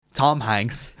Tom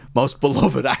Hanks, most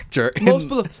beloved actor.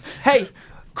 Hey,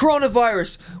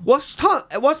 coronavirus. What's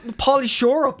Pauly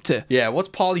Shore up to? Yeah, what's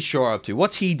Pauly Shore up to?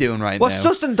 What's he doing right What's now?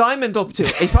 Dustin Diamond up to?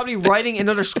 He's probably writing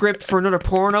another script for another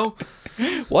porno.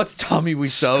 What's Tommy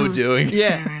Wiseau doing?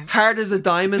 Yeah, hard as a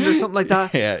diamond or something like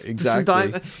that. Yeah,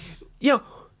 exactly. You know,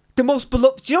 the most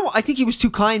beloved. Do you know what? I think he was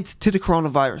too kind to the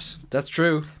coronavirus. That's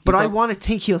true. But I want to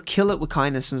think he'll kill it with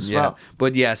kindness as well.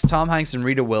 But yes, Tom Hanks and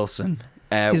Rita Wilson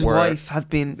His wife have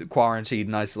been quarantined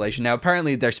in isolation. Now,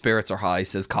 apparently their spirits are high,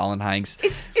 says Colin Hanks.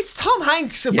 It's Tom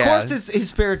Hanks. Of course his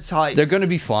spirits high. They're going to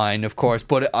be fine, of course.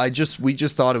 But we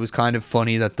just thought it was kind of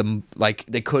funny that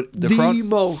it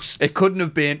couldn't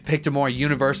have been picked a more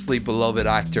universally beloved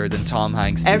actor than Tom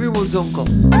Hanks. Everyone's uncle.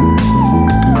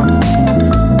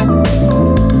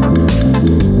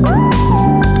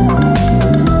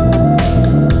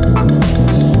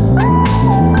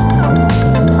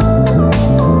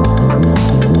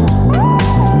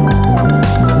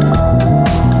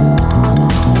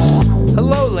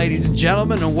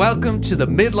 Gentlemen, and welcome to the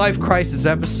midlife crisis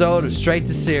episode of Straight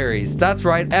to Series. That's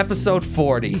right, episode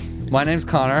 40. My name's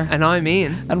Connor. And I'm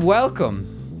Ian. And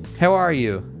welcome. How are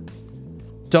you?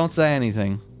 Don't say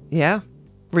anything. Yeah?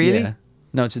 Really? Yeah.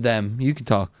 No, to them. You can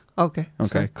talk. Okay.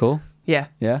 Okay, cool. Yeah.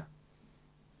 Yeah?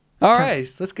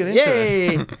 Alright, let's get into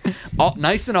it. Oh,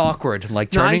 nice and awkward, like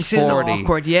turning 40. Nice and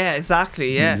awkward, yeah,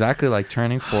 exactly, yeah. Exactly like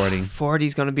turning 40.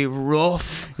 40's going to be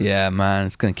rough. Yeah, man,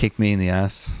 it's going to kick me in the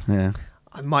ass. Yeah.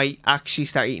 I might actually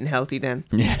start eating healthy then.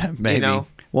 Yeah, maybe. You know?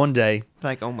 One day.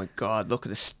 Like, oh my God, look at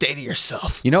the state of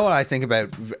yourself. You know what I think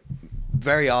about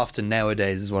very often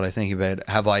nowadays is what I think about.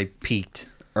 Have I peaked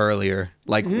earlier?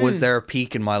 Like, was there a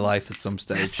peak in my life at some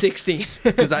stage? At 16.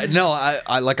 Because I have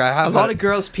a lot of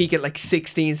girls peak at like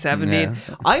 16, 17. Yeah.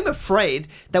 I'm afraid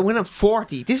that when I'm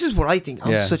 40, this is what I think.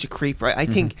 I'm such a creep, right? I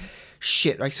think,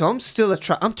 shit, right? So I'm still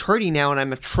I'm 30 now and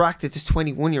I'm attracted to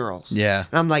 21-year-olds. Yeah.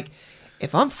 And I'm like,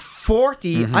 if I'm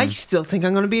 40, I still think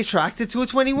I'm going to be attracted to a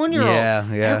 21-year-old.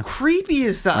 Yeah. How creepy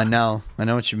is that? I know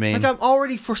what you mean. Like, I'm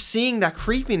already foreseeing that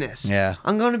creepiness. Yeah.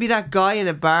 I'm going to be that guy in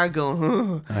a bar going,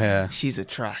 oh, yeah. She's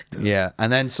attractive. Yeah.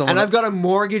 And then someone... And I've got a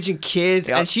mortgage and kids,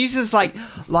 and she's just like,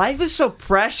 life is so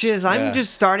precious. I'm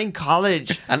just starting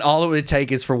college. And all it would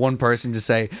take is for one person to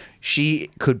say, she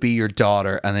could be your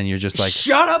daughter, and then you're just like...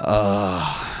 Shut up!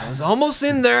 I was almost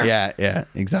in there. Yeah,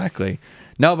 exactly.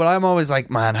 No, but I'm always like,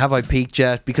 man, have I peaked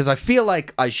yet? Because I feel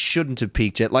like I shouldn't have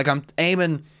peaked yet. Like I'm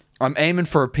aiming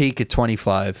for a peak at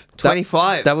 25.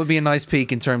 25. That would be a nice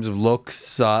peak in terms of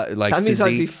looks, like that means physique.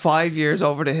 I'd be 5 years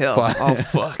over the hill. Oh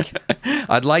fuck.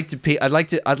 I'd like to peak. I'd like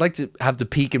to have the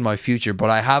peak in my future, but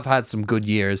I have had some good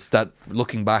years that,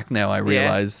 looking back now, I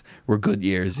realize were good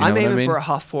years. You know I'm what aiming I mean? for a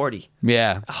hot 40.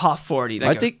 Yeah, a hot 40.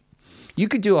 Like I think you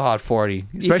could do a hot 40.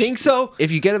 You think so?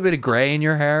 If you get a bit of grey in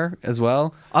your hair as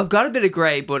well. I've got a bit of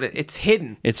grey, but it's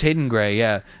hidden. It's hidden grey,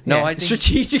 yeah. No, I think,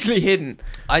 strategically hidden.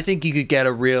 I think you could get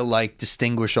a real, like,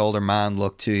 distinguished older man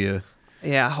look to you.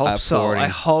 Yeah, I hope so. 40. I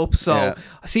hope so. Yeah.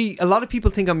 See, a lot of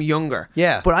people think I'm younger.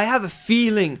 Yeah. But I have a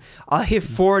feeling I'll hit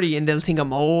 40 and they'll think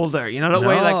I'm older. You know that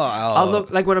way? Like, I'll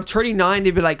look, like when I'm 39,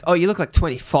 they'll be like, oh, you look like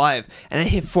 25. And I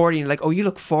hit 40 and like, oh, you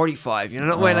look 45. You know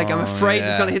that way? Like, I'm afraid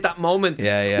it's going to hit that moment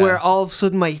where all of a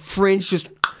sudden my fringe just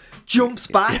jumps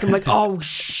back. I'm like, oh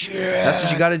shit. That's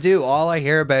what you got to do. All I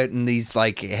hear about in these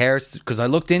like hairs, because I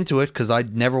looked into it because I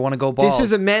never want to go bald. This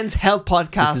is a men's health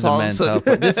podcast. This is a men's health.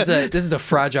 This is the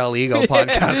Fragile Ego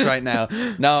podcast right now.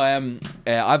 No,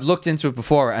 I've looked into it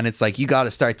before, and it's like you got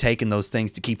to start taking those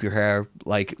things to keep your hair,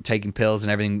 like taking pills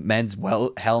and everything. Men's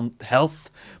health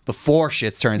before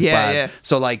shit turns bad. Yeah.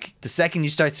 So like the second you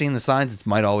start seeing the signs, it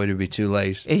might already be too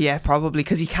late. Yeah, probably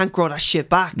because you can't grow that shit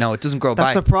back. No, it doesn't grow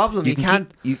back. That's the problem. You can't.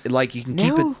 You can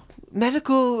keep it.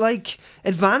 Medical like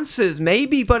advances.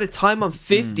 Maybe by the time I'm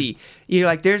 50, you're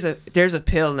like, there's a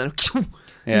pill, and then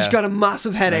you just got a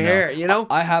massive head of hair. You know.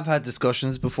 I have had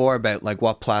discussions before about like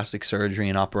what plastic surgery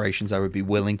and operations I would be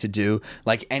willing to do.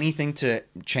 Like anything to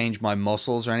change my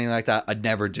muscles or anything like that, I'd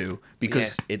never do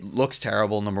because it looks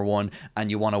terrible. Number one, and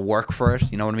you want to work for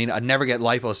it. You know what I mean? I'd never get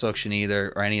liposuction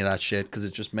either or any of that shit because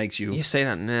it just makes you. You say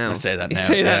that now. I say that now. You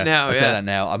say that now. I say that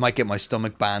now. I might get my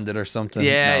stomach banded or something.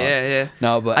 Yeah.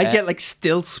 No, but I get like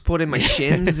stilts put in my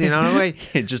shins. You know what I mean?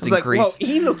 It just increased. Like,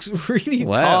 whoa, he looks really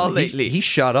tall lately. He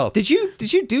shot up. Did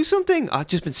you do something? I've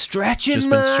just been stretching.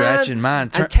 Been stretching,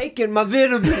 man. And taking my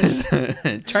vitamins.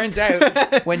 Turns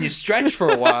out when you stretch for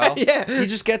a while, you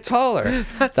just get taller.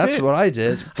 That's what I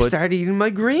did. But I started eating my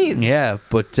greens. Yeah,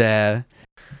 but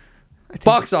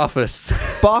box office.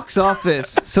 Box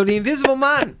office. So The Invisible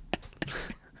Man.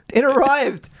 It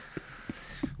arrived.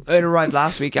 It arrived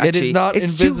last week, actually. It is not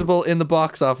invisible in the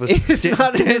box office. It's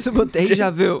not invisible.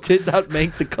 Deja vu. Did that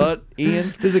make the cut,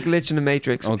 Ian? There's a glitch in the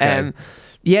Matrix. Okay.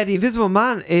 Yeah, The Invisible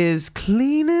Man is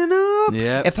cleaning up.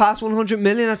 Yeah. It passed 100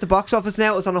 million at the box office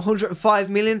now. It's on 105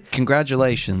 million.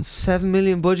 Congratulations. 7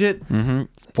 million budget.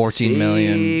 14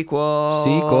 million.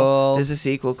 Sequel. There's a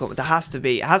sequel coming. There has to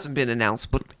be. It hasn't been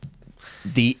announced, but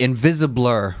The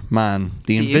Invisibler Man.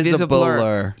 The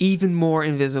Invisibler. Even more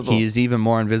invisible. He is even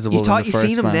more invisible You than thought the you first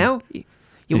seen him man. now? You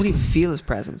wouldn't even feel his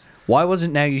presence. Why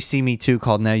wasn't Now You See Me 2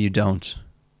 called Now You Don't?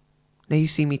 Now You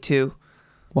See Me Too.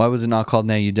 Why was it not called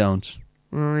Now You Don't?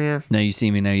 Oh, yeah. Now You See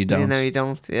Me, Now You Don't. Yeah, now you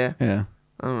don't. Yeah. Yeah.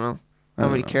 I don't know. I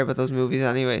don't really care about those movies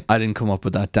anyway. I didn't come up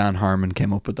with that. Dan Harmon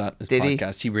came up with that. This Did he?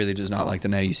 podcast. He really does not like the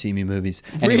Now You See Me movies.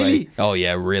 Anyway, Really? Oh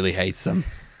yeah, really hates them.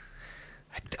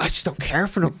 I just don't care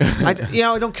for them. I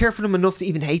don't care for them enough to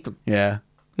even hate them. Yeah.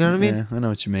 You know what I mean? Yeah, I know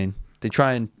what you mean. They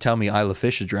try and tell me Isle of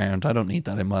Fish is drowned. I don't need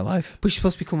that in my life. But you're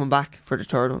supposed to be coming back for the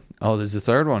third one. Oh, there's a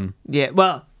third one. Yeah,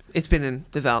 well, it's been in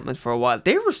development for a while.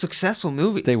 They were successful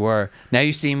movies. They were. Now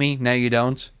You See Me, Now You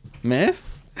Don't. Meh.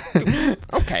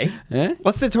 Okay. Eh?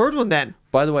 What's the third one then?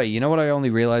 By the way, you know what I only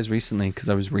realized recently because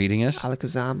I was reading it?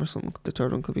 Alakazam or something. The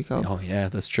third one could be called. Oh yeah,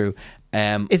 that's true.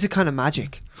 It's a kind of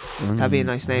magic. That'd be a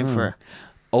nice name for it.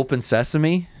 Open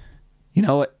Sesame. You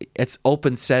know what? It's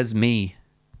Open Says Me.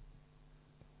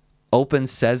 Open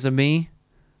Sesame.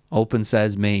 Open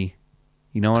Says Me.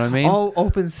 You know what I mean? Oh,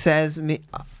 Open Sesame.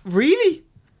 Really?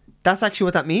 That's actually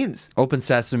what that means. Open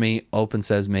Sesame. Open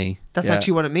Says Me. That's Yeah.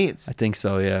 actually what it means. I think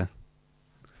so. Yeah.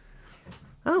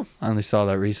 Oh. I only saw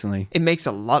that recently. It makes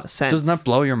a lot of sense. Doesn't that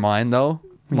blow your mind though?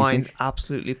 When you Mind think-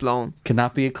 absolutely blown. Can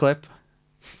that be a clip?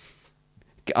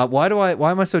 Why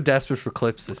am I so desperate for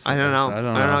clips this I don't know. semester?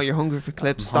 I don't know. You're hungry for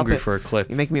clips. I'm Stop hungry it. for a clip.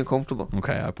 You make me uncomfortable.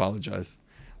 Okay, I apologize.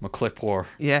 I'm a clip whore.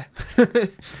 Yeah.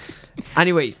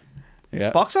 Anyway, Yeah.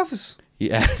 box office.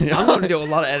 Yeah. I'm going to do a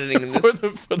lot of editing in this.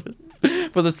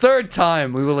 For the third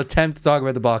time, we will attempt to talk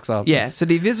about the box office. Yeah, so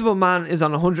The Invisible Man is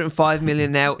on 105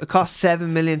 million now. It cost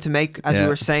 7 million to make, as we Yeah.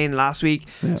 were saying last week.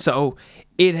 Yeah. So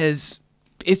it has.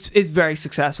 It's very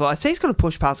successful. I'd say it's going to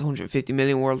push past 150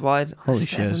 million worldwide. Holy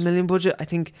 7 shit. million budget. I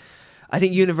think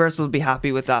Universal will be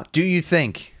happy with that. Do you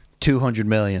think 200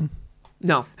 million?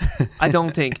 No, I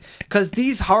don't think, because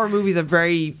these horror movies are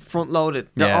very front loaded.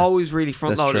 They're Yeah, always really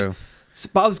front That's loaded. true.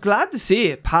 But I was glad to see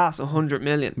it pass 100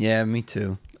 million. Yeah, me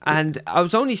too. And I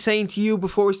was only saying to you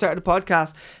before we started the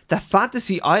podcast that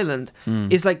Fantasy Island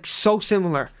is like so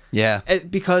similar. Yeah.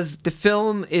 Because the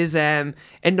film is a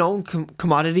known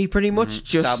commodity pretty much.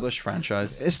 Just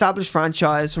Established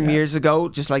franchise from years ago,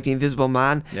 just like The Invisible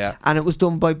Man. Yeah. And it was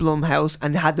done by Blumhouse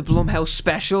and had the Blumhouse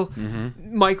special,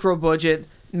 micro budget,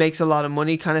 makes a lot of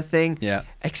money kind of thing. Yeah.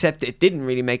 Except it didn't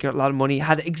really make a lot of money. It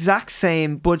had the exact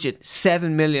same budget,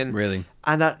 7 million. Really?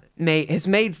 And that has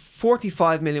made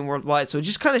 45 million worldwide. So it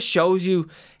just kind of shows you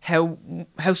how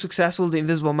successful The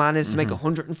Invisible Man is to make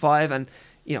 105, and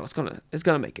you know it's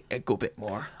gonna make a good bit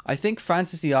more. I think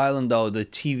Fantasy Island though, the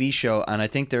TV show, and I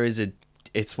think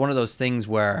it's one of those things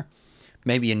where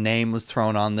maybe a name was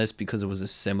thrown on this because it was a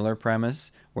similar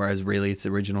premise, whereas really it's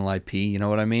original IP. You know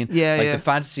what I mean? Yeah, Like yeah. the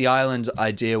Fantasy Island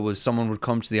idea was someone would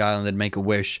come to the island and make a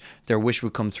wish. Their wish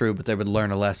would come through, but they would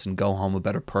learn a lesson, go home a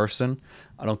better person.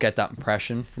 I don't get that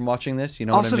impression from watching this. You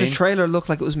know Also, what I mean? the trailer looked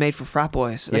like it was made for frat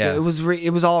boys. Like Yeah. it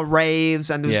was all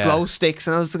raves and there was Yeah. glow sticks,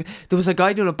 and there was a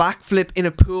guy doing a backflip in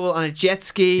a pool on a jet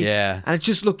ski. Yeah. And it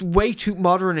just looked way too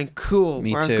modern and cool.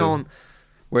 Me where I too. was going,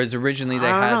 Whereas originally I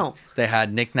don't know. they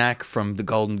had Knick Knack from The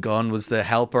Golden Gun was the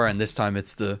helper, and this time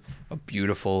it's a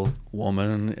beautiful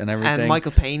woman and everything. and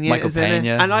Michael Pena is in it.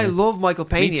 And I love Michael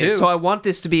Pena, too. so I want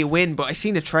this to be a win. But I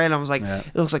seen the trailer and I was like, Yeah.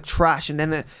 it looks like trash. And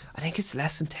then I think it's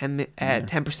less than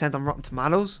 10% on Rotten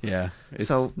Tomatoes. Yeah, it's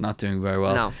So- not doing very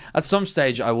well. No. At some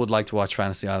stage, I would like to watch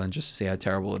Fantasy Island just to see how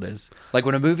terrible it is. Like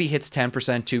when a movie hits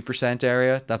 10%, 2%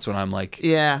 area, that's when I'm like,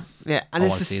 Yeah, yeah. And I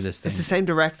it's wanna see this It's thing. the same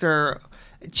director,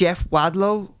 Jeff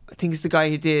Wadlow. I think is the guy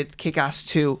who did Kick-Ass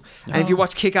 2. And if you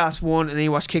watch Kick-Ass 1 and then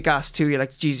you watch Kick-Ass 2, you're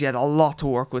like, geez, you had a lot to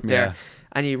work with there. Yeah.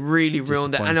 And you really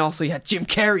ruined it. Disappointing. And also you had Jim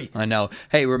Carrey. I know.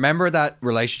 Hey, remember that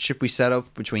relationship we set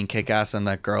up between Kick-Ass and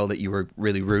that girl that you were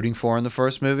really rooting for in the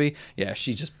first movie? Yeah,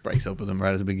 she just breaks up with him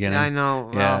right at the beginning. I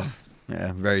know. Yeah, Oh.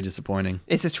 yeah, very disappointing.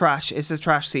 It's a trash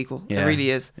sequel. Yeah, It really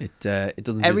is. It doesn't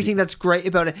do Everything that's great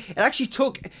about it. It actually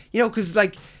took, because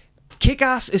like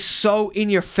Kick-Ass is so in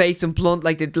your face and blunt.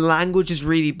 Like the language is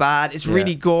really bad. It's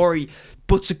really gory,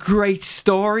 but it's a great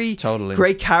story. Totally.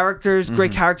 Great characters,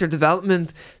 great character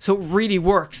development. So it really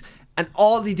works. And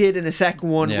all they did in the second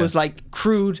one was like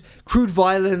crude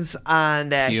violence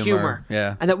and humor.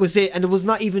 Yeah. And that was it. And it was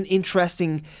not even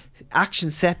interesting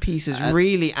action set pieces,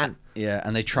 really. And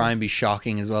and they try and be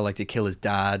shocking as well, like they kill his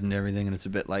dad and everything, and it's a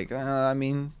bit like, I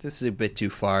mean, this is a bit too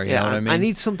far, you know what I mean? I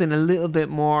need something a little bit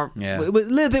more, with a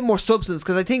little bit more substance,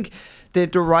 because I think the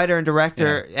writer and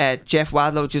director, Jeff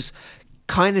Wadlow, just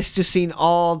kind of just seen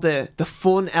all the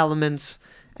fun elements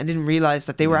and didn't realize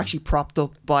that they were actually propped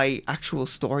up by actual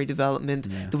story development.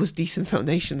 There was decent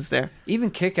foundations there.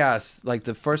 Even Kick-Ass, like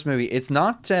the first movie, it's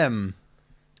not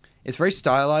it's very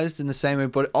stylized in the same way,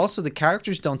 but also the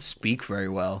characters don't speak very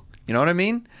well. You know what I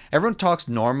mean? Everyone talks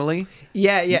normally.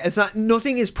 Yeah. It's not,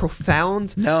 nothing is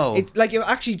profound. No. It's like,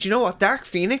 actually, do you know what? Dark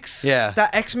Phoenix? Yeah.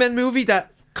 That X-Men movie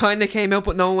that kind of came out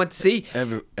but no one went to see.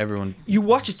 Everyone. You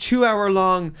watch a 2-hour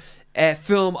long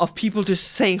film of people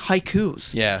just saying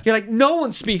haikus. Yeah. You're like, no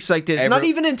one speaks like this. Not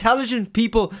even intelligent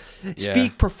people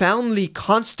speak profoundly,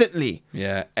 constantly.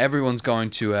 Yeah. Everyone's going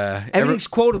to... everything's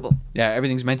quotable. Yeah,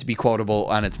 everything's meant to be quotable,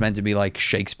 and it's meant to be like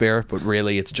Shakespeare, but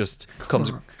really it's just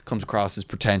comes across as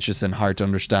pretentious and hard to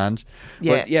understand.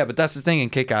 Yeah. But that's the thing in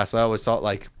Kick-Ass. I always thought,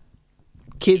 like...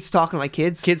 Kids talking like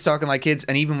kids. Kids talking like kids,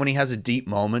 and even when he has a deep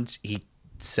moment, he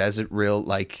says it real,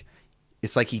 like...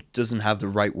 It's like he doesn't have the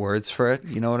right words for it.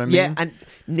 You know what I mean? Yeah, and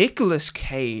Nicolas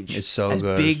Cage is so as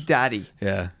good. Big Daddy.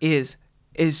 Yeah, is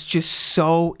just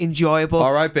so enjoyable.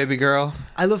 All right, baby girl.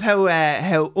 I love how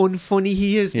unfunny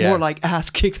he is. More like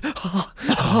ass kicked.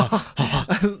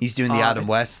 He's doing the Adam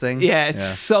West thing. Yeah, it's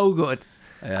so good.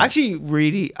 Yeah.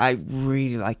 Actually, I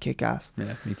really like Kick-Ass.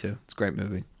 Yeah, me too. It's a great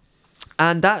movie.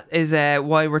 And that is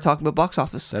why we're talking about box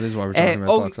office. That is why we're talking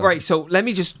about box office. Right, so let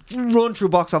me just run through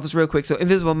box office real quick. So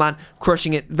Invisible Man,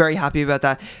 crushing it. Very happy about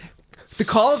that. The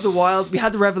Call of the Wild, we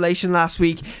had the revelation last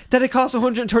week that it cost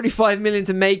 135 million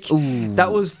to make. Ooh.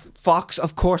 That was Fox,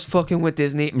 of course, fucking with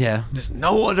Disney. Yeah. There's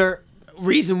no other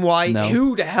reason why. No.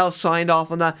 Who the hell signed off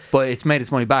on that? But it's made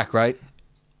its money back, right?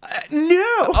 No.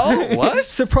 Oh, what?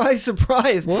 Surprise,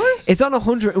 surprise. What? It's on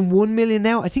 101 million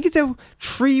now. I think it's out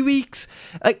 3 weeks.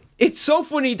 Like, it's so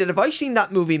funny that if I seen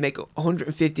that movie make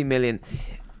 150 million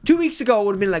 2 weeks ago, I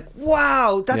would have been like,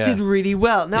 wow, that did really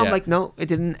well. Now I'm like, no, it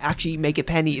didn't actually make a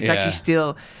penny. It's actually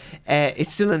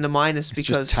still in the minus It's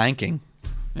because just tanking.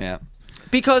 Yeah.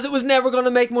 Because it was never going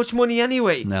to make much money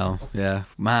anyway. No. Yeah.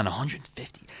 Man,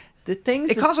 150. The things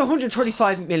it cost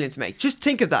 135 million to make. Just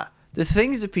think of that. The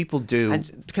things that people do.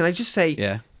 And can I just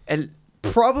say,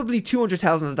 probably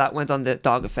 200,000 of that went on the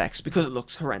dog effects because it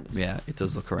looks horrendous. Yeah, it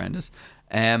does look horrendous.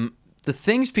 The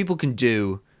things people can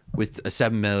do with a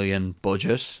 7 million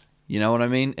budget, you know what I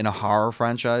mean, in a horror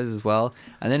franchise as well,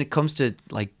 and then it comes to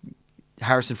like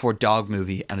Harrison Ford dog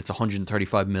movie and it's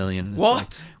 135 million. And what?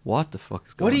 It's like, what the fuck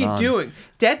is going on? What are you doing?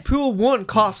 Deadpool 1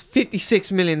 cost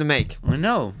 56 million to make. I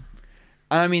know.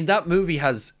 And I mean, that movie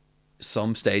has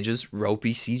some stages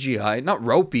ropey CGI, not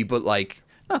ropey, but like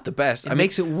not the best. It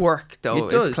makes it work though.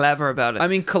 It's clever about it. I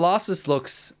mean, Colossus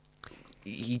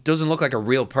he doesn't look like a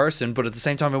real person, but at the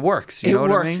same time it works. You know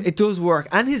what I mean? It does work,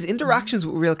 and his interactions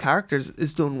with real characters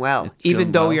is done well.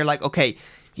 Even though you're like, okay,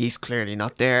 he's clearly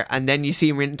not there, and then you see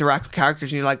him interact with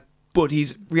characters, and you're like, but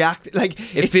he's reacting. Like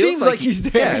it seems like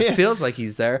he's there. Yeah, it feels like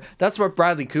he's there. That's what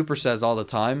Bradley Cooper says all the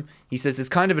time. He says it's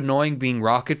kind of annoying being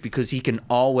Rocket because he can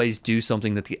always do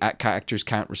something that the characters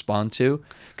can't respond to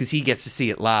because he gets to see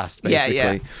it last, basically.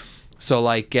 Yeah. So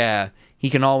like, he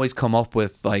can always come up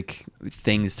with like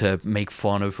things to make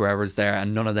fun of whoever's there,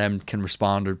 and none of them can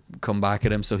respond or come back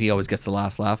at him. So he always gets the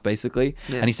last laugh, basically.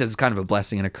 Yeah. And he says it's kind of a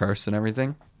blessing and a curse and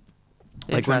everything.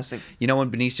 Like interesting.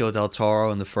 When Benicio del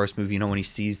Toro in the first movie, when he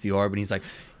sees the orb and he's like,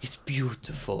 it's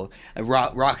beautiful. And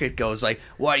Rocket goes like,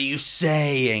 what are you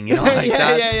saying? Like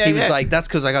that. He was like, that's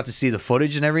because I got to see the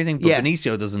footage and everything. But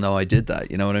Benicio doesn't know I did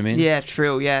that. You know what I mean? Yeah,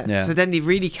 true. Yeah. So then they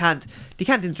really can't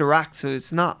interact. So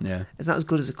it's not as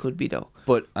good as it could be though.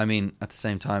 But I mean, at the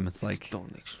same time, it's like,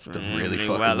 it's really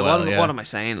fucking well. What am I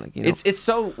saying? Like, it's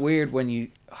so weird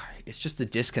when it's just the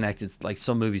disconnect. It's like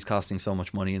some movies costing so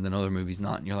much money and then other movies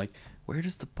not. And you're like, where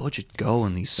does the budget go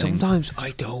in these things? Sometimes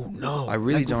I don't know. I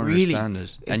really don't understand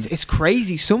it. It's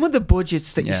crazy. Some of the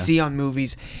budgets that you see on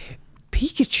movies,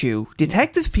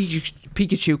 Detective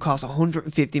Pikachu cost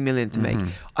 150 million to make.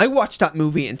 I watched that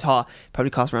movie and thought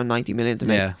probably cost around 90 million to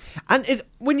make. Yeah. And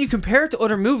when you compare it to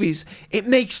other movies, it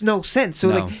makes no sense. So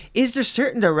like, is there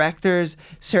certain directors,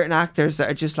 certain actors that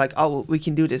are just like, oh, well, we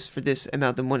can do this for this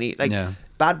amount of money? Like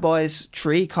Bad Boys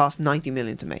 3 cost 90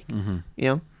 million to make. You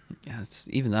know? Yeah,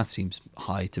 even that seems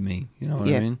high to me. You know what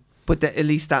I mean? But at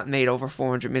least that made over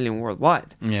 400 million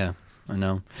worldwide. Yeah. I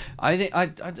know. I think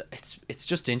it's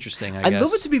just interesting. I guess.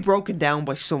 love it to be broken down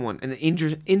by someone, an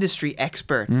industry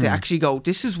expert, to actually go,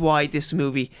 this is why this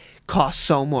movie costs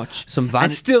so much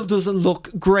and still doesn't look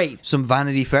great. Some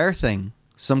Vanity Fair thing.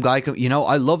 Some guy,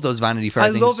 I love those Vanity Fair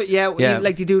things. I love it, yeah.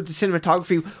 Like they do the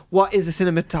cinematography. What is a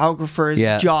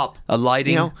cinematographer's job? A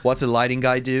lighting. What's a lighting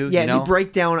guy do? Yeah, they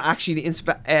break down actually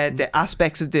the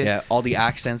aspects of the... Yeah, all the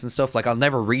accents and stuff. Like, I'll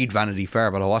never read Vanity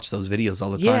Fair, but I watch those videos all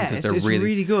the time because they're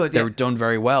really good. They're done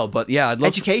very well. But yeah, I'd love...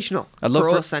 Educational. For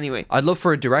us, anyway. I'd love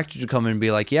for a director to come in and be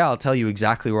like, yeah, I'll tell you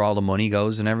exactly where all the money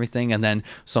goes and everything. And then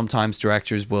sometimes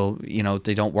directors will,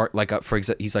 they don't work... Like, for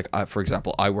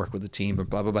example, I work with a team, but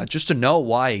blah, blah, blah. Just to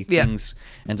know why things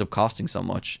ends up costing so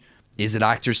much. Is it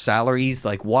actors' salaries?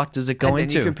 Like, what does it go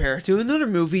into? You compare it to another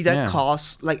movie that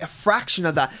costs like a fraction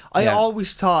of that. I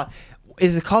always thought,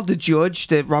 is it called The Judge,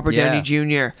 the Robert Downey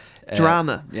Jr.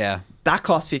 drama? That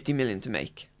cost $50 million to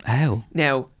make. How?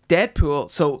 Now, Deadpool,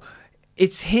 so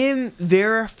it's him,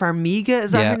 Vera Farmiga,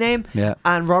 is that her name? Yeah.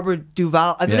 And Robert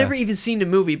Duvall. I've never even seen the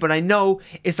movie, but I know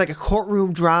it's like a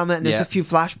courtroom drama and there's a few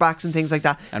flashbacks and things like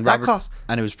that. And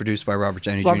and it was produced by Robert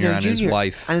Downey Jr. and his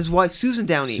wife. And his wife, Susan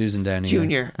Downey.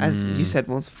 Jr., as you said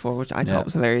once before, which I thought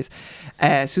was hilarious.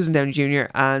 Susan Downey Jr.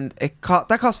 And that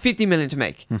cost $50 million to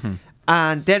make. Mm-hmm.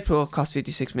 And Deadpool cost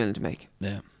 $56 million to make.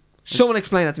 Yeah. Someone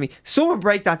explain that to me. Someone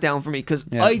break that down for me, because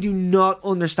I do not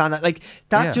understand that. Like,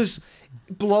 that just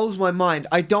blows my mind.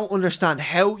 I don't understand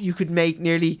how you could make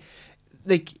nearly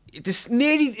they're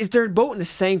both in the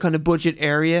same kind of budget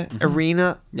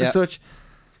arena as such,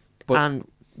 and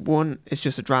one is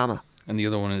just a drama and the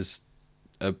other one is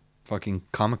a fucking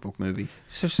comic book movie.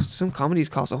 So some comedies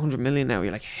cost $100 million now.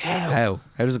 You're like, how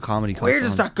does a comedy cost? Where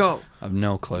does that go? I have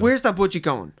no clue. Where's that budget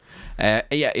going?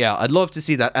 I'd love to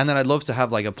see that, and then I'd love to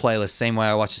have like a playlist, same way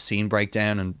I watch a scene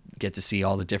breakdown and get to see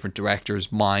all the different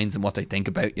directors' minds and what they think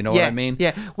about, what I mean?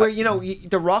 Yeah, where,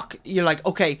 The Rock, you're like,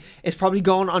 okay, it's probably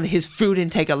going on his food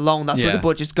intake alone. That's where the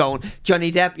budget's going.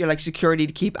 Johnny Depp, you're like security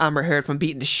to keep Amber Heard from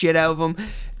beating the shit out of him.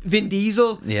 Vin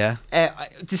Diesel, the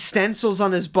stencils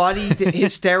on his body,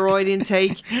 his steroid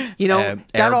intake,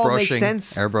 that all makes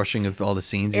sense. Airbrushing of all the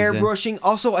scenes. Airbrushing.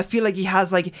 Also, I feel like he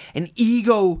has like an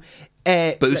ego...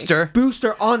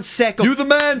 booster on set. You the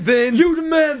man, Vin. You the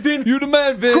man, Vin. You the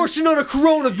man, Vin. Crushing on a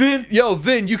Corona, Vin. Yo,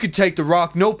 Vin, you could take the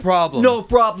Rock, no problem. No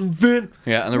problem, Vin.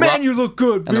 Yeah, and the man, you look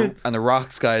good, Vin. And the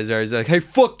Rock's guy is there. He's like, hey,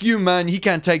 fuck you, man. He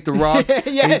can't take the Rock. And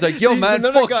he's like, yo, man,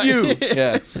 fuck you.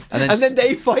 Yeah. And then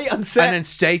they fight on set. And then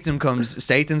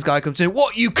Statham's guy comes in.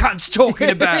 What you cunts talking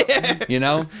about?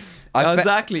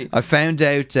 Exactly.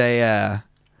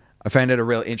 I found out a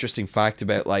real interesting fact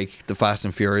about like the Fast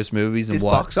and Furious movies and this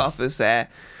box office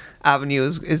avenue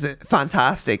is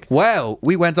fantastic. Wow,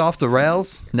 we went off the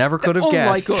rails. Never could have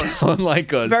guessed.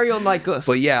 Unlike us. Very unlike us.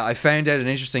 But yeah, I found out an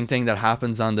interesting thing that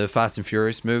happens on the Fast and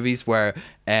Furious movies where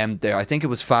I think it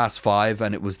was Fast 5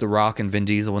 and it was The Rock and Vin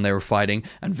Diesel when they were fighting,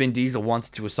 and Vin Diesel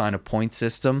wanted to assign a point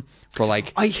system for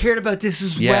like... I heard about this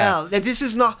as well. Now, this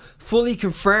is not fully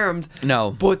confirmed.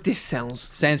 No. But this sounds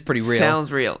pretty real.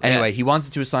 Sounds real. Anyway, he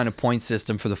wanted to assign a point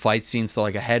system for the fight scene, so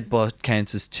like a headbutt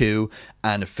counts as 2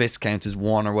 and a fist counts as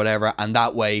 1 or whatever, and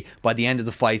that way by the end of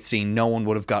the fight scene no one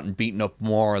would have gotten beaten up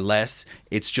more or less.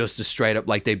 It's just a straight up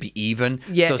like they'd be even.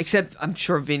 Yeah, so, except I'm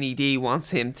sure Vinny D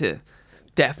wants him to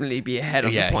definitely be ahead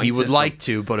of the point he would system. like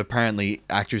to, but apparently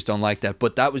actors don't like that.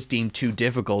 But that was deemed too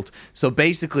difficult. So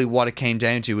basically what it came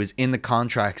down to is in the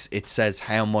contracts it says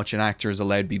how much an actor is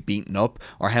allowed to be beaten up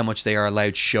or how much they are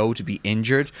allowed show to be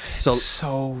injured.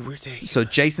 So ridiculous. So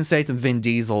Jason Statham, Vin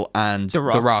Diesel and The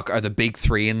Rock are the big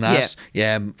three in that.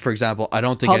 Yeah, for example, I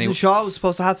don't think Hobbs and Shaw was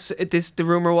supposed to have this, the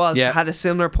rumor was, had a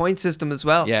similar point system as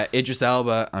well. Yeah, Idris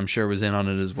Elba I'm sure was in on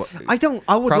it as well.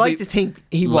 I would like to think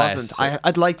he wasn't.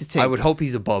 I'd like to think. I would hope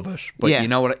he's above it, but you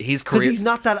know what, his career, because he's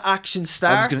not that action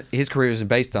star. His career isn't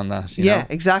based on that, you know?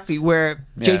 Exactly, where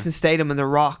Jason Statham and The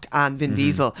Rock and Vin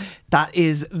Diesel,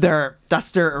 that's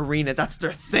their arena, that's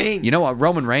their thing. You know what,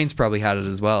 Roman Reigns probably had it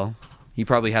as well. He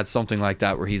probably had something like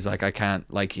that where he's like, I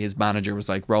can't, like his manager was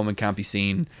like, Roman can't be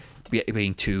seen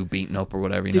being too beaten up or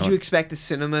whatever. Did you expect the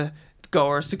cinema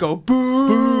goers to go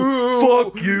boo,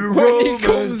 fuck you, when Roman. He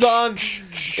comes on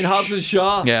in Hobbs and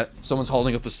Shaw? Yeah, someone's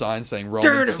holding up a sign saying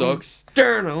Roman sucks.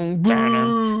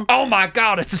 Boo. Oh my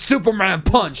god, it's a Superman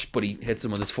punch, but he hits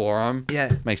him with his forearm.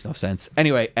 Yeah, makes no sense.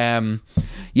 Anyway,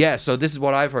 so this is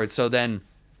what I've heard. So then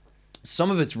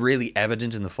some of it's really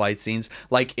evident in the fight scenes,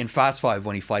 like in Fast Five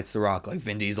when he fights The Rock. Like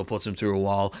Vin Diesel puts him through a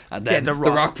wall, and then The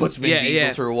Rock puts Vin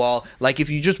Diesel through a wall. Like if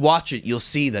you just watch it, you'll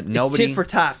see that nobody. It's tit for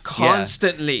tat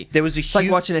constantly. Yeah. There was it's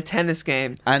like watching a tennis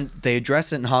game, and they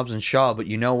address it in Hobbs and Shaw. But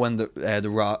you know when the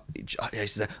Rock, he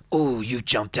says, "Oh, you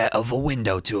jumped out of a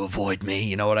window to avoid me."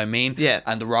 You know what I mean? Yeah.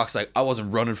 And The Rock's like, "I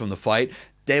wasn't running from the fight."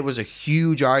 There was a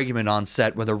huge argument on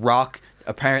set where The Rock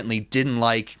apparently didn't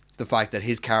like the fact that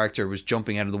his character was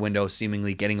jumping out of the window,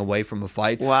 seemingly getting away from a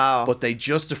fight. Wow. But they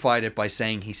justified it by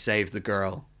saying he saved the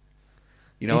girl.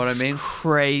 You know what I mean?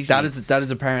 Crazy. That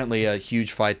is apparently a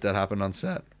huge fight that happened on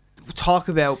set. Talk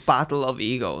about battle of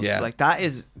egos. Yeah. Like that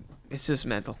is, it's just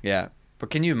mental. Yeah. But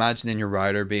can you imagine in your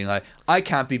writer being like, I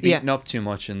can't be beaten up too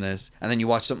much in this, and then you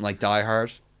watch something like Die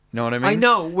Hard. You know what I mean? I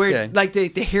know, where like the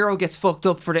hero gets fucked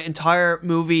up for the entire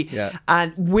movie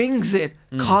and wings it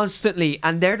constantly,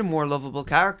 and they're the more lovable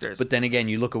characters. But then again,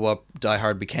 you look at what Die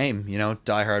Hard became, you know,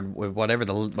 Die Hard, whatever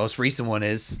the most recent one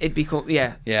is. It become,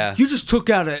 Yeah. You just took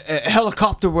out a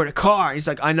helicopter with a car. He's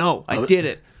like, I know, I did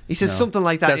it. He says something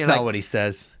like that. That's not what he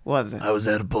says. What is it? I was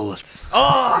out of bullets.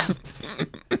 Oh,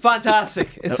 fantastic!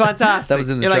 It's fantastic. That was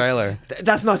in the trailer. Like,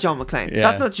 that's not John McClane.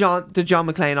 Yeah. That's not the John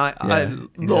McClane I love.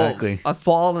 Exactly. I've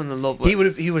fallen in love with.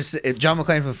 He would John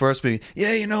McClane from the first movie.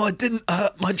 Yeah, you know, I didn't.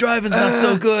 My driving's not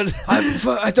so good.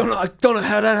 I don't know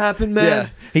how that happened, man. Yeah.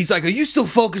 He's like, are you still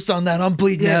focused on that? I'm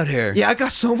bleeding out here. Yeah, I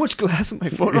got so much glass in my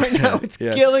foot right now. It's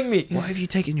killing me. Why have you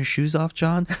taken your shoes off,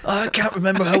 John? I can't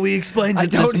remember how we explained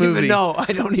it in this movie. I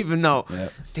don't even know. Yeah.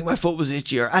 I think my foot was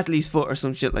itchy, or Athlete's foot, or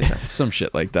some shit like that. Some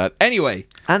shit like that. Anyway.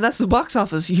 And that's the box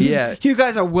office. You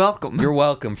guys are welcome. You're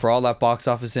welcome for all that box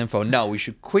office info. No, we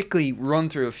should quickly run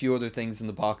through a few other things in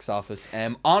the box office.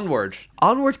 Onward.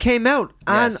 Onward came out,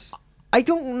 and I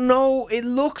don't know. It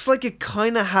looks like it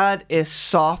kind of had a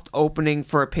soft opening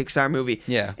for a Pixar movie.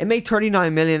 Yeah. It made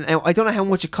 39 million, and I don't know how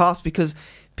much it cost because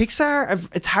Pixar,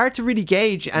 it's hard to really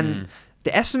gauge, and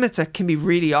the estimates can be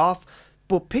really off.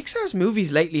 But Pixar's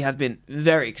movies lately have been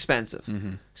very expensive.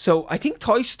 Mm-hmm. So I think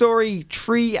Toy Story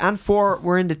 3 and 4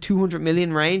 were in the 200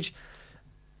 million range.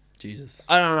 Jesus.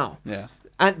 I don't know. Yeah.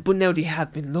 But now they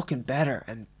have been looking better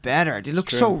and better. They look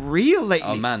so real lately.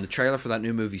 Oh man, the trailer for that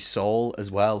new movie Soul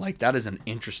as well. Like that is an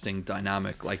interesting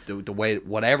dynamic. Like the way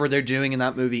whatever they're doing in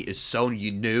that movie is so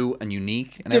new and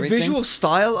unique and everything. The visual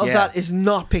style of that is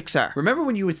not Pixar. Remember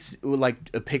when you would like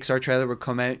a Pixar trailer would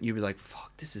come out and you'd be like,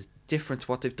 "Fuck, this is different to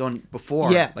what they've done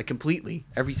before." Yeah. Like completely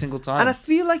every single time. And I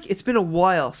feel like it's been a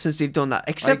while since they've done that.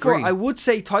 Except for I would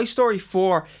say Toy Story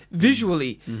 4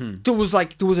 visually there was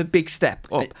a big step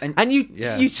up. And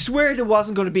you swear there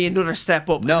wasn't going to be another step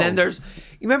up. No. And then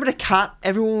you remember the cat?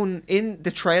 Everyone in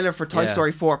the trailer for Toy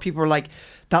Story 4, people were like,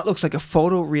 that looks like a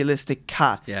photorealistic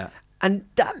cat. Yeah. And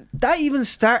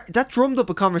that drummed up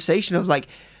a conversation of like,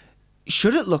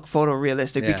 should it look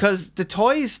photorealistic? Yeah. Because the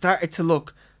toys started to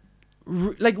look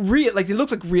like real, like they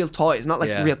look like real toys, not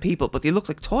like real people, but they look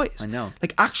like toys. I know,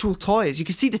 like actual toys. You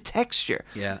can see the texture.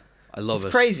 Yeah, I love it.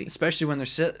 It's crazy, especially when they're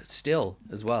still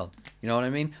as well. You know what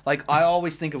I mean? Like I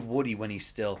always think of Woody when he's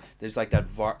still. There's like that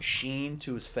sheen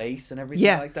to his face and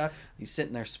everything like that. He's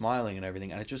sitting there smiling and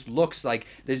everything, and it just looks like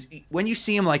there's. When you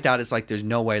see him like that, it's like there's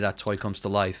no way that toy comes to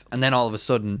life. And then all of a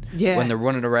sudden, when they're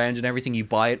running around and everything, you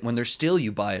buy it. When they're still,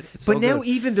 you buy it. It's but so now good.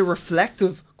 even the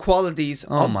reflective qualities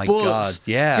oh of my Buzz, god,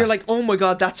 yeah, you're like, oh my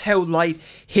god, that's how light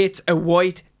hits a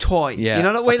white toy. Yeah, you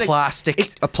know that way,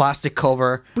 a plastic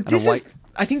cover. But this is,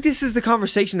 I think this is the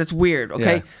conversation that's weird.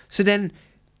 Okay, so then.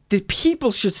 The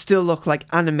people should still look like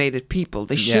animated people.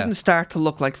 They shouldn't start to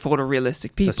look like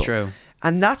photorealistic people. That's true.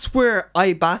 And that's where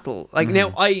I battle. Like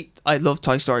now, I love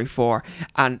Toy Story 4,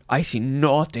 and I see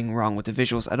nothing wrong with the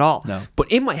visuals at all. No. But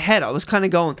in my head, I was kind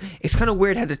of going, it's kind of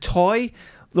weird how the toy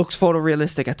looks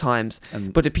photorealistic at times,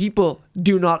 but the people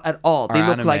do not at all. They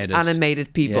look like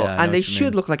animated people, and they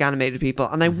should look like animated people.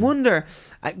 And I wonder,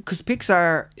 because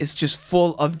Pixar is just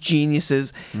full of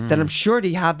geniuses, that I'm sure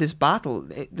they have this battle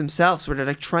themselves where they're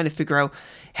like trying to figure out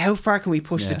how far can we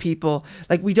push the people.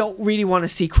 Like we don't really want to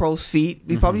see crow's feet.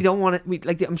 We probably don't want to.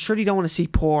 Like I'm sure they don't want to see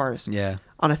pores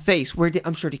on a face.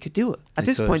 I'm sure they could do it. At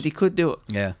this point, they could do it.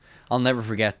 Yeah. I'll never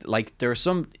forget. Like there are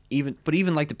some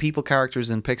even like the people characters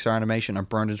in Pixar animation are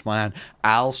burned into my hand.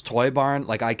 Al's Toy Barn,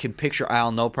 like I can picture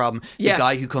Al, no problem. The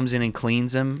guy who comes in and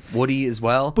cleans him, Woody as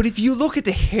well. But if you look at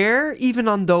the hair, even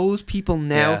on those people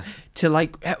now, to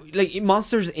like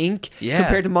Monsters Inc.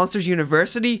 compared to Monsters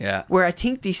University, where I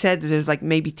think they said that there's like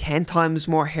maybe 10 times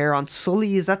more hair on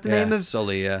Sully. Is that the name of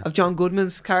Sully? Yeah, of John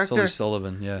Goodman's character, Sully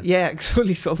Sullivan. Yeah, yeah,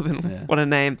 Sully Sullivan. Yeah. What a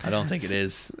name! I don't think it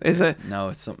is. Is it? No,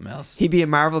 it's something else. He'd be a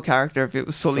Marvel character if it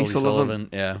was Sully Sullivan.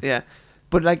 Yeah, yeah.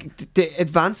 But like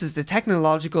the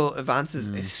technological advances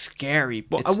is scary.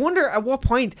 But I wonder at what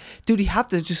point do they have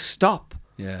to just stop?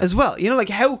 Yeah. As well, you know, like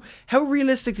how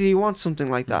realistic do you want something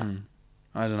like that?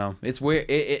 I don't know. It's weird.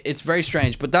 It's very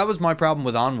strange. But that was my problem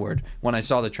with Onward. When I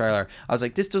saw the trailer, I was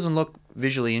like, this doesn't look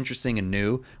visually interesting and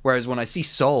new. Whereas when I see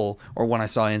Soul or when I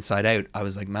saw Inside Out, I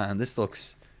was like, man, this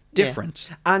looks different.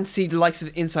 Yeah. And see the likes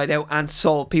of Inside Out and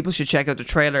Soul. People should check out the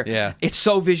trailer. Yeah. It's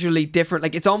so visually different.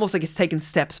 Like, it's almost like it's taking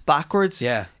steps backwards.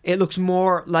 Yeah. It looks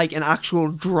more like an actual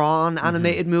drawn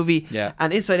animated movie. Yeah.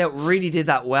 And Inside Out really did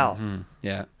that well.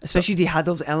 Yeah. Especially they had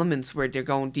those elements where they're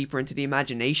going deeper into the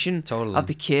imagination of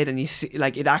the kid, and you see,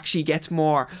 like, it actually gets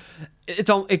more.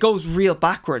 It goes real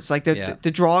backwards. Like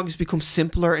the drawings become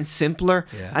simpler and simpler.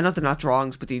 Yeah. And not they're not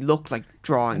drawings, but they look like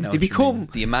drawings. They They become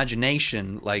the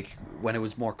imagination, like when it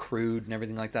was more crude and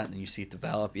everything like that, and then you see it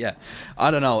develop. Yeah,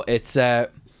 I don't know. It's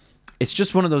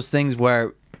just one of those things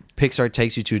where Pixar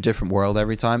takes you to a different world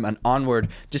every time. And Onward,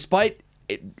 despite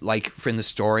it, like from the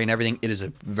story and everything, it is a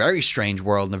very strange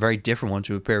world and a very different one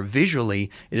to appear. Visually,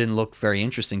 it didn't look very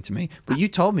interesting to me. But you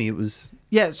told me it was.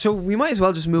 Yeah, so we might as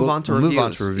well just move on to reviews. Move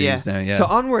on to reviews now, yeah. So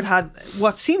Onward had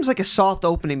what seems like a soft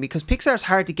opening because Pixar's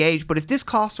hard to gauge, but if this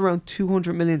cost around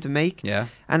 200 million to make, and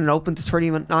it opened to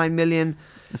 39 million,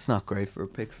 it's not great for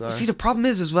Pixar. See, the problem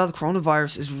is as well, the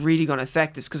coronavirus is really going to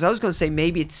affect this, because I was going to say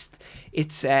maybe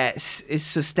its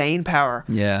sustain power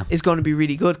is going to be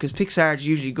really good, because Pixar is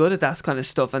usually good at that kind of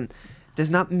stuff, and there's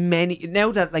not many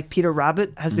now that like Peter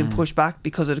Rabbit has been pushed back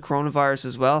because of the coronavirus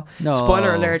as well. No.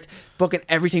 Spoiler alert, fucking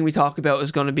everything we talk about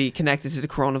is going to be connected to the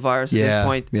coronavirus at this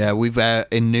point. Yeah, we've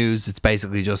in news it's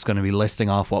basically just going to be listing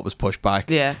off what was pushed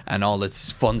back and all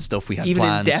its fun stuff we had even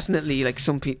planned. Indefinitely, like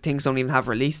some things don't even have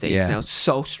release dates now. It's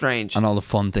so strange. And all the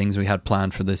fun things we had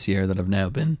planned for this year that have now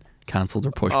been cancelled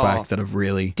or pushed back, that have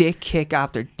really dick kick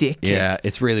after dick kick. Yeah,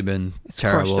 it's really been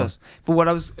terrible. Crushed us. But what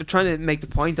I was trying to make the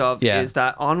point of is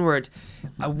that Onward,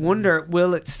 I wonder,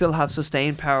 will it still have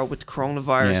sustained power with the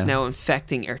coronavirus now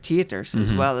infecting our theatres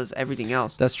as well as everything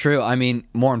else? That's true. I mean,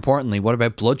 more importantly, what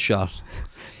about Bloodshot?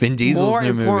 Vin Diesel's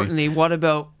new movie. More importantly, what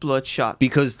about Bloodshot?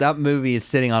 Because that movie is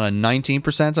sitting on a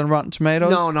 19% on Rotten Tomatoes.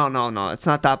 No. It's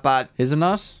not that bad. Is it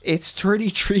not? It's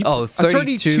 33. Oh,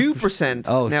 32%.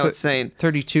 Oh, now it's saying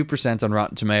 32% on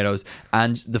Rotten Tomatoes.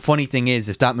 And the funny thing is,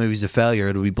 if that movie's a failure,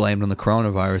 it'll be blamed on the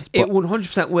coronavirus. It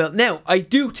 100% will. Now, I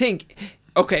do think,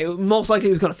 okay, most likely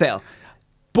it was going to fail,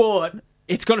 but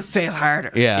it's going to fail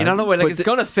harder. Yeah. You know the way, like, it's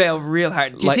going to fail real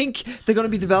hard. Do you think they're going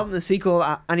to be developing a sequel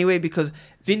anyway? Because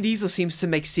Vin Diesel seems to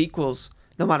make sequels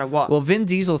no matter what. Well, Vin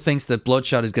Diesel thinks that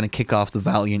Bloodshot is going to kick off the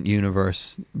Valiant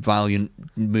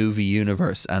movie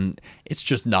universe, and it's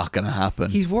just not going to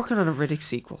happen. He's working on a Riddick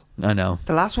sequel. I know.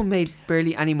 The last one made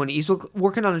barely any money. He's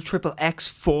working on a Triple X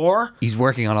 4. He's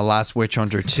working on a Last Witch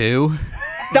Hunter 2.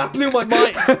 That blew my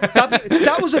mind.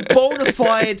 That was a bona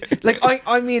fide. Like,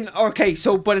 I mean, okay,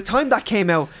 so by the time that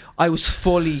came out, I was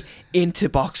fully into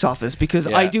box office, because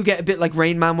I do get a bit like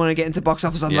Rain Man when I get into box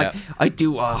office. I'm like,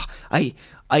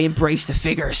 I embrace the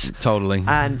figures. Totally.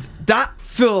 And that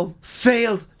film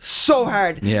failed so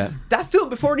hard. Yeah. That film,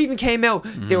 before it even came out,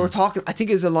 they were talking, I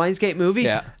think it was a Lionsgate movie.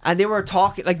 Yeah. And they were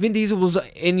talking, like Vin Diesel was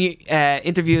in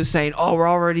interviews saying, oh, we're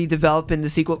already developing the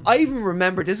sequel. I even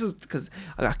remember, this is because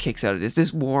I got kicks out of this.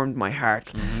 This warmed my heart.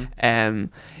 Vin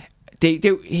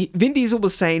Diesel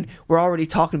was saying we're already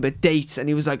talking about dates, and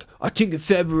he was like, I think in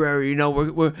February, you know,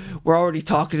 we're already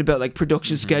talking about like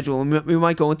production schedule, and we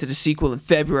might go into the sequel in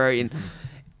February. And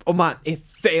oh man, it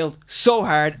failed so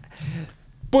hard.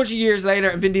 Bunch of years later,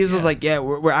 and Vin Diesel's like, yeah,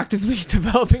 we're actively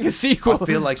developing a sequel. I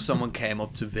feel like someone came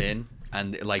up to Vin,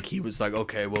 and like he was like,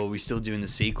 okay, well, we're still doing the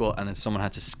sequel, and then someone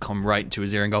had to come right into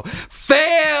his ear and go,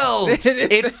 failed!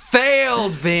 It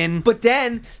failed, Vin! But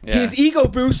then his ego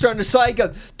booster on the side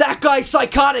goes, that guy's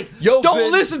psychotic! Yo, don't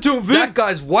Vin, listen to him, Vin! That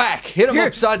guy's whack! Hit him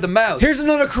upside the mouth! Here's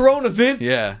another Corona, Vin!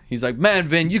 Yeah. He's like, man,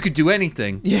 Vin, you could do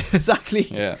anything. Yeah, exactly.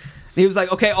 Yeah. He was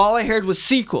like, okay, all I heard was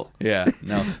sequel. Yeah,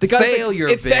 no. The guy's failure,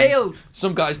 like, it Vin. failed.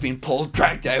 Some guy's being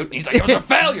dragged out, and he's like, it was a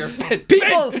failure, Vin.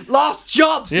 People lost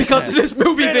jobs because of this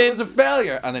movie, Vin. It was a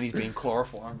failure. And then he's being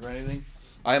chloroformed or anything.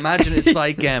 I imagine it's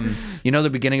like, you know the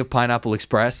beginning of Pineapple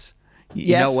Express?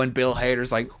 You know when Bill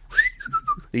Hader's like...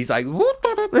 He's like,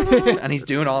 and he's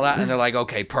doing all that, and they're like,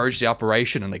 okay, purge the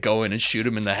operation, and they go in and shoot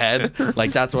him in the head.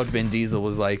 Like, that's what Vin Diesel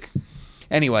was like.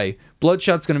 Anyway,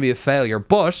 Bloodshot's going to be a failure,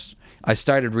 but I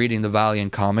started reading the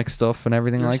Valiant comic stuff and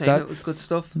everything like that. It was good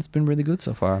stuff. It's been really good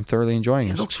so far. I'm thoroughly enjoying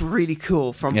it. It looks really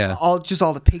cool from all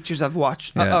the pictures I've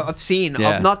watched. I've seen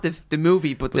of not the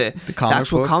movie, but the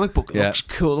actual comic book. It looks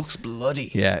cool. It looks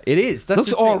bloody. Yeah, it is. It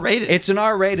looks R-rated. It's an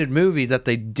R-rated movie that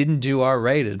they didn't do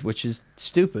R-rated, which is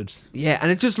stupid. Yeah,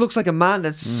 and it just looks like a man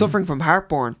that's suffering from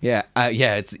heartburn. Yeah,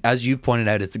 it's as you pointed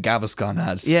out, it's a Gaviscon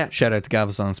ad. Yeah, shout out to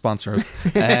Gaviscon sponsors.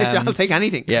 I'll take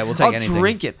anything. Yeah, we'll take anything. I'll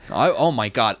drink it. Oh my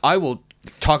god, I will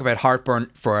talk about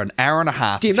heartburn for an hour and a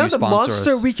half. The amount of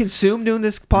Monster we consume doing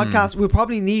this podcast, we'll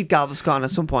probably need Gaviscon at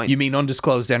some point. You mean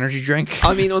undisclosed energy drink?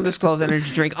 I mean undisclosed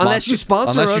energy drink. Unless you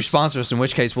sponsor us. Unless you sponsor us, in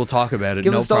which case we'll talk about it.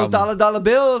 Give us those dollar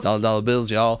bills. Dollar bills,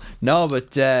 y'all. No,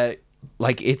 but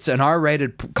like it's an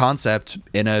R-rated concept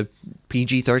in a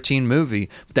PG-13 movie.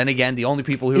 But then again, the only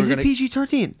people who are going to... Is it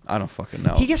PG-13? I don't fucking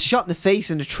know. He gets shot in the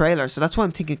face in the trailer, so that's why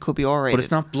I'm thinking it could be R-rated. But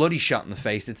it's not bloody shot in the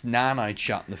face. It's nanite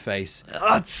shot in the face.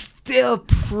 Oh, it's still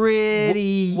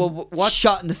pretty what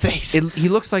shot in the face. He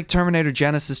looks like Terminator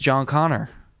Genesis John Connor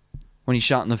when he's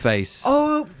shot in the face.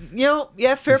 Oh,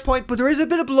 fair point. But there is a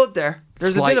bit of blood there.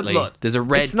 There's Slightly. A bit of blood. There's a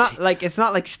red. It's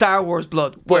not like Star Wars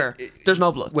blood where there's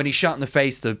no blood. When he's shot in the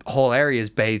face, the whole area is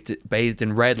bathed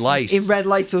in red light. In red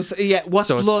light. So what's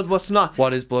blood? What's not?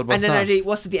 What is blood? What's not? And then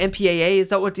what's the MPAA? Is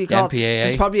that what they call it? MPAA.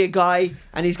 There's probably a guy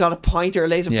and he's got a pointer, a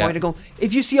laser pointer going.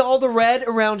 If you see all the red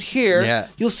around here,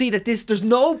 you'll see that there's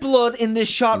no blood in this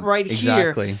shot right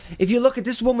here. If you look at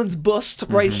this woman's bust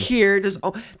right here, there's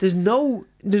no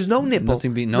nipple.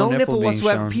 No nipple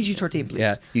whatsoever. PG-13, please.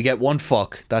 Yeah, you get one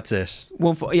fuck. That's it.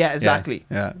 One fuck. Yeah, exactly.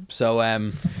 Yeah. So,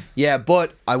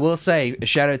 but I will say a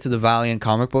shout out to the Valiant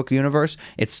comic book universe.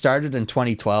 It started in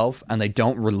 2012, and they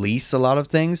don't release a lot of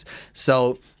things.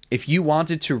 So, if you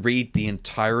wanted to read the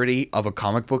entirety of a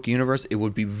comic book universe, it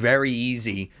would be very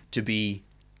easy to be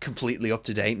completely up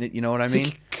to date in it, you know what I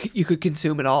mean? You could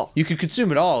consume it all. You could consume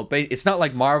it all, but it's not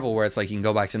like Marvel where it's like you can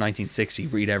go back to 1960,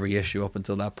 read every issue up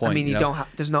until that point. I mean, you don't have.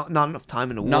 There's not enough time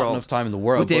in the world. Not enough time in the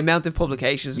world with the amount of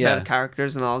publications, amount of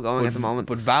characters, and all going at the moment.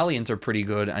 But Valiant are pretty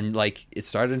good, and like it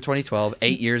started in 2012,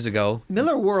 8 years ago.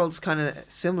 Miller World's kind of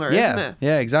similar, isn't it?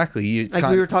 Yeah, exactly. It's like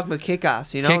we were talking about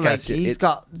Kick-Ass, Kick-Ass, like he's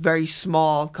got very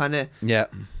small kind of. Yeah.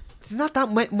 There's not that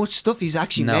much stuff he's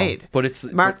actually made. But it's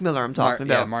Mark Miller. I'm talking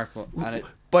about. Yeah, Mark.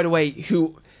 By the way,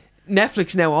 who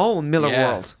Netflix now own Miller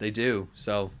World. They do.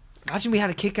 So imagine we had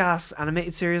a Kick-Ass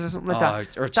animated series or something like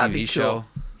that. Or a TV show,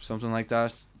 something like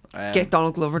that. Get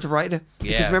Donald Glover to write it.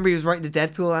 Because remember he was writing the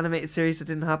Deadpool animated series that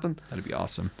didn't happen. That'd be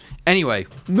awesome. Anyway,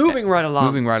 moving right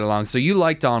along. So you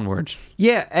liked Onward?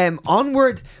 Yeah.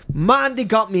 Onward, man, they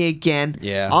got me again.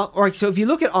 Yeah. Alright, so if you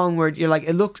look at Onward, you're like,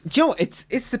 it looks. Do you know, it's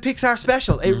the Pixar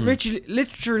special. It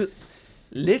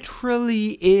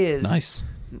literally is. Nice.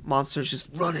 Monsters just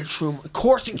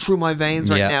coursing through my veins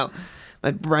right now.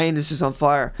 My brain is just on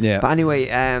fire. Yeah. But anyway,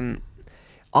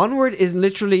 Onward is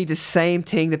literally the same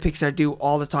thing that Pixar do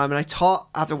all the time. And I thought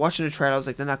after watching the trailer, I was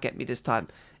like, they're not getting me this time.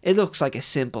 It looks like a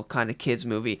simple kind of kids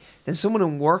movie. Then someone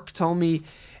in work told me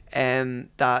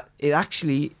that it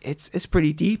actually it's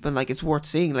pretty deep and like it's worth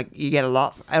seeing. Like you get a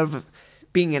lot out of it.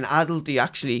 Being an adult, you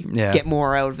actually get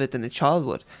more out of it than a child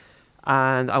would.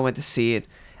 And I went to see it.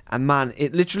 And man,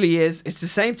 it literally is. It's the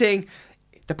same thing.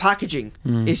 The packaging.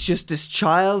 It's just this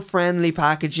child-friendly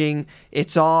packaging.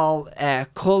 It's all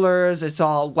colors. It's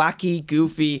all wacky,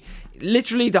 goofy.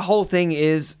 Literally, the whole thing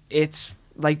is, it's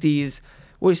like these,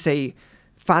 what do you say,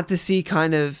 fantasy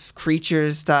kind of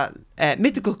creatures that,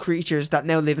 mythical creatures that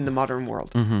now live in the modern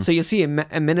world. So you'll see a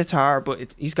minotaur,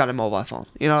 but he's got a mobile phone.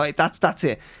 You know, that's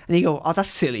it. And you go, oh, that's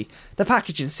silly. The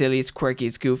packaging's silly. It's quirky.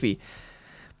 It's goofy.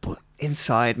 But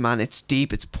inside, man, it's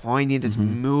deep, it's poignant, it's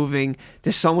moving.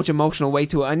 There's so much emotional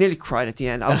weight to it. I nearly cried at the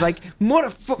end. I was like,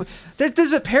 motherfucker.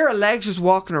 There's a pair of legs just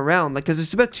walking around, like, because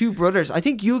it's about two brothers. I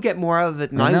think you'll get more out of it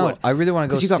than I would. I really want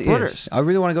to go see it. You got brothers. I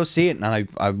really want to go see it, and I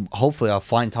hopefully I'll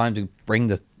find time to bring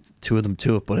the two of them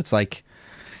to it. But it's like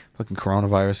fucking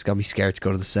coronavirus. Gotta be scared to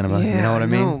go to the cinema. Yeah, you know what I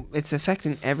mean? No, it's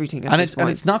affecting everything. And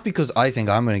it's not because I think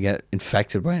I'm gonna get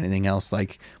infected by anything else.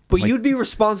 But you'd be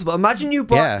responsible. Imagine you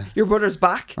brought your brother's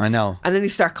back. I know. And then you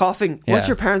start coughing. What's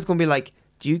your parents gonna be like?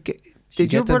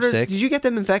 Did your brothers? Did you get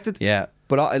them infected? Yeah,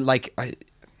 but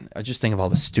I just think of all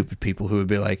the stupid people who would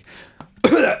be like,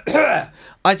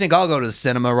 I think I'll go to the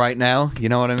cinema right now. You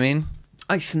know what I mean?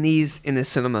 I sneezed in the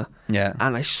cinema. Yeah.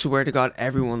 And I swear to God,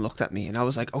 everyone looked at me. And I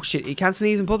was like, oh shit, you can't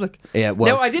sneeze in public. Yeah,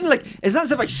 well. No, I didn't it's not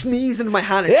as if I sneezed into my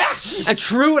hand and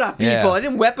threw it at people. Yeah. I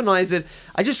didn't weaponize it.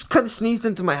 I just kind of sneezed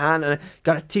into my hand and I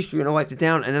got a tissue and I wiped it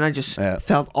down. And then I just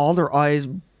felt all their eyes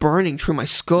burning through my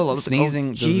skull. I was sneezing,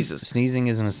 like, oh, Jesus. Sneezing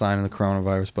isn't a sign of the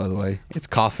coronavirus, by the way. It's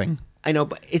coughing. I know,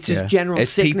 but it's just general It's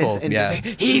sickness. people, And yeah. it's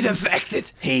like, he's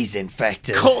infected. He's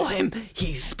infected. Call him.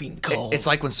 He's been called. It's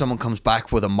like when someone comes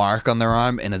back with a mark on their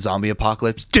arm in a zombie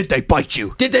apocalypse. Did they bite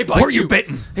you? Did they bite you? Were you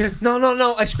bitten?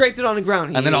 No. I scraped it on the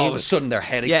ground. And then all of a sudden their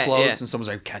head Yeah, explodes yeah. and someone's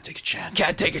like, can't take a chance.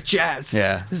 Can't take a chance.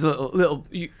 Yeah. This little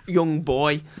young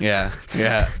boy. Yeah.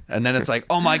 And then it's like,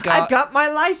 oh my God. I've got my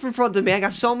life in front of me. I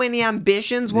got so many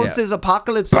ambitions. Once Yeah. this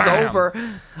apocalypse Bam. is over,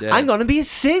 Yeah. I'm going to be a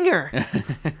singer.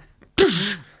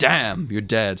 Damn, you're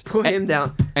dead. Put him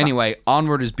down. Anyway,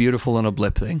 Onward is beautiful in a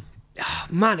blip thing.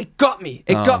 Man, it got me.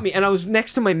 It got me. And I was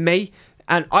next to my mate,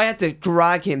 and I had to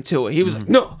drag him to it. He was like,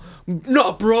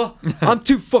 no, bro. I'm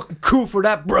too fucking cool for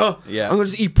that, bro. Yeah. I'm going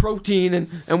to just eat protein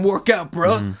and work out,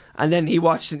 bro. And then he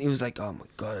watched it, and he was like, oh, my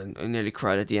God. I nearly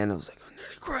cried at the end. I was like, I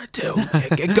nearly cried, too.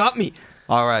 It got me.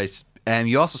 All right.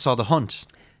 You also saw The Hunt.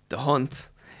 The Hunt.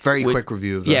 Very quick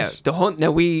review of that. Yeah, The Hunt. Now,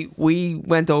 we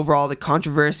went over all the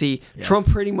controversy. Yes. Trump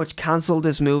pretty much cancelled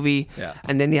this movie. Yeah.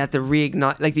 And then they had to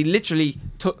reignite. Like, they literally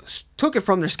took it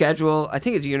from their schedule. I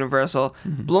think it's Universal.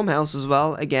 Blumhouse as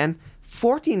well. Again,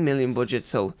 14 million budget.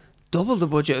 So, double the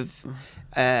budget of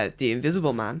The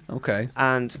Invisible Man. Okay.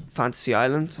 And Fantasy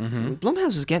Island.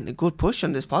 Blumhouse is getting a good push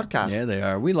on this podcast. Yeah, they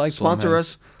are. We like Sponsor Blumhouse.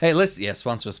 us. Hey, listen. Yeah,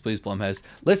 sponsor us, please, Blumhouse.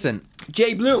 Listen,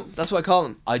 Jay Bloom. That's what I call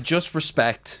him. I just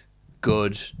respect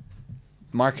good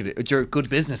marketing, good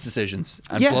business decisions,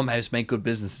 and Yeah. Blumhouse make good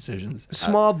business decisions.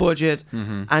 Small budget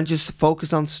and just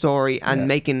focused on story and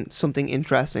making something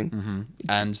interesting.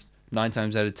 And 9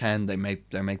 times out of 10, they make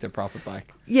their profit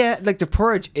back. Yeah, like The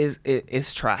Purge is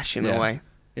trash in Yeah. a way.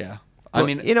 Yeah, But I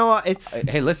mean, you know what? It's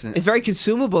hey, listen, very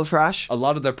consumable trash. a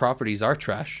lot of their properties are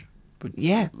trash. But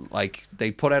Yeah. like they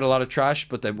put out a lot of trash,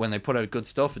 but when they put out good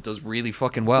stuff, it does really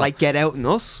fucking well. Like Get Out and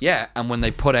Us. yeah, and when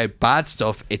they put out bad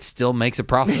stuff, it still makes a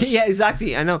profit. Yeah,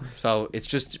 exactly. I know. So it's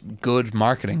just good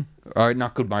marketing, or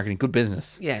not good marketing, good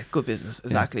business. Yeah, good business.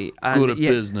 Exactly. Yeah. And Good at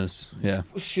business. Yeah.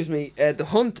 Excuse me. The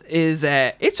Hunt is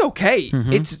it's okay.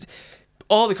 It's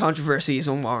all the controversy is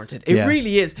unwarranted. It Yeah.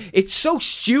 really is. It's so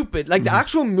stupid. Like the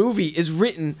actual movie is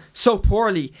written so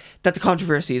poorly that the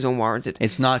controversy is unwarranted.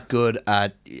 It's not good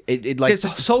at it. Like The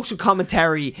social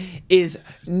commentary is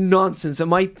nonsense. It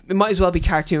might as well be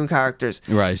cartoon characters.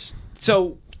 right.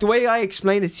 So the way I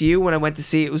explained it to you when I went to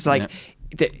see it was like,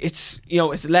 it's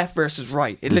it's left versus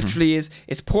right. It literally is.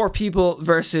 It's poor people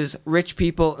versus rich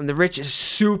people, and the rich is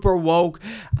super woke,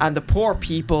 and the poor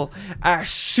people are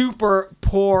super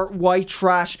poor white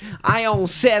trash. I own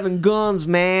 7 guns,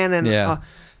 man, and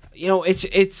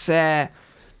it's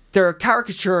there are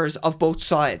caricatures of both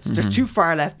sides. There's too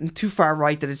far left and too far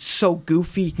right that it's so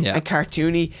goofy and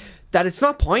cartoony that it's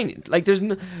not poignant. Like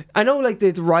I know like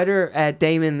the writer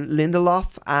Damon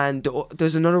Lindelof, and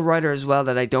there's another writer as well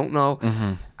that I don't know.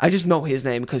 I just know his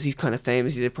name because he's kind of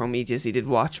famous. He did Prometheus, he did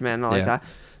Watchmen, and all like that.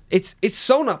 It's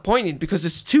so not poignant because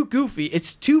it's too goofy.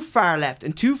 It's too far left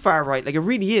and too far right. Like it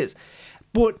really is.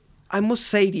 But I must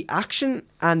say the action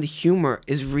and the humor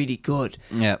is really good.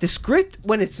 Yeah. The script,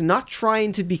 when it's not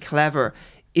trying to be clever,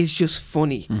 is just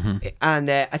funny.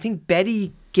 And I think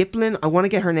Betty Giplin, I want to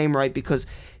get her name right because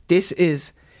this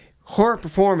is her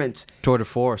performance. Tour de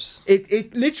force.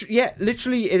 It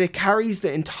literally it carries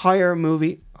the entire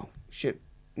movie. Oh shit.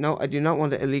 No, I do not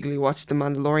want to illegally watch The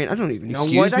Mandalorian. I don't even know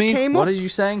why that came What up. are you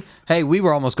saying? Hey, we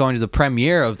were almost going to the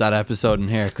premiere of that episode in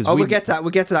here because We'll get to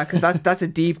that because that's a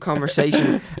deep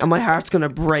conversation and my heart's gonna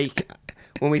break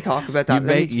when we talk about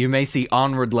that. You may see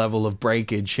onward level of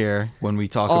breakage here when we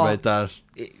talk about that.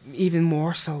 Even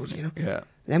more so, Yeah.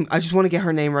 I just want to get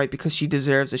her name right because she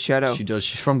deserves a shout out. She does.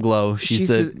 She's from Glow. She's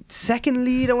the second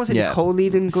lead. I want to say the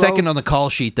co-lead in Glow. Second on the call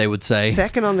sheet, they would say.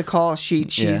 Second on the call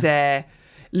sheet. She's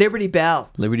Liberty Bell.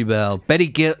 Liberty Bell. Betty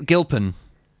Gilpin.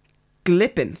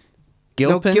 Gilpin.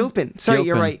 Gilpin? No, Gilpin. Sorry, Gilpin.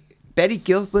 you're right. Betty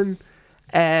Gilpin.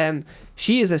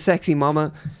 She is a sexy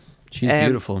mama. She's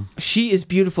beautiful. She is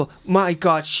beautiful. My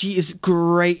God, she is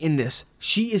great in this.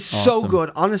 She is so Awesome.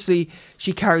 good. Honestly,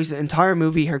 she carries the entire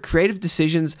movie. Her creative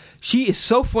decisions. She is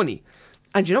so funny.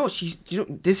 And you know what?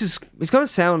 It's gonna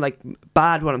sound like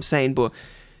bad what I'm saying, but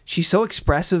she's so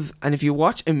expressive. And if you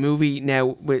watch a movie now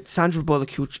with Sandra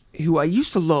Bullock, who I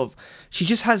used to love, she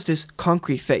just has this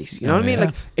concrete face. You know what I mean? yeah.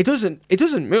 Like it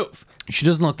doesn't move. She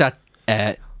doesn't look that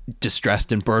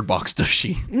distressed in Bird Box, does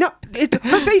she? No,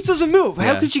 her face doesn't move.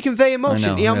 How Yeah. can she convey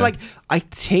emotion? I know, I'm yeah. like, I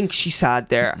think she's sad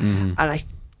there, and I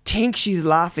think she's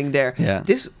laughing there. Yeah.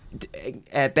 This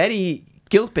Betty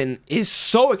Gilpin is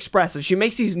so expressive. She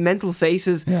makes these mental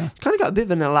faces. Yeah. Kind of got a bit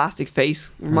of an elastic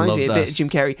face. Reminds love me a that. bit of Jim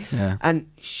Carrey. Yeah. And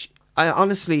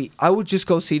I would just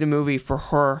go see the movie for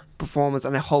her performance,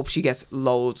 and I hope she gets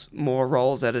loads more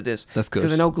roles out of this. That's good.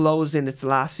 Because I know Glow's in its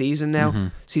last season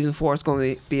now. Season 4 is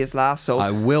going to be its last. So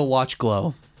I will watch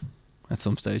Glow at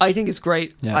some stage. I think it's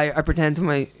great. Yeah. I pretend to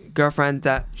my girlfriend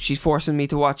that she's forcing me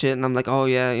to watch it, and I'm like, oh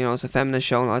yeah, it's a feminist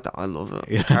show, and I like that. I love it.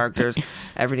 The characters,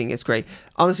 everything is great.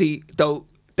 Honestly, though,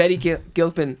 Betty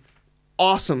Gilpin,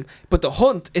 awesome. But The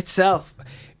Hunt itself,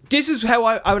 this is how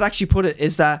I would actually put it,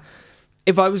 is that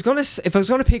if I was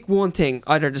gonna pick one thing,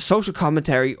 either the social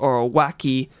commentary or a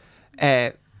wacky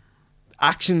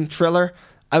action thriller,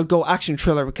 I would go action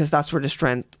thriller, because that's where the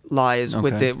strength lies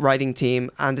with the writing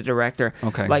team and the director.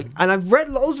 Okay. And I've read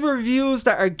loads of reviews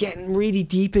that are getting really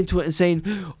deep into it and saying,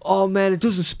 "Oh man, it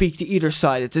doesn't speak to either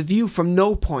side. It's a view from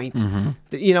no point.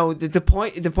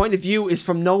 The point of view is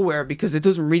from nowhere, because it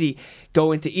doesn't really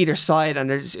go into either side, and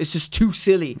it's just too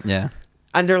silly." Yeah.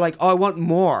 And they're like, "Oh, I want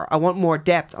more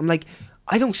depth." I'm like,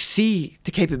 I don't see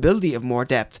the capability of more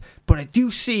depth, but I do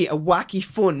see a wacky,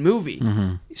 fun movie.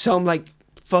 So I'm like,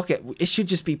 fuck it. It should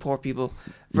just be poor people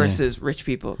versus rich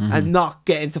people, and not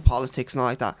get into politics and all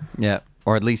like that. Yeah.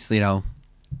 Or at least,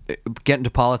 get into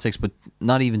politics, but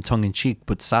not even tongue in cheek,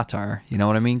 but satire. You know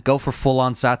what I mean? Go for full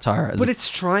on satire. But it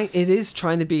is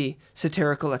trying to be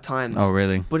satirical at times. Oh,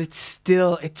 really? But it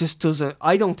just doesn't.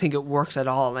 I don't think it works at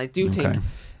all. And I do think,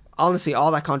 honestly,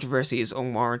 all that controversy is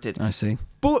unwarranted. I see.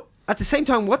 But at the same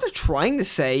time, what they're trying to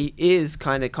say is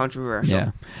kind of controversial.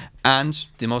 Yeah. And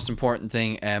the most important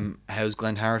thing, how's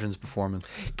Glenn Howerton's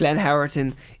performance? Glenn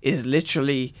Howerton is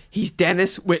literally, he's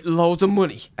Dennis with loads of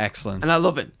money. Excellent. And I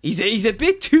love it. He's a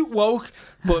bit too woke,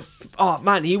 but oh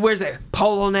man, he wears a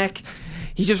polo neck.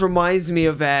 He just reminds me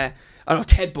of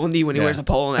Ted Bundy when he wears a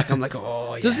polo neck. I'm like,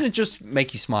 oh yeah. Doesn't it just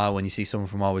make you smile when you see someone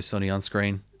from Always Sunny on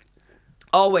screen?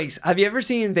 Always. Have you ever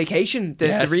seen Vacation? The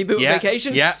reboot of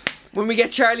Vacation? Yeah. When we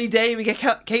get Charlie Day and we get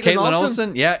Caitlin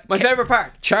Olsen. Yeah. My favourite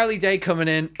part. Charlie Day coming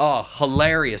in. Oh,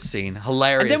 hilarious scene.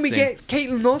 And then we get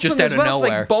Caitlin Olsen just out as well. of nowhere.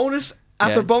 It's like bonus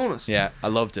after bonus. Yeah, I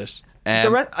loved it.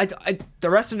 The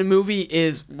rest of the movie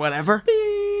is whatever.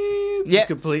 Just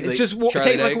completely. It's just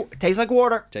tastes like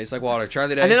water. Tastes like water.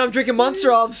 Charlie Day. And then I'm drinking Monster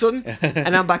all of a sudden,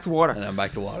 and I'm back to water. And I'm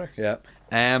back to water. Yeah.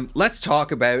 Let's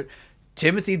talk about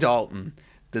Timothy Dalton.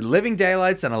 The Living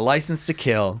Daylights and A License to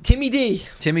Kill. Timmy D,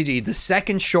 the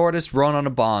second shortest run on a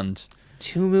Bond.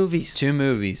 2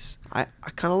 movies. I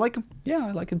kind of like him. Yeah,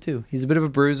 I like him too. He's a bit of a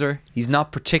bruiser. He's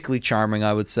not particularly charming,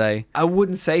 I would say. I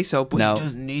wouldn't say so, but he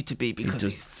doesn't need to be, because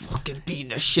he's fucking beating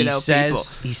the shit out of people.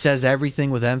 He says everything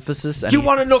with emphasis. And you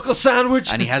want a knuckle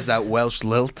sandwich? And he has that Welsh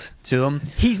lilt to him.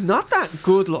 He's not that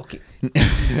good looking.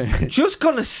 Just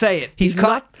gonna say it. He's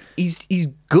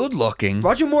good looking.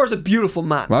 Roger Moore's a beautiful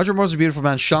man.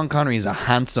 Sean Connery is a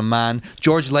handsome man.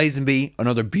 George Lazenby,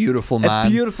 another beautiful man. A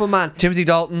beautiful man. Timothy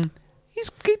Dalton,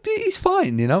 he's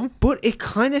fine, But it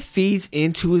kind of feeds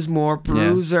into his more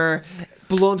bruiser,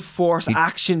 blunt force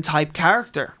action type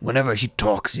character. Whenever he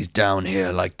talks, he's down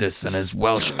here like this, and his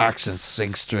Welsh accent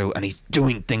sinks through, and he's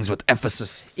doing things with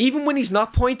emphasis. Even when he's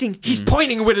not pointing, he's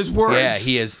pointing with his words. Yeah,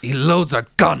 he is. He loads a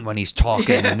gun when he's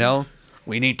talking,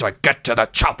 We need to get to the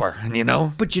chopper,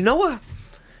 But you know what?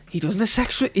 He doesn't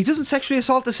sexually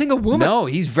assault a single woman. No,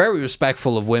 he's very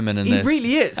respectful of women in this. He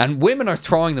really is. And women are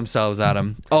throwing themselves at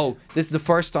him. Oh, this is the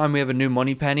first time we have a new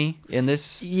Moneypenny in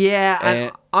this. Yeah,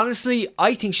 and honestly,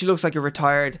 I think she looks like a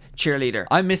retired cheerleader.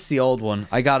 I miss the old one,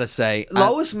 I gotta say.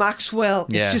 Lois Maxwell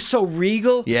is just so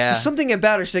regal. Yeah. There's something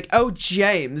about her. She's like, oh,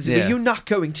 James, but you're not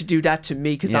going to do that to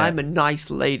me because I'm a nice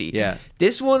lady. Yeah.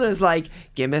 This one is like,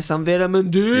 give me some vitamin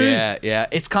D. Yeah.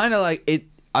 It's kind of like,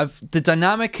 the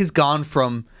dynamic has gone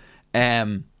from...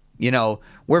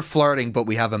 we're flirting, but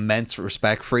we have immense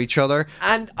respect for each other.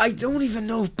 And I don't even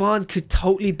know if Bond could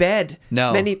totally bed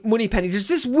Moneypenny. There's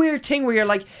this weird thing where you're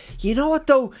like, you know what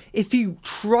though? If you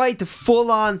tried to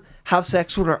full on have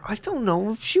sex with her, I don't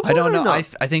know if she would. I don't know. I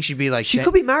think she'd be like... She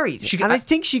could be married. I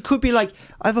think she could be like,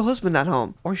 I have a husband at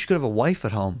home. Or she could have a wife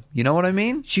at home. You know what I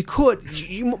mean? She could.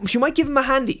 She might give him a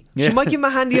handy. Yeah. She might give him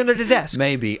a handy under the desk.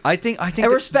 Maybe. I think a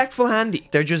respectful handy.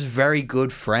 They're just very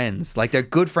good friends. Like, they're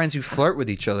good friends who flirt with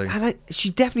each other. And she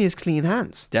definitely has clean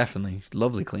hands. Definitely.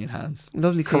 Lovely clean hands.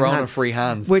 Corona-free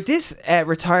hands. With this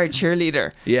retired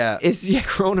cheerleader...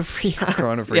 corona-free hands.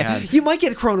 Corona-free hands. You might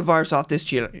get coronavirus off this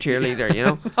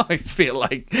cheerleader, I feel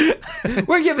like...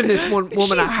 We're giving this woman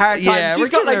a hard time. Yeah, she's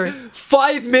got like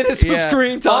 5 minutes of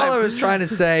screen time. All I was trying to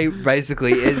say,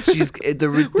 basically, is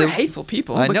we're hateful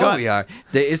people. I know we are.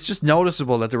 It's just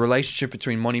noticeable that the relationship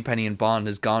between Moneypenny and Bond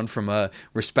has gone from a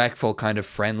respectful kind of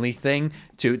friendly thing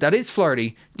to... That is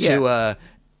flirty, to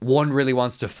one really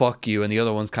wants to fuck you and the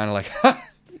other one's kind of like...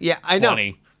 Yeah, I know.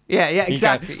 Funny. Yeah,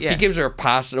 exactly. He gives her a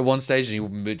pat at one stage,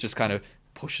 and he just kind of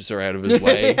pushes her out of his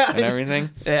way and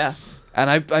everything. Yeah. And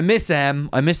I miss M.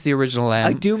 I miss the original M.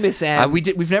 I do miss M.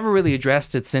 We've never really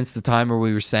addressed it since the time where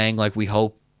we were saying like we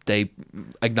hope they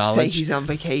acknowledge. Say he's on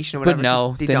vacation or whatever. But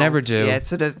no, they never do. Yeah,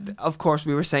 so of course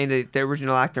we were saying that the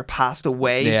original actor passed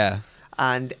away. Yeah.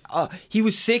 And he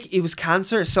was sick. It was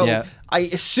cancer. So I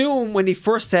assume when he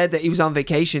first said that he was on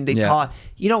vacation, they thought,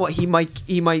 you know what, he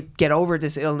might get over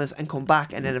this illness and come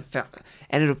back, and then it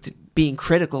ended up being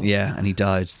critical. Yeah, and he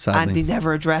died, sadly. And they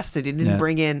never addressed it. They didn't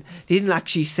bring in. They didn't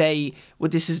actually say, well,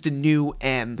 this is the new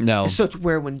M. No. As such,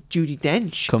 where when Judi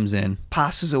Dench comes in,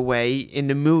 passes away in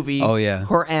the movie. Oh yeah.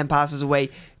 Her M passes away.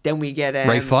 Then we get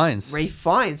Ray Fiennes.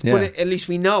 Yeah. But at least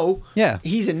we know. Yeah.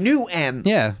 He's a new M.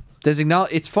 Yeah.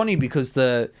 It's funny because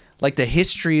the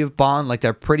history of Bond, like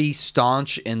they're pretty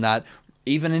staunch in that.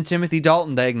 Even in Timothy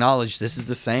Dalton, they acknowledge this is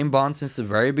the same Bond since the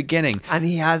very beginning. And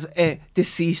he has a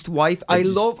deceased wife. I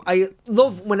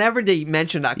love whenever they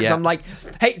mention that, because I'm like,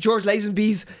 hey, George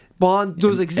Lazenby's Bond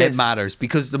does exist. It matters,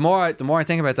 because the more I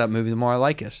think about that movie, the more I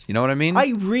like it. You know what I mean?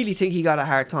 I really think he got a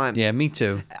hard time. Yeah, me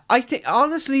too. I think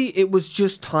honestly, it was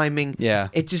just timing. Yeah.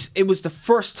 It was the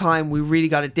first time we really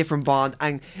got a different Bond,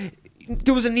 and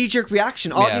there was a knee-jerk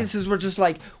reaction. Audiences were just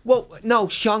like, well, no,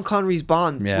 Sean Connery's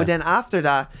Bond. Yeah. But then after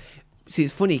that, see,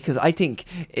 it's funny because I think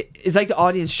it's like the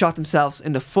audience shot themselves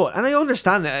in the foot. And I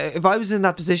understand it. If I was in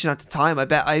that position at the time, I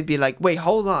bet I'd be like, wait,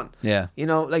 hold on. Yeah. You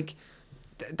know, like,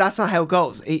 that's not how it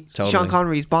goes. Totally. Sean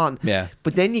Connery's Bond. Yeah.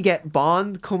 But then you get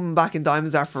Bond coming back in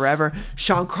Diamonds Are Forever.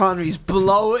 Sean Connery's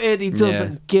bloated. He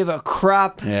doesn't give a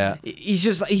crap. Yeah.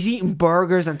 He's eating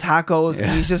burgers and tacos. Yeah.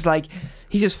 And he's just like,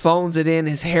 he just phones it in.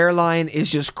 His hairline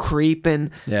is just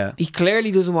creeping. Yeah. He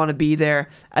clearly doesn't want to be there.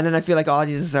 And then I feel like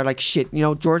audiences are like, shit, you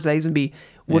know, George Lazenby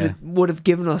would have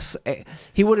given us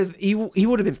he would have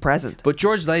been present. But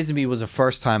George Lazenby was a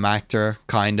first time actor,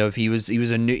 kind of. He was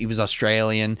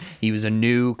Australian. He was a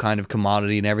new kind of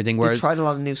commodity and everything. Whereas they tried a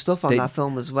lot of new stuff on that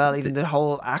film as well. Even the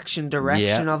whole action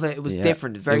direction of it was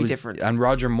different, very different. And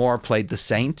Roger Moore played the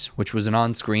Saint, which was an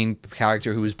on screen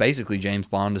character who was basically James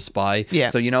Bond, a spy. Yeah.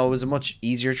 So it was a much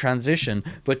easier transition.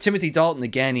 But Timothy Dalton,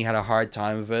 again, he had a hard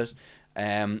time of it.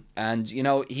 And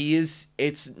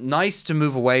it's nice to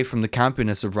move away from the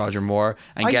campiness of Roger Moore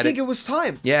and I think it was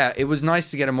time. Yeah, it was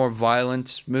nice to get a more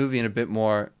violent movie and a bit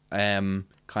more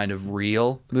kind of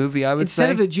real movie, I would say.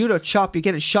 Instead of a judo chop, you're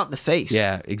getting shot in the face.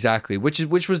 Yeah, exactly. Which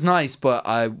was nice, but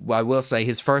I will say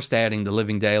his first outing, The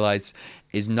Living Daylights,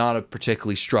 is not a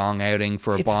particularly strong outing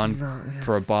for a Bond,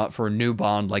 for a new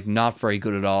Bond. Like, not very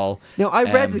good at all. Now, I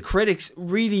read the critics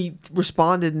really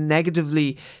responded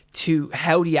negatively to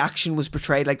how the action was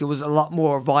portrayed. Like, there was a lot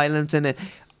more violence in it.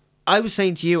 I was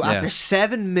saying to you, after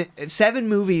seven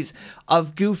movies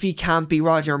of goofy, campy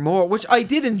Roger Moore, which I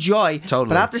did enjoy, totally.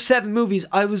 But after 7 movies,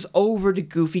 I was over the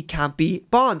goofy, campy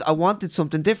Bond. I wanted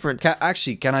something different. Can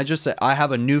I just say, I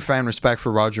have a newfound respect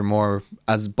for Roger Moore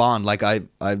as Bond. Like, I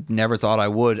never thought I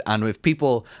would. And if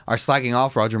people are slagging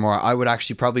off Roger Moore, I would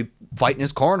actually probably fight in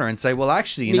his corner and say, well,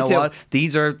 actually, you know what?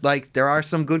 These are, like, there are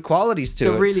some good qualities to it.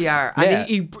 There really are. And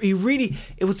he really,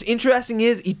 what's interesting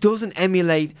is he doesn't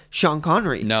emulate Sean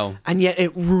Connery. No. And yet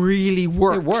it really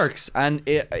works. It works. And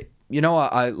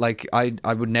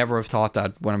I would never have thought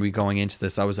that when we going into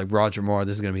this. I was like, Roger Moore,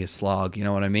 this is going to be a slog. You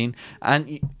know what I mean?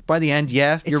 And by the end,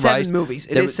 you're right. 7 movies.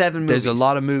 It is 7 movies. There's a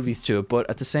lot of movies to it, but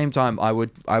at the same time, I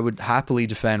would happily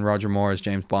defend Roger Moore as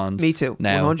James Bond. Me too.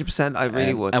 Now, 100%. I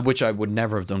really would. And which I would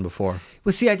never have done before.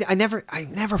 Well, see, I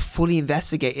never fully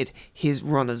investigated his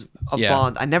run of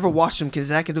Bond. I never watched him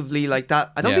consecutively like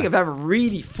that. I don't think I've ever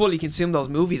really fully consumed those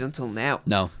movies until now.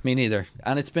 No, me neither.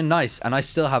 And it's been nice. And I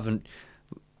still haven't.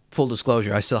 Full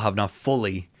disclosure, I still have not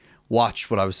fully watched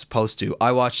what I was supposed to.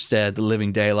 I watched The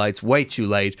Living Daylights way too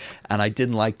late, and I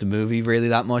didn't like the movie really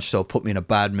that much, so it put me in a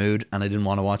bad mood, and I didn't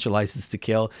want to watch A License to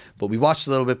Kill. But we watched a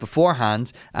little bit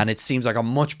beforehand, and it seems like a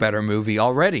much better movie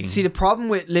already. See, the problem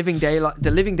with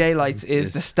The Living Daylights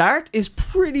is the start is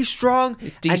pretty strong,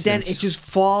 it's decent, and then it just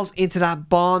falls into that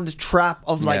Bond trap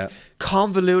of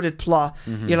convoluted plot.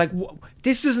 Mm-hmm. You're like,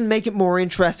 this doesn't make it more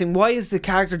interesting. Why is the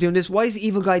character doing this? Why is the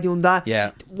evil guy doing that?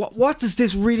 Yeah. What does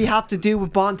this really have to do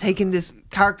with Bond taking this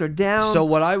character down? So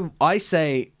what I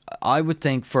say, I would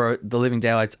think for The Living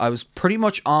Daylights, I was pretty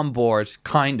much on board,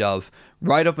 kind of,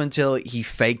 right up until he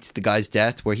faked the guy's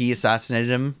death, where he assassinated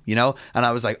him, and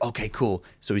I was like, okay, cool.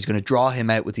 So he's going to draw him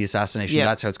out with the assassination. Yeah.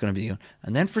 That's how it's going to be.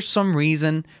 And then for some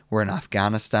reason, we're in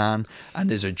Afghanistan, and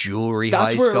there's a jewelry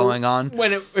heist going on.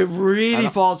 When it really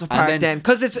falls apart then.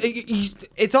 Because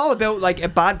it's all about, like, a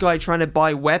bad guy trying to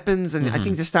buy weapons, and I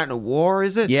think they're starting a war,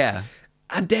 is it? Yeah.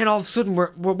 And then all of a sudden,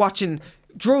 we're watching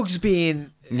drugs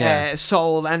being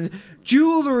sold, and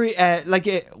jewelry,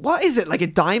 what is it, like a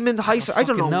diamond heist? I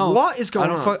don't know what is going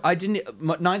on. I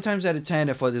didn't. 9 times out of 10,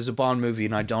 if there's a Bond movie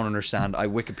and I don't understand, I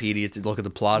Wikipedia to look at the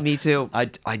plot. Me too.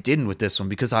 I didn't with this one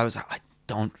because I was like, I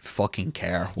don't fucking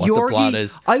care what the plot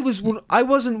is. I wasn't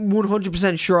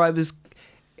 100% sure. I was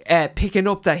picking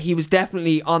up that he was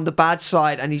definitely on the bad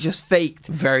side and he just faked.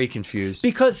 Very confused.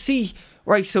 Because see,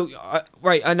 right, so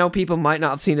I know people might not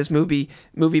have seen this movie,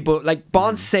 but like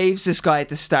Bond saves this guy at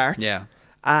the start. Yeah.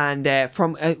 And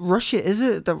from Russia, is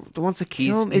it the wants to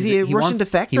kill him? Is he a Russian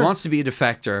defector? He wants to be a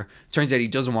defector. Turns out he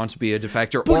doesn't want to be a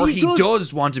defector, or he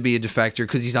does want to be a defector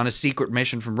because he's on a secret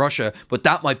mission from Russia. But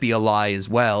that might be a lie as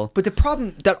well. But the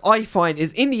problem that I find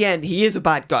is, in the end, he is a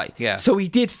bad guy. Yeah. So he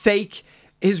did fake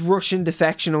his Russian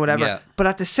defection or whatever. Yeah. But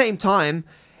at the same time,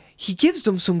 he gives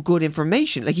them some good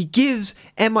information. Like he gives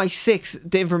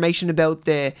MI6 the information about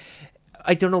the,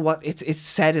 I don't know what it's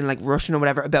said in like Russian or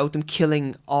whatever, about them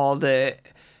killing all the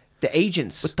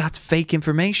agents. But that's fake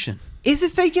information. Is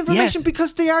it fake information? Yes.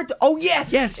 Because they are... Oh, yeah.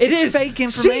 Yes, it it's is fake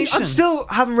information. See, I'm still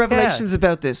having revelations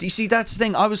about this. You see, that's the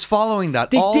thing. I was following that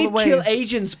they all the way. They did kill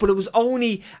agents, but it was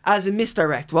only as a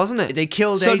misdirect, wasn't it? They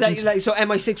killed agents. So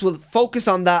MI6 will focus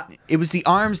on that. It was the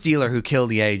arms dealer who killed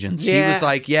the agents. Yeah. He was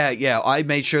like, yeah, I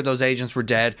made sure those agents were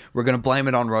dead. We're going to blame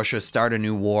it on Russia, start a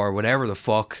new war, whatever the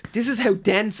fuck. This is how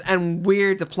dense and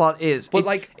weird the plot is. But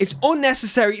it's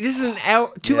unnecessary. This is an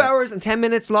hour, 2 hours and 10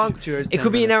 minutes long. 2 hours, it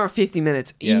could be an hour and 50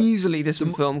 minutes. Yeah. Easily this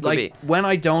film could be. When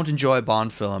I don't enjoy a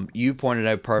Bond film, you pointed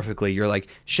out perfectly. You're like,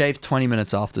 shave 20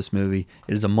 minutes off this movie.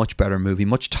 It is a much better movie,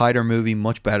 much tighter movie,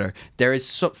 much better. There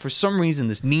is, for some reason,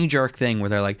 this knee-jerk thing where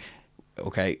they're like,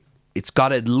 okay, it's got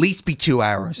to at least be 2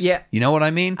 hours. Yeah. You know what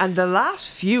I mean? And the last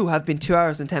few have been 2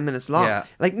 hours and 10 minutes long. Yeah.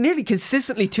 Like nearly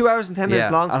consistently 2 hours and 10 minutes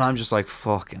long. And I'm just like,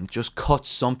 fucking, just cut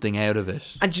something out of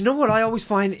it. And you know what I always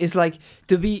find is like,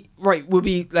 we'll be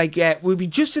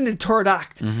just in the third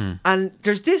act. Mm-hmm. And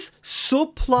there's this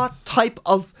subplot type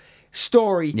of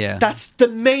story that's the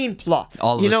main plot.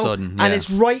 All of a sudden. Yeah. And it's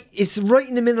right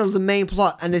in the middle of the main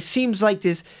plot. And it seems like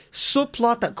this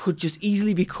subplot that could just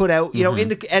easily be cut out. You know, in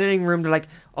the editing room, they're like,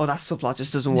 oh, that subplot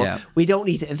just doesn't work. Yeah. We don't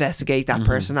need to investigate that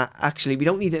person. Actually, we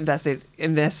don't need to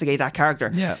investigate that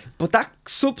character. Yeah. But that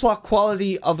subplot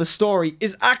quality of a story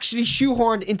is actually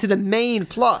shoehorned into the main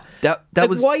plot.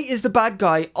 Why is the bad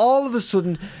guy all of a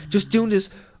sudden just doing this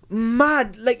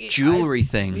mad jewelry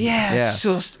thing? Yeah, it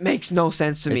just makes no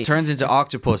sense to me. It turns into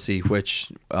Octopussy,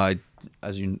 which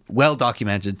as you well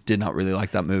documented, did not really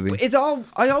like that movie.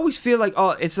 I always feel like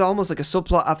it's almost like a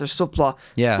subplot after subplot.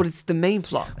 Yeah, but it's the main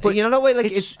plot. But you know that way, like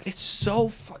it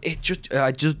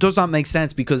just does not make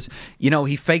sense because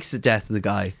he fakes the death of the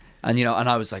guy. And and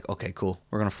I was like, okay, cool.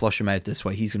 We're gonna flush him out this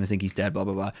way. He's gonna think he's dead. Blah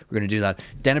blah blah. We're gonna do that.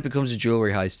 Then it becomes a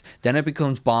jewelry heist. Then it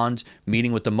becomes Bond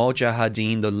meeting with the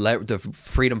Mujahideen, the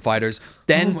freedom fighters.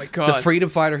 Then oh my God, the freedom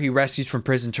fighter he rescues from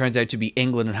prison turns out to be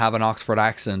England and have an Oxford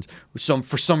accent.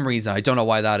 For some reason, I don't know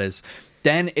why that is.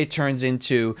 Then it turns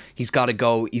into he's got to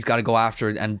go after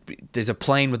it, and there's a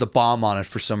plane with a bomb on it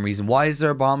for some reason. Why is there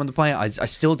a bomb on the plane? I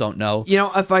still don't know.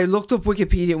 If I looked up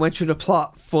Wikipedia and went through the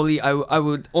plot fully, I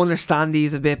would understand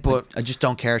these a bit, but I just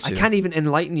don't care to. I can't even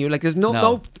enlighten you. Like there's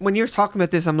no when you're talking about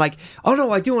this, I'm like, oh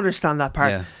no, I do understand that part.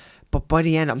 Yeah. But by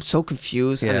the end, I'm so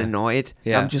confused and annoyed.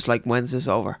 Yeah. I'm just like, when's this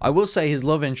over? I will say his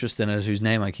love interest in it, whose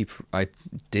name I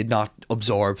did not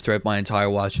absorb throughout my entire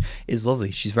watch, is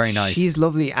lovely. She's very nice. She's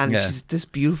lovely, and she's this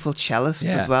beautiful cellist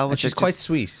as well. Which is quite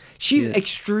sweet. She's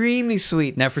extremely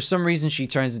sweet. Now, for some reason, she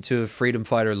turns into a freedom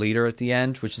fighter leader at the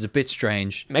end, which is a bit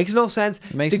strange. Makes no sense.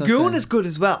 The Goon is good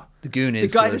as well. The Goon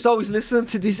is the guy good. that's always listening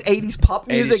to this 80s pop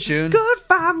music. 80s tune. Good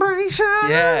vibrations.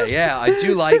 Yeah, I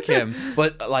do like him,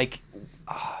 but like.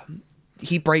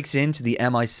 He breaks into the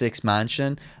MI6 mansion.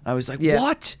 And I was like,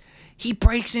 what? He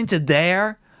breaks into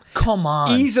there? Come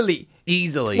on. Easily.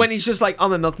 When he's just like,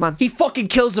 I'm a milkman. He fucking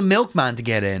kills a milkman to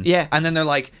get in. Yeah. And then they're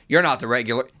like, you're not the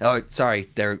regular... Oh,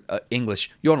 sorry, they're English.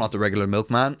 You're not the regular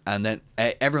milkman. And then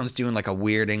everyone's doing like a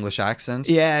weird English accent.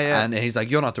 Yeah. And he's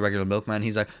like, you're not the regular milkman.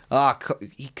 He's like,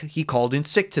 he called in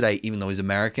sick today, even though he's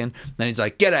American. Then he's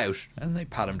like, get out. And they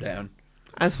pat him down.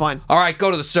 That's fine. All right,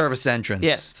 go to the service entrance.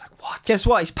 Yeah. It's like, what? Guess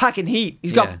what? He's packing heat.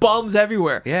 He's got bombs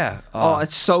everywhere. Yeah. Oh,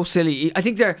 it's so silly. I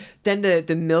think then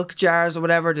the milk jars or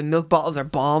whatever, the milk bottles are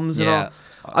bombs and all.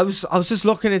 I was just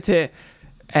looking into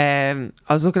I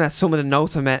was looking at some of the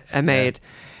notes I made.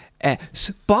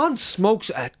 Bond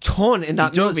smokes a ton in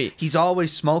that movie. He's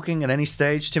always smoking at any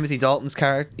stage. Timothy Dalton's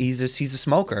character, he's a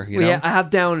smoker. You know? Yeah, I have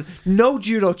down no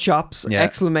judo chops! Yeah.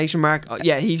 Exclamation mark!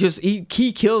 Yeah, he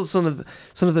kills son of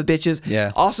the bitches.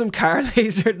 Yeah, awesome car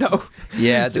laser though.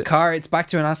 Yeah, the car. It's back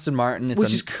to an Aston Martin.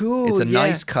 Which is cool. It's a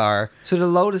nice car. So the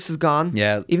Lotus is gone.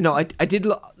 Yeah, even though I did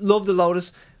love the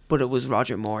Lotus. But it was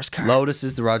Roger Moore's car. Lotus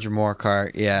is the Roger Moore car,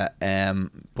 yeah.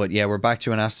 But yeah, we're back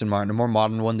to an Aston Martin, a more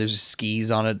modern one. There's skis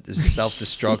on it. There's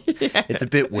self-destruct. Yeah. It's a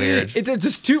bit weird.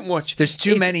 There's too much. There's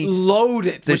too many.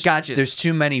 Loaded with gadgets. There's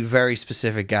too many very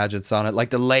specific gadgets on it.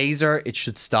 Like the laser, it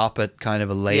should stop at kind of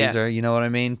a laser. Yeah. You know what I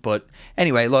mean? But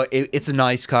anyway, look, it's a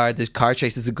nice car. The car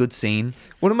chase is a good scene.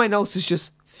 One of my notes is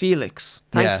just Felix.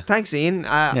 Thanks, Ian.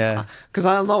 Because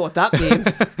I don't know what that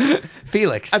means.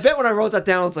 Felix. I bet when I wrote that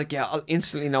down, I was like, yeah, I'll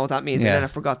instantly know what that means. Yeah. And then I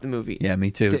forgot the movie. Yeah, me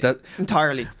too.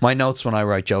 Entirely. My notes when I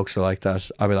write jokes are like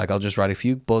that. I'll be like, I'll just write a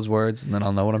few buzzwords and then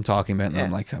I'll know what I'm talking about. And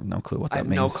I'm like, I have no clue what that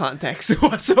means. No context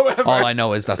whatsoever. All I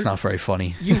know is that's not very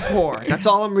funny. You whore. That's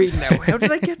all I'm reading now. How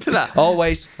did I get to that? Oh,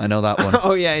 wait. I know that one.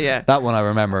 Oh, yeah. That one I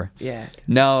remember. Yeah.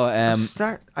 No,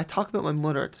 I talk about my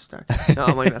mother at the start. No,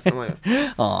 I'm my best.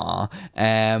 Aw.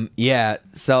 Yeah.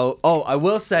 So, I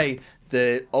will say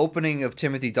the opening of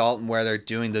Timothy Dalton where they're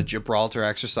doing the Gibraltar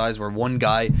exercise where one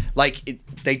guy,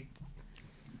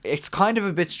 it's kind of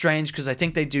a bit strange because I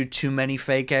think they do too many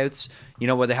fake outs, you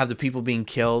know, where they have the people being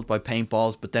killed by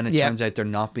paintballs, but then it turns out they're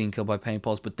not being killed by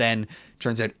paintballs, but then it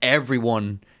turns out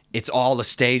it's all a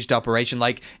staged operation.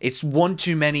 Like, it's one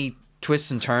too many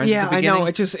twists and turns at the beginning. I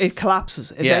know. It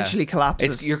collapses. Eventually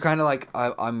collapses. You're kind of like,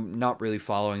 I'm not really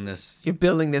following this. You're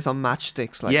building this on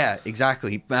matchsticks. Like. Yeah,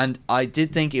 exactly. And I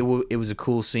did think it was a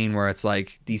cool scene where it's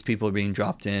like, these people are being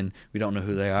dropped in, we don't know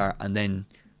who they are, and then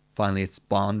finally it's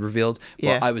Bond revealed.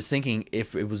 Yeah. But I was thinking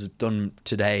if it was done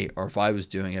today, or if I was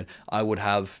doing it, I would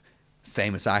have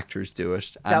famous actors do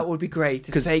it. And that would be great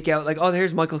to take out, like, oh,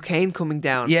 there's Michael Caine coming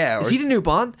down. Yeah. Is he the new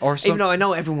Bond? Or even though I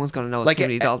know everyone's going to know it's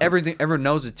Timothy Dalton. Everyone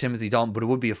knows it's Timothy Dalton, but it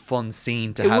would be a fun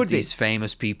scene to have these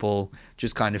famous people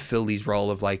just kind of fill these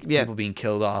role of like people being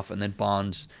killed off and then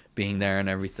Bond being there and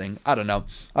everything. I don't know.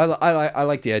 I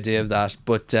like the idea of that,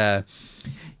 but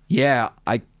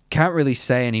I can't really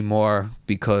say anymore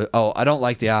because I don't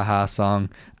like the Aha song.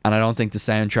 And I don't think the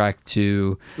soundtrack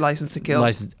to License to Kill.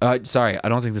 I don't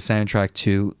think the soundtrack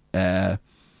to The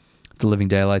Living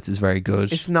Daylights is very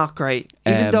good. It's not great.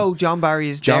 Even though John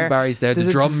Barry's there. The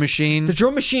drum machine. The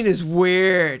drum machine is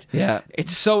weird. Yeah.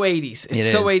 It's so 80s.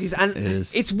 It's so 80s. And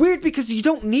it's weird because you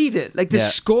don't need it. Like the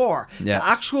score. The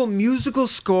actual musical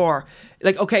score.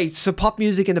 Like, okay, so pop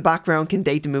music in the background can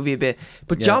date the movie a bit.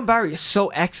 But John Barry is so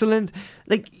excellent.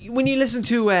 Like, when you listen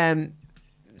to...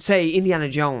 say Indiana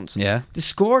Jones, the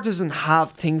score doesn't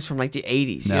have things from like the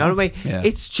 80s. You know what I mean?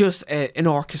 It's just an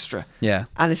orchestra,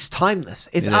 and it's timeless.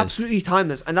 It's absolutely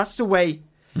timeless, and that's the way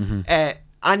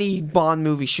any Bond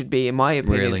movie should be, in my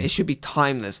opinion. Really? It should be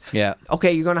timeless. Yeah.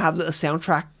 Okay, you're gonna have little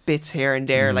soundtrack bits here and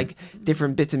there, like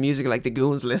different bits of music, like the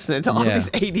goons listening to all these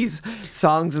 80s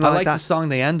songs and all like that. I like the song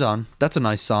they end on. That's a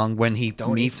nice song when he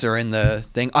meets her in the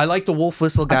thing. I like the wolf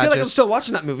whistle gadget. I feel like I'm still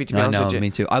watching that movie, to be honest with you. Me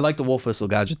too. I like the wolf whistle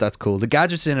gadget. That's cool. The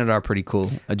gadgets in it are pretty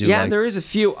cool. I do. Yeah, and there is a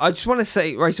few. I just want to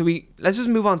say, right, so let's just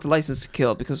move on to License to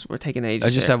Kill because we're taking ages. I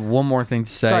just have one more thing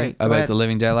to say about The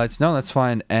Living Daylights. No, that's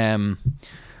fine. And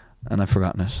I've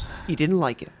forgotten it. You didn't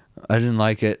like it. I didn't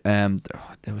like it.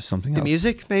 There was something else. The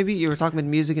music, maybe? You were talking about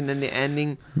the music and then the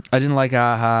ending. I didn't like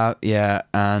Aha,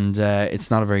 and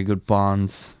it's not a very good Bond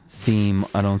theme,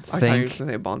 I don't think. I thought you were going to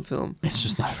say a Bond film. It's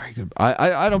just not very good.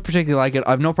 I don't particularly like it.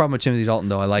 I have no problem with Timothy Dalton,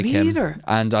 though. I like him. Neither.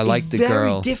 And I like the girl. He's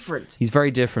very different. He's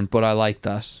very different, but I like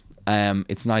that.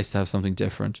 It's nice to have something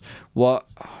different. What?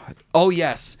 Oh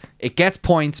yes, it gets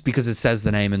points because it says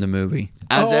the name in the movie.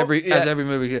 As every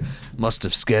movie must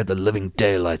have scared the living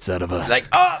daylights out of her. Like,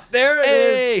 oh, there it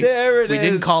is. There it is. We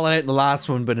didn't call it in the last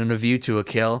one, but in A View to a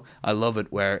Kill, I love it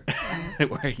where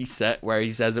he says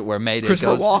it where Mayday goes.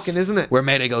 Christopher Walken, isn't it? Where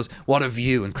Mayday goes, "What a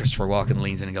view," and Christopher Walken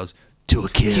leans in and goes, "To a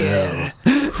kill." Yeah.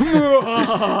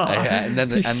 And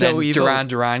then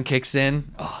Duran kicks in.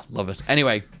 Oh, love it.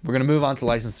 Anyway, we're gonna move on to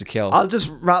License to Kill. I'll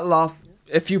just rattle off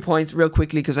a few points real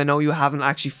quickly because I know you haven't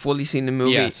actually fully seen the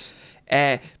movie. Yes.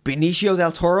 Benicio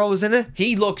del Toro is in it.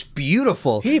 He looks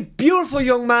beautiful. He's a beautiful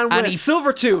young man with a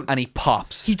silver tune. And he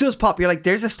pops. He does pop. You're like,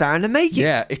 there's a star in the making.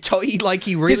 Yeah.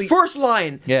 He really... His first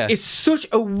line is such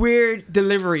a weird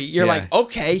delivery. You're like,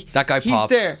 okay. That guy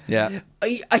pops. He's there. Yeah.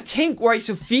 I think, right,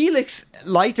 so Felix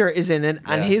Leiter is in it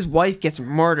and his wife gets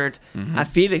murdered and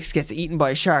Felix gets eaten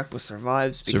by a shark but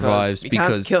survives because we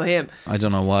can't kill him. I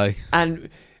don't know why. And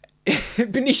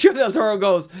Benicio del Toro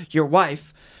goes, your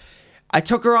wife, I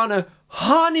took her on a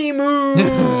honeymoon.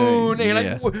 And you're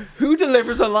like, who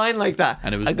delivers a line like that?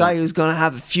 And it was a guy who's going to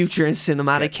have a future in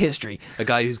cinematic history. A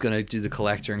guy who's going to do the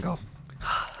collector and go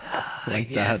like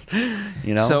that,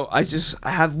 you know. So I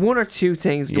have one or two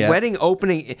things. The wedding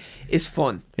opening is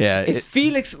fun. Yeah, it's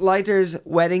Felix Leiter's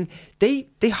wedding. They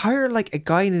hire like a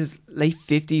guy in his late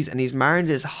 50s and he's married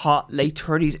his hot late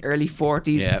 30s, early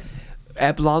 40s. Yeah.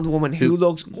 A blonde woman who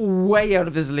looks way out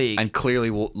of his league and clearly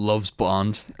loves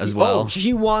Bond as well.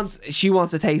 She wants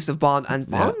a taste of Bond,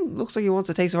 and Bond looks like he wants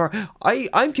a taste of her.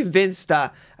 I'm convinced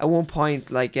that at one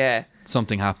point, like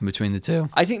something happened between the two.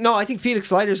 I think Felix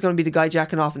Leiter is going to be the guy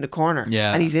jacking off in the corner.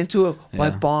 Yeah, and he's into it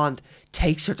while Bond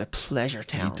takes her to Pleasure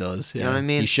Town. He does. Yeah, you know what I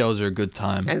mean. He shows her a good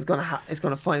time, and it's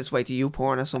gonna find its way to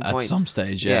YouPorn at some point. At some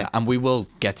stage, yeah. And we will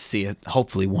get to see it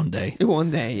hopefully one day.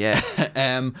 One day,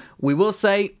 yeah. We will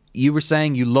say. You were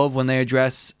saying you love when they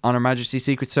address On Her Majesty's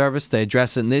Secret Service. They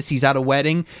address it in this. He's at a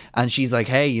wedding and she's like,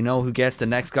 hey, you know who get the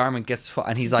next garment gets...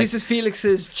 And he's like... This is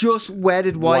Felix's just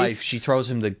wedded wife. She throws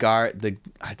him I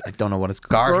don't know what it's...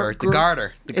 Garter. The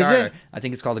garter. The garter. It? I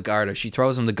think it's called a garter. She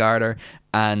throws him the garter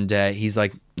and he's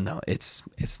like, no, it's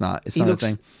not. It's not a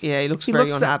thing. Yeah, he looks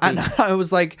very unhappy. And I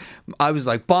was like,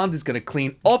 Bond is going to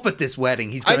clean up at this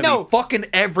wedding. He's going to be fucking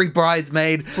every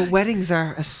bridesmaid. But weddings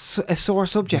are a sore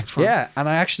subject for him. Yeah, and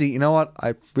I actually, you know what?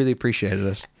 I really appreciated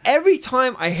it. Every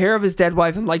time I hear of his dead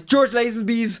wife, I'm like, George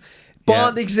Lazenby's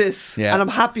Bond exists. Yeah. And I'm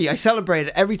happy. I celebrate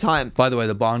it every time. By the way,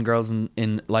 the Bond girls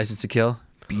in License to Kill,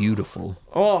 beautiful.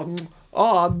 Oh,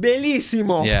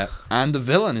 bellissimo. Yeah, and the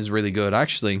villain is really good,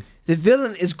 actually. The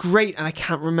villain is great, and I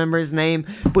can't remember his name,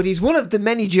 but he's one of the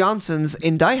many Johnsons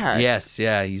in Die Hard. Yes,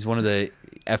 yeah, he's one of the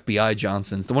FBI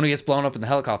Johnsons, the one who gets blown up in the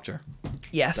helicopter.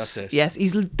 Yes, that's it. Yes,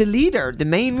 he's the leader, the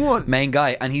main one. Main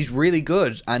guy, and he's really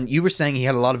good. And you were saying he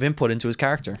had a lot of input into his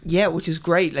character. Yeah, which is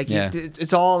great. Like,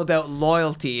 it's all about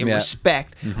loyalty and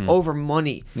respect over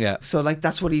money. Yeah. So, like,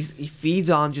 that's what he feeds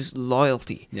on, just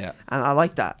loyalty. Yeah. And I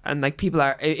like that. And, like, people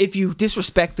are, if you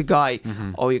disrespect the guy,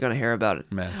 you're going to hear about it.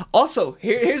 Yeah. Also,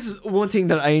 here's one thing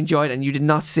that I enjoyed and you did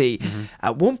not see.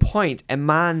 At one point, a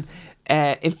man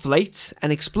inflates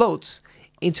and explodes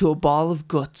into a ball of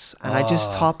guts, and I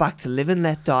just thought back to Live and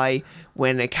Let Die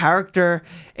when a character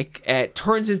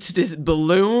turns into this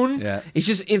balloon. It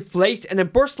just inflates and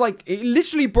it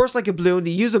literally bursts like a balloon. They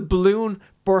use a balloon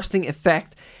bursting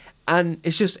effect, and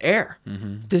it's just air.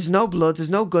 There's no blood,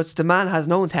 there's no guts. The man has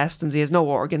no intestines, he has no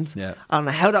organs. I don't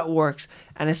know how that works,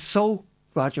 and it's so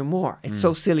Roger Moore. It's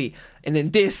so silly. And in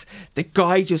this, the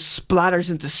guy just splatters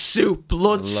into soup,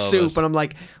 blood soup, and I'm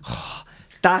like, oh,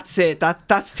 that's it.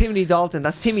 That's Timothy Dalton.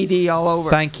 That's Timmy D all over.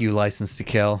 Thank you, License to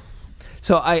Kill.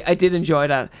 So I did enjoy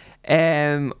that.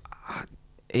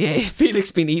 Felix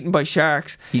being eaten by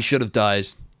sharks. He should have died.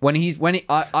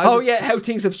 How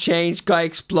things have changed. Guy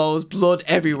explodes, blood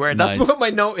everywhere. That's what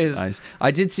my note is. Nice. I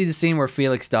did see the scene where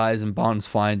Felix dies and Bond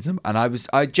finds him, and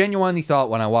I genuinely thought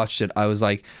when I watched it, I was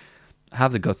like,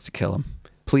 have the guts to kill him,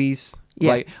 please.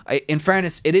 Yeah. Like, in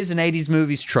fairness, it is an 80s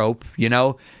movies trope, you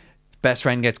know. Best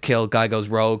friend gets killed, guy goes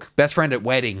rogue. Best friend at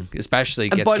wedding, especially,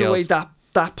 gets killed. And by the way,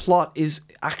 that plot is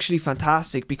actually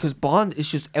fantastic because Bond is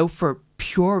just out for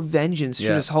pure vengeance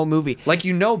through this whole movie. Like,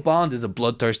 you know, Bond is a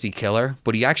bloodthirsty killer,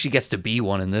 but he actually gets to be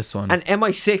one in this one. And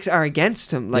MI6 are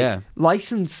against him. Like,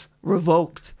 license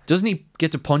revoked. Doesn't he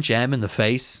get to punch M in the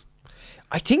face?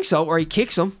 I think so, or he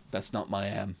kicks him. That's not my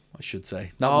M, I should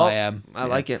say. Not my M. I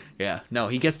like it. Yeah. No,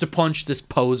 he gets to punch this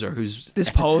poser who's... This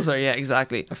poser, yeah,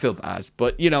 exactly. I feel bad,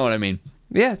 but you know what I mean.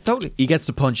 Yeah, totally. He gets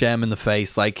to punch M in the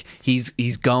face, like he's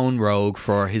gone rogue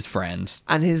for his friend.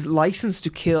 And his license to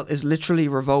kill is literally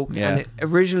revoked. Yeah. And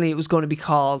originally it was going to be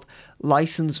called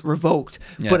License Revoked.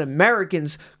 Yeah. But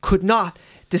Americans could not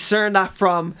discern that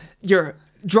from your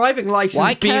driving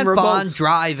license being revoked. Why can't Bond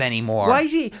drive anymore? Why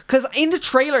is he? Because in the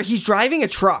trailer he's driving a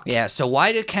truck. Yeah, so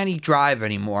can't he drive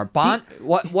anymore? Bond,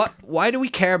 why do we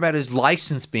care about his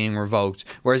license being revoked?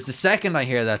 Whereas the second I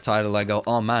hear that title, I go,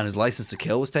 oh man, his license to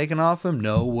kill was taken off him?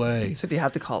 No way. So they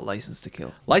had to call it License to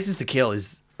Kill. License to Kill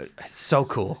is... It's so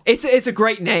cool. It's a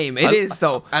great name. It is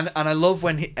though. And I love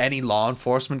when any law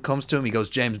enforcement comes to him, he goes,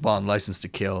 James Bond, License to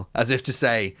Kill. As if to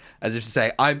say,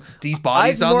 these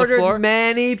bodies on the floor. I've murdered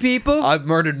many people. I've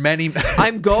murdered many.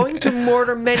 I'm going to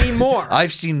murder many more.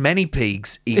 I've seen many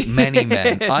pigs eat many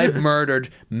men. I've murdered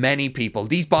many people.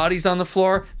 These bodies on the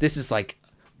floor, this is like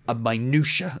a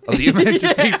minutia of the amount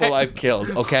of people I've killed,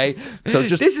 okay? So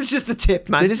this is just a tip,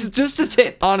 man. This is just a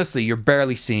tip. Honestly, you're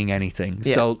barely seeing anything.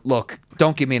 Yeah. So look,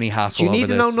 don't give me any hassle over this.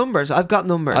 Do you need to know numbers? I've got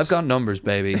numbers. I've got numbers,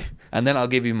 baby. And then I'll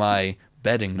give you my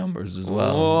bedding numbers as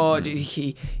well. Oh, dude,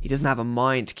 he doesn't have a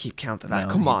mind to keep count of that.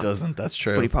 No, Come on. he doesn't. That's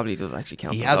true. But he probably does actually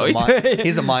count. He has a mind. He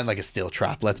has a mind like a steel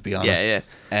trap. Let's be honest.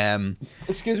 Yeah.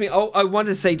 Excuse me. Oh, I wanted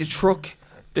to say the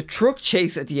truck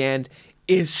chase at the end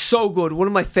is so good. One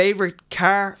of my favorite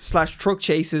car/truck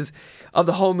chases of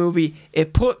the whole movie.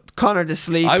 It put Connor to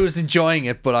sleep. I was enjoying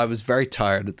it, but I was very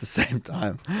tired at the same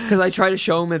time. Because I tried to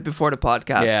show him it before the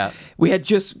podcast. Yeah. We had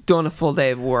just done a full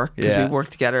day of work because Yeah. we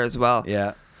worked together as well.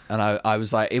 Yeah. And I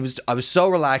was like, I was so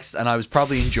relaxed and I was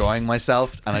probably enjoying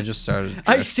myself and I just started.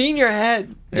 I seen your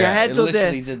head. Your head it did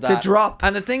literally did that. the drop.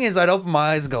 And the thing is, I'd open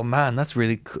my eyes and go, man, that's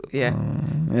really cool. Yeah.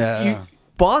 Yeah.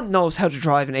 Bond knows how to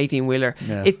drive an 18-wheeler.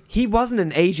 Yeah. If he wasn't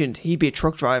an agent, he'd be a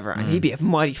truck driver, and he'd be a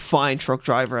mighty fine truck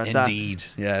driver at that. Indeed,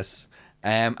 yes.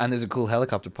 And there's a cool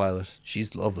helicopter pilot.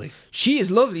 She's lovely. She is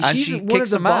lovely. And She's she one kicks of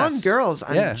the some Bond ass. girls,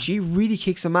 and Yeah. she really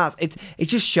kicks some ass. It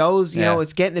just shows, you know,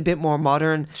 it's getting a bit more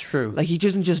modern. True. Like, he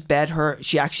doesn't just bed her;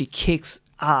 she actually kicks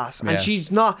ass, and Yeah.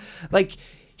 she's not like.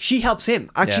 She helps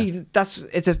him. Actually,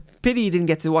 it's a pity you didn't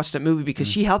get to watch that movie because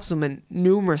she helps him in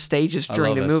numerous stages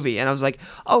during the love it. movie. And I was like,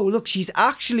 oh, look, she's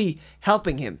actually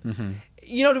helping him. Mm-hmm.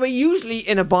 You know, the way usually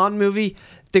in a Bond movie,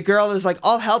 the girl is like,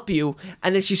 I'll help you.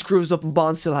 And then she screws up and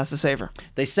Bond still has to save her.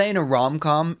 They say in a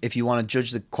rom-com, if you want to judge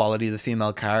the quality of the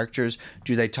female characters,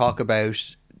 do they talk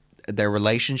about their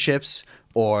relationships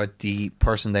or the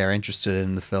person they are interested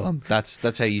in the film?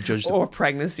 That's how you judge them. Or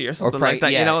pregnancy or something Or like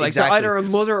that. yeah, you know, like exactly. they're either a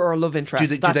mother or a love interest.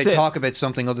 Do they talk about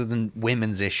something other than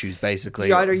women's issues, basically?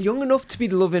 You're either young enough to be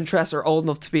the love interest or old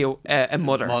enough to be a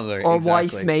mother. Or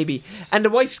exactly. wife, maybe. And the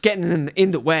wife's getting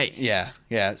in the way.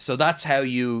 Yeah. So that's how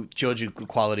you judge the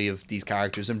quality of these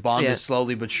characters. And Bond is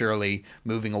slowly but surely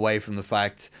moving away from the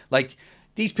fact, like,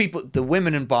 these people, the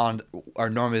women in Bond, are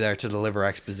normally there to deliver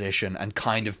exposition and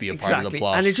kind of be a part of the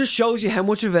plot. And it just shows you how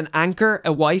much of an anchor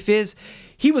a wife is.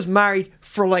 He was married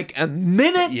for like a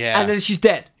minute and then she's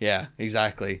dead. Yeah,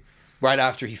 exactly. Right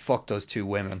after he fucked those two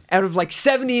women. Out of like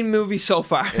 17 movies so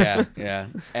far.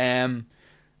 Yeah.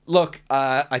 Look,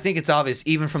 I think it's obvious,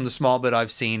 even from the small bit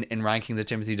I've seen in ranking the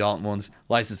Timothy Dalton ones,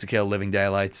 License to Kill, Living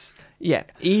Daylights. Yeah,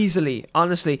 easily,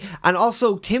 honestly. And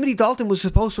also, Timothy Dalton was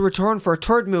supposed to return for a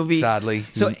third movie. Sadly.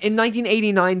 So in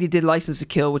 1989, they did License to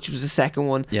Kill, which was the second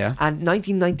one. Yeah. And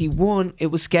 1991,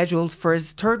 it was scheduled for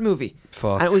his third movie.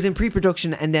 Fuck. And it was in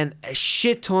pre-production, and then a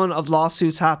shit ton of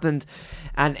lawsuits happened.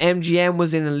 And MGM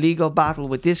was in a legal battle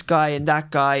with this guy and that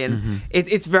guy. And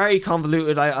it's very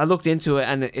convoluted. I looked into it,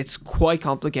 and it's quite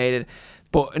complicated.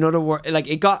 But in other words, like,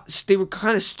 they were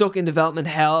kind of stuck in development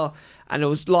hell. And it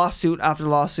was lawsuit after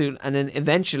lawsuit. And then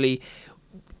eventually,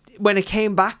 when it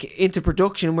came back into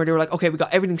production, where they were like, okay, we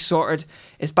got everything sorted,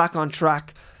 it's back on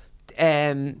track.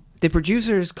 The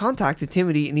producers contacted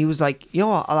Timothy and he was like, you know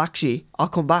what, I'll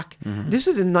come back. This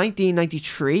was in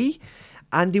 1993.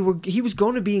 And he was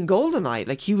going to be in GoldenEye.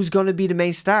 Like, he was going to be the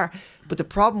main star. But the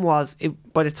problem was,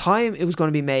 by the time it was going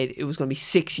to be made, it was going to be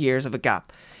 6 years of a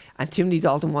gap. And Timothy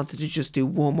Dalton wanted to just do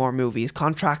one more movie. His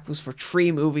contract was for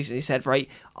 3 movies. And he said, right,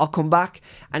 I'll come back.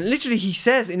 And literally he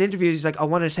says in interviews, he's like, I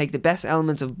want to take the best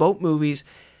elements of both movies,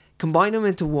 combine them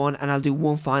into one, and I'll do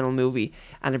one final movie.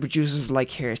 And the producers were like,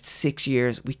 here, it's 6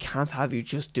 years. We can't have you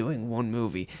just doing one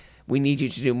movie. We need you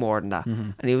to do more than that.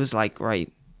 And he was like,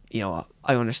 right, you know,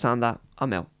 I understand that.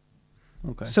 I'm out.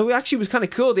 Okay. So it actually was kind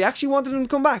of cool. They actually wanted him to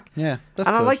come back. Yeah, that's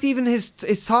and good. I liked even his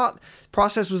thought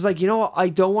process was like, you know what, I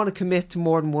don't want to commit to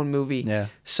more than one movie. Yeah.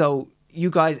 So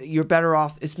you guys, you're better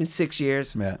off. It's been 6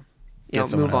 years. Yeah. You know,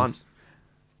 move on.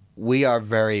 We are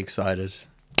very excited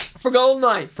For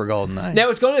GoldenEye. for GoldenEye. Now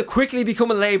it's going to quickly become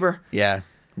a labor. Yeah,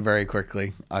 very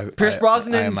quickly. Pierce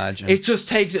Brosnan, I imagine. it just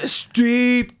takes a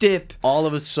steep dip. All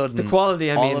of a sudden, The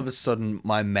quality, I mean. all of a sudden,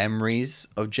 my memories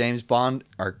of James Bond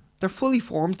are They're fully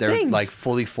formed they're things. like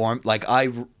fully formed. Like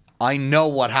I know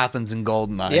what happens in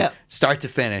GoldenEye, Yeah. start to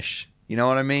finish. You know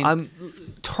what I mean? I'm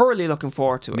thoroughly looking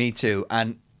forward to it. Me too,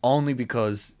 and only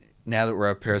because now that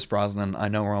we're at Pierce Brosnan, I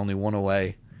know we're only one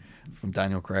away from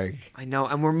Daniel Craig. I know,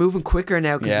 and we're moving quicker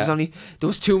now because there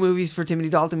was 2 movies for Timothy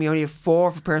Dalton. We only have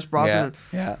 4 for Pierce Brosnan.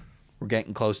 Yeah. We're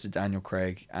getting close to Daniel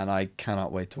Craig, and I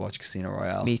cannot wait to watch Casino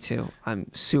Royale. Me too.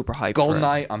 I'm super hyped for it.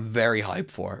 GoldenEye, I'm very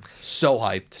hyped for. So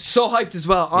hyped. So hyped as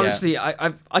well. Honestly,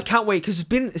 I can't wait because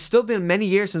it's still been many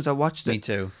years since I watched it. Me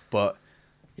too. But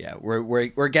yeah,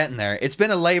 we're getting there. It's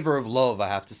been a labor of love, I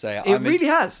have to say. It really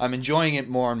has. I'm enjoying it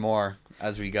more and more.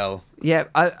 as we go. Yeah,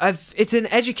 I've it's an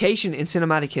education in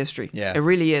cinematic history. Yeah. It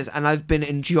really is, and I've been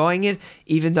enjoying it,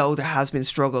 even though there has been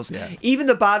struggles. Yeah. Even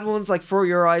the bad ones, like For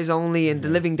Your Eyes Only and The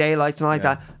Living Daylights and like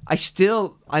that.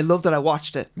 I love that I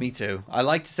watched it. Me too. I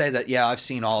like to say that. Yeah, I've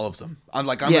seen all of them. I'm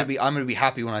gonna be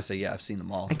happy when I say I've seen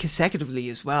them all. And consecutively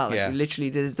as well. Like, we literally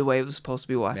did it the way it was supposed to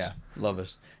be watched. Yeah, love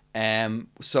it.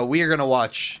 So we are gonna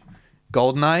watch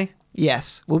Goldeneye.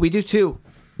 Yes. Well, we do too.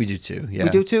 We do too. Yeah, we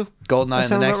do too. Goldeneye, and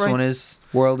the next one is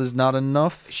World Is Not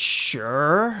Enough.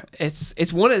 Sure,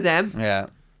 it's one of them. Yeah,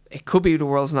 it could be The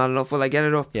World's Not Enough. Will I get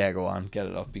it up? Yeah, go on, get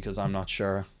it up, because I'm not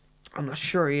sure. I'm not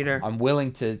sure either. I'm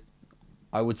willing to.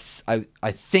 I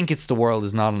think it's The World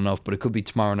Is Not Enough, but it could be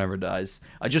Tomorrow Never Dies.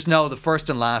 I just know the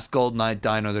first and last, Goldeneye,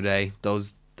 Die Another Day.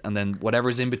 Those, and then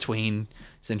whatever's in between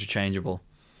is interchangeable.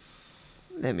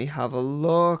 Let me have a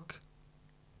look.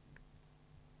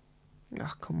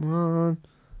 Oh, come on.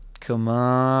 Come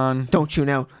on. Don't tune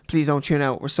out. Please don't tune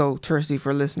out. We're so thirsty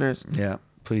for listeners. Yeah,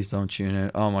 please don't tune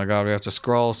out. Oh my god, we have to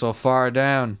scroll so far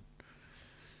down.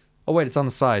 Oh wait, it's on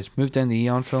the side. Move down the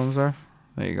Eon films there.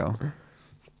 There you go.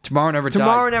 Tomorrow Never Dies.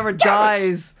 Tomorrow Never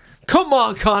Dies. Come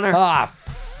on, Connor.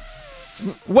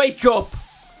 Wake up.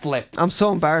 Flip. I'm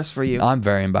so embarrassed for you. I'm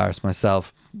very embarrassed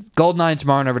myself. Goldeneye and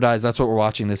Tomorrow Never Dies. That's what we're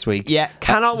watching this week. Yeah,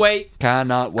 cannot wait.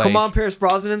 Cannot wait. Come on, Pierce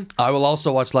Brosnan. I will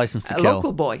also watch License to Kill. A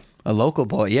local boy. A local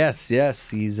boy. Yes.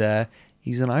 He's an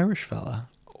Irish fella.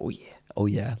 Oh yeah. Oh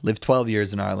yeah. Lived 12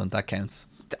 years in Ireland. That counts.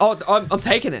 Oh, I'm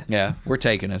taking it. Yeah, we're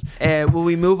taking it. Will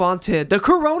we move on to the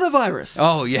coronavirus?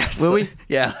 Oh yes. Will we?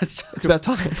 Yeah. It's about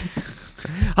time.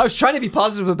 I was trying to be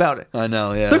positive about it. I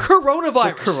know, yeah. The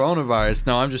coronavirus. The coronavirus.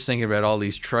 No, I'm just thinking about all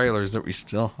these trailers that we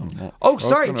still haven't. Oh,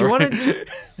 sorry. Do you want to?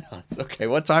 No, it's okay.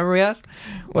 What time are we at?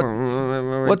 What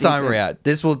time are we at?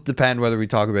 This will depend whether we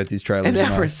talk about these trailers. An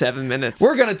hour and 7 minutes.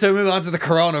 We're going to move on to the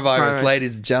coronavirus,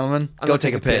 ladies and gentlemen. Go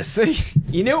take a piss.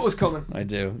 You knew it was coming. I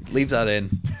do. Leave that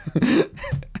in.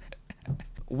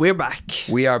 We're back.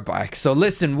 We are back. So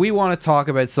listen, we want to talk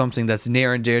about something that's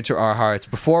near and dear to our hearts.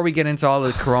 Before we get into all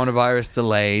the coronavirus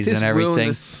delays and everything.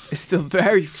 This is still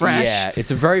very fresh. Yeah, it's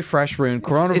a very fresh wound.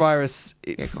 Coronavirus.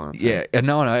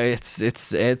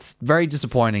 It's very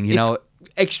disappointing. You know,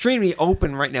 extremely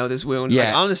open right now, this wound. Yeah.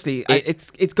 Like, honestly,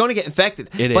 it's going to get infected.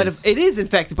 It is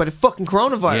infected by the fucking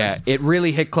coronavirus. Yeah, it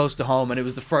really hit close to home, and it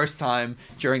was the first time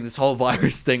during this whole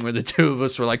virus thing where the two of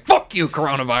us were like, fuck you,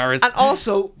 coronavirus. And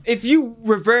also, if you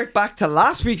revert back to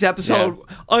last week's episode,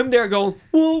 I'm there going,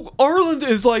 well, Ireland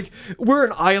is like, we're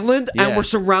an island and we're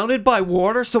surrounded by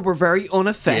water, so we're very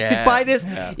unaffected by this.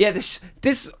 Yeah,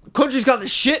 this country's gone to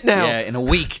shit now. Yeah, in a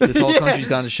week, this whole country's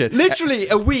gone to shit. Literally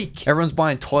a week. Everyone's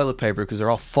buying toilet paper because they're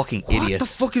all fucking idiots. What the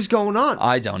fuck is going on?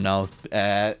 I don't know.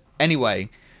 Anyway,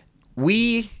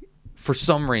 we, for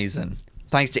some reason,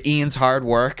 thanks to Ian's hard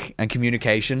work and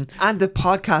communication, and the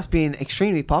podcast being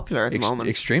extremely popular at the moment.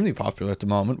 Extremely popular at the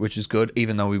moment, which is good,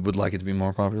 even though we would like it to be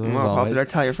more popular. More popular.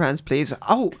 Tell your friends, please.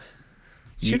 Oh,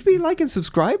 should we like and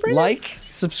subscribe right Like,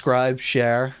 subscribe,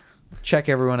 share. Check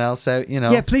everyone else out, you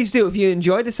know. Yeah, please do. If you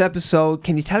enjoyed this episode,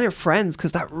 can you tell your friends?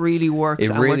 Because that really works. It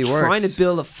really works. We're trying to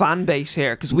build a fan base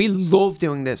here because we love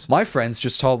doing this. My friends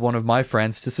just told one of my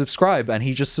friends to subscribe, and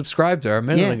he just subscribed there a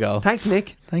minute ago. Thanks,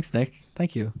 Nick. Thanks, Nick.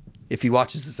 Thank you. If he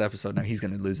watches this episode now, he's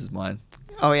going to lose his mind.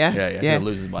 Oh, yeah? Yeah. He'll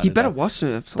lose his mind. He better watch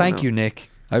the episode. Thank you, Nick.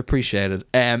 I appreciate it.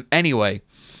 Anyway.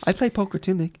 I play poker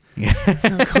too, Nick. That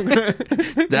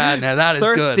is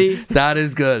Thirsty. good. That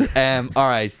is good. All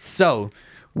right. So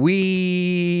what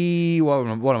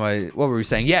were we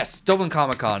saying? Yes, Dublin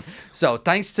Comic Con. So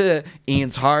thanks to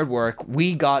Ian's hard work,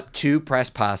 we got 2 press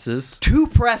passes. 2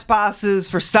 press passes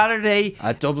for Saturday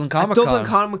at Dublin Comic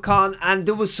Con. And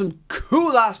there was some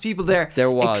cool ass people there.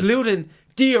 There was, including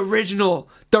the original,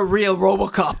 the real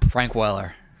RoboCop, Frank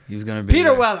Weller. He was going to be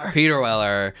Peter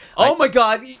Weller. Oh my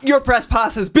god, your press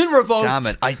pass has been revoked. Damn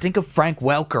it. I think of Frank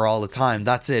Welker all the time.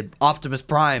 That's it. Optimus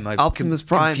Prime. Optimus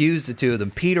Prime. Confused the two of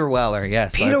them. Peter Weller,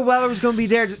 yes. Peter Weller was going to be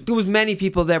there. There was many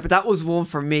people there, but that was one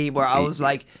for me where I was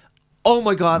like, oh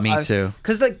my god. Me too.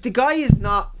 Because like the guy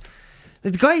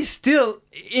is still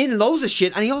in loads of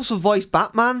shit, and he also voiced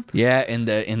Batman. Yeah,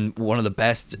 in one of the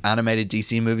best animated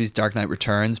DC movies, Dark Knight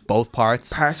Returns, both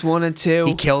parts. Parts 1 and 2.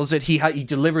 He kills it. He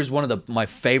delivers one of my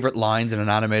favorite lines in an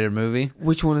animated movie.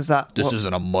 Which one is that? This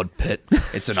isn't a mud pit.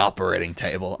 It's an operating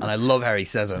table. And I love how he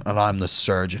says it. And I'm the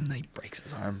surgeon. And he breaks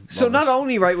his arm. So not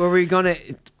only, right, were we going to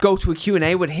go to a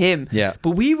Q&A with him,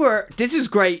 but this is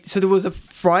great. So there was a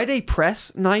Friday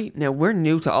press night. Now, we're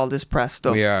new to all this press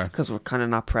stuff. We are. Because we're kind of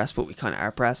not press, but we kind of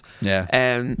are press. Yeah.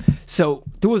 So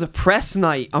there was a press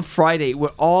night on Friday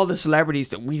with all the celebrities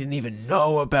that we didn't even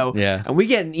know about. Yeah. And we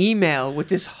get an email with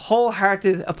this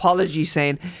wholehearted apology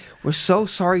saying, We're so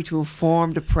sorry to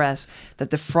inform the press that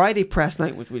the Friday press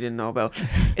night, which we didn't know about,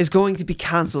 is going to be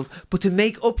cancelled. But to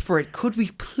make up for it, could we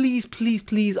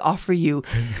please offer you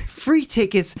free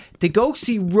tickets to go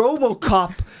see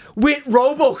RoboCop with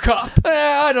RoboCop?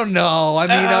 I don't know. I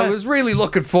mean, I was really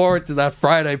looking forward to that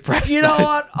Friday press You night. know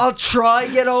what? I'll try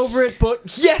get over it,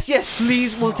 but yes,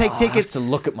 please, we'll take I tickets. have to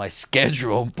look at my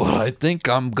schedule, but I think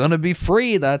I'm gonna be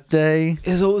free that day.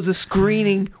 It was a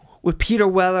screening with Peter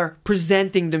Weller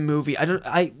presenting the movie.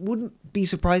 I wouldn't be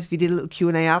surprised if he did a little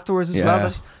Q&A afterwards as well.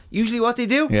 That's usually what they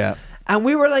do. Yeah. And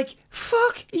we were like,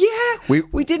 fuck yeah.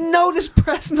 We didn't know this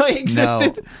press night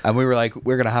existed. No. And we were like,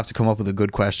 we're going to have to come up with a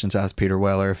good question to ask Peter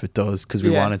Weller if it does, because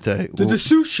we wanted to... Did the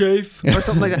sous chef or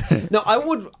something like that? No,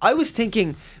 I was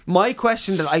thinking, my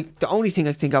question the only thing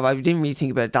I think of, I didn't really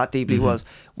think about it that deeply, was,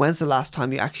 when's the last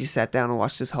time you actually sat down and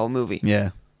watched this whole movie? Yeah.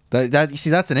 That you see,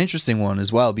 that's an interesting one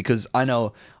as well, because I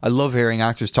love hearing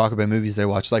actors talk about movies they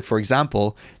watch. Like, for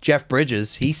example, Jeff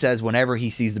Bridges, he says whenever he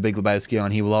sees The Big Lebowski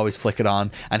on, he will always flick it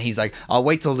on, and he's like, I'll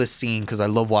wait till this scene because I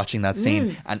love watching that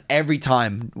scene. And every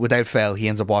time, without fail, he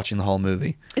ends up watching the whole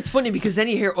movie. It's funny because then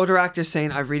you hear other actors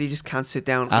saying, I really just can't sit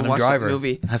down and watch that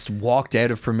movie. Has to walk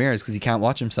out of premieres because he can't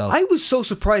watch himself. I was so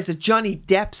surprised that Johnny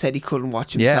Depp said he couldn't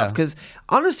watch himself, because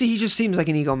honestly, he just seems like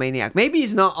an egomaniac. Maybe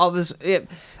he's not obvious.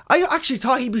 I actually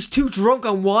thought he was too drunk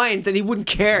on wine that he wouldn't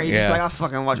care. He's just like, I'll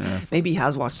fucking watch. Maybe he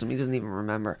has watched them. He doesn't even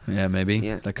remember. Yeah, maybe.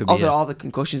 Yeah. That could be also, all the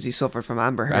concussions he suffered from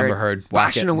Amber Heard.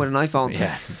 Bashing him with an iPhone.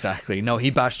 Yeah, exactly. No, he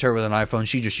bashed her with an iPhone.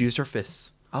 She just used her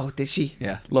fists. Oh, did she?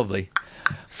 Yeah, lovely.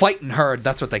 Fighting Heard,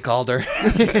 that's what they called her.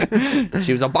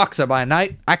 She was a boxer by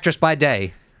night, actress by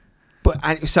day.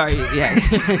 But, sorry,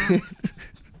 yeah.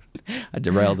 I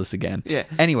derailed this again. Yeah.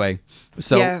 Anyway,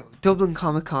 so... Yeah, Dublin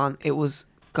Comic Con, it was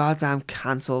goddamn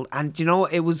cancelled. And you know,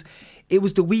 it was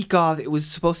the week of. It was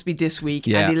supposed to be this week,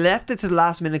 and they left it to the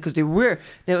last minute because they were,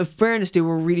 now in fairness, they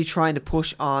were really trying to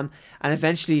push on, and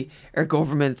eventually our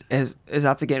government is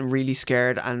after getting really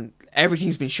scared and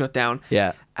everything's been shut down.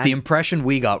 Yeah. And the impression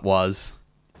we got was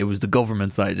it was the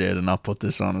government's idea to not put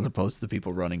this on as opposed to the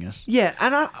people running it. Yeah,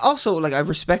 and I also, like, I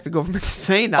respect the government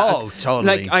saying that. Oh,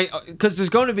 totally. Like, because there was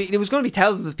going to be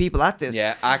thousands of people at this.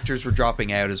 Yeah, actors were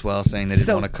dropping out as well, saying they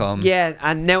didn't want to come. Yeah,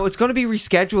 and now it's going to be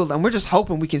rescheduled, and we're just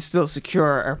hoping we can still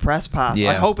secure our press pass.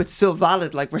 Yeah. I hope it's still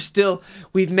valid. Like,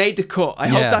 we've made the cut. I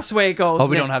hope that's the way it goes.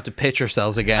 Hope we don't have to pitch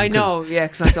ourselves again. I know, yeah,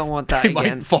 because I don't want that they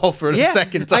again. might fall for it a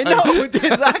second time. I know,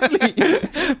 exactly.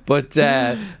 But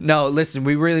no, listen,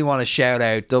 we really want to shout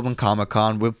out Dublin Comic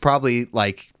Con. We'll probably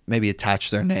maybe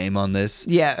attach their name on this.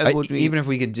 Yeah, it would be. Even if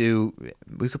we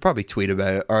could probably tweet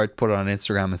about it or put it on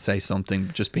Instagram and say something,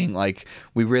 just being like,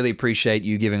 we really appreciate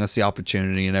you giving us the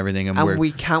opportunity and everything, and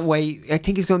we can't wait. I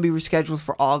think it's going to be rescheduled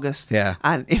for August. Yeah,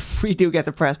 and if we do get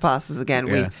the press passes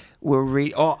again, we're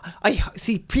really. I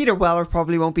see Peter Weller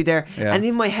probably won't be there, and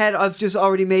in my head I've just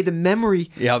already made the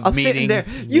memory of sitting there.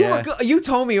 You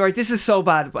told me, right, this is so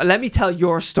bad, but let me tell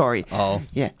your story. Oh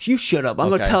yeah, you shut up.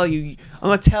 I'm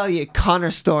gonna tell you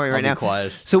Connor's story right now.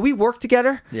 Quiet. So we worked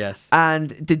together. Yes. And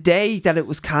the day that it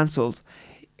was cancelled,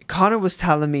 Connor was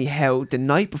telling me how the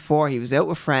night before he was out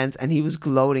with friends and he was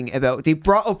gloating about, they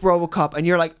brought up RoboCop, and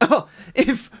you're like, oh,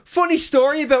 funny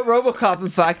story about RoboCop. In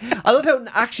fact, I love how it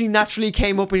actually naturally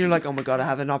came up, and you're like, oh my god, I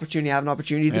have an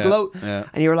opportunity to gloat. Yeah.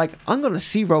 And you were like, I'm gonna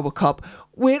see RoboCop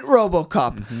with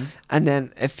RoboCop. And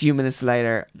then a few minutes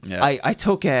later, I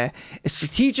took a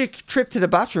strategic trip to the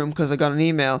bathroom because I got an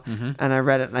email and I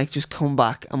read it, and I just come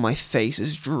back and my face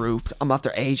is drooped. I'm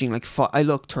after aging like I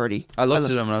look 30. I looked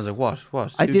at him and I was like,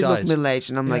 what? I did look middle-aged,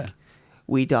 and I'm like,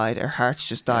 we died. Our hearts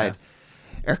just died.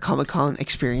 Our Comic-Con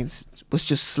experience was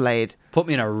just slayed. Put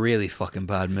me in a really fucking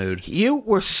bad mood. You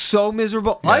were so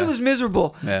miserable. I was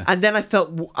miserable. And then I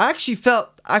actually felt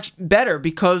better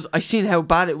because I seen how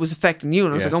bad it was affecting you,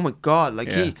 and I was like, oh my god, like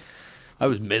I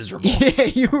was miserable. Yeah,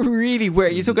 you really were.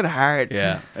 You took it hard.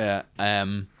 Yeah.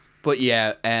 But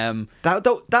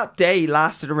that day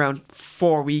lasted around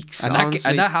 4 weeks, and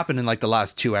that happened in like the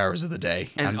last 2 hours of the day.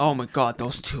 And oh my god,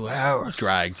 those 2 hours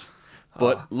dragged.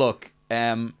 But look,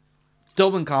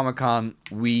 Dublin Comic Con,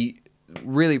 we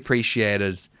really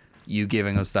appreciated you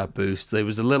giving us that boost. It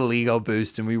was a little ego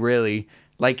boost, and we really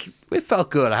it felt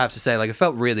good. I have to say, it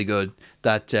felt really good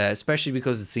that, especially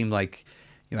because it seemed like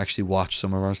you actually watched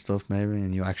some of our stuff, maybe,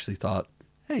 and you actually thought,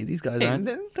 hey, these guys they're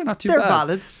not too bad. They're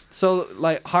valid. So,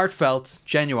 heartfelt,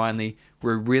 genuinely,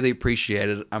 we really appreciate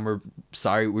it, and we're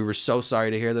sorry. We were so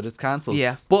sorry to hear that it's cancelled.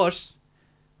 Yeah. But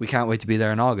we can't wait to be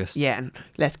there in August. Yeah, and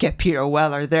let's get Peter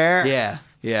Weller there. Yeah.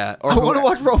 I want to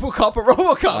watch RoboCop at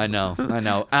RoboCop. I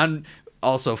know. And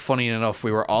also, funny enough,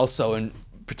 we were also in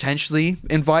potentially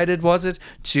invited, was it,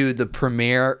 to the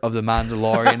premiere of The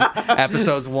Mandalorian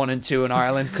episodes 1 and 2 in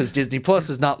Ireland, because Disney Plus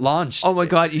is not launched. Oh my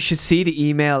God, you should see the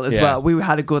email as well. We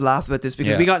had a good laugh about this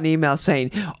because we got an email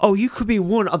saying, oh, you could be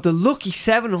one of the lucky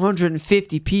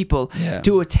 750 people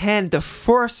to attend the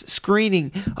first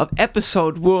screening of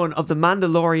episode 1 of The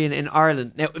Mandalorian in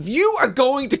Ireland. Now, if you are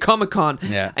going to Comic-Con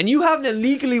and you haven't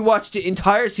illegally watched the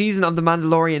entire season of The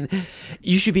Mandalorian,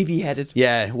 you should be beheaded.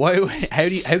 Yeah,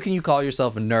 how can you call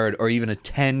yourself a nerd or even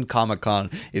attend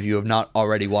Comic-Con if you have not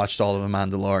already watched all of The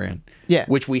Mandalorian? Yeah.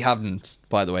 Which we haven't,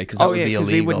 by the way, because that would be illegal.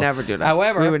 We would never do that.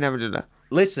 However, we would never do that.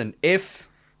 Listen, it's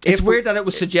weird that it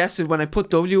was suggested when I put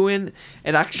W in,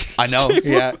 it actually... I know,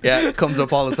 it comes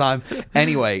up all the time.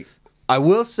 Anyway, I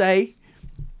will say,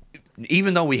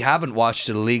 even though we haven't watched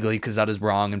it illegally, because that is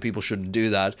wrong and people shouldn't do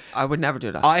that, I would never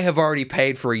do that. I have already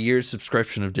paid for a year's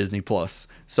subscription of Disney Plus.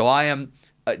 So I am...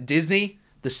 Disney,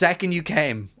 the second you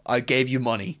came, I gave you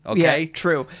money, okay? Yeah,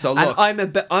 true. So look...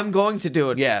 And I'm going to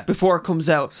do it before it comes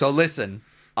out. So listen...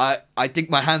 I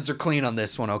think my hands are clean on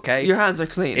this one, okay? Your hands are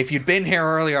clean. If you'd been here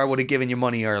earlier, I would have given you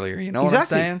money earlier. You know what I'm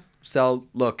saying? So,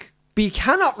 look. But you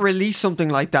cannot release something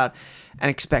like that and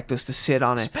expect us to sit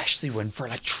on it. Especially when... For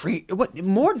like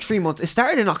more than 3 months. It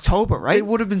started in October, right? They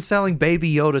would have been selling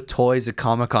Baby Yoda toys at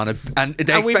Comic-Con, and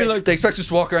they expect us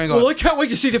to walk around going... Well, I can't wait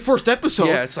to see the first episode.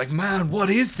 Yeah, it's like, man, what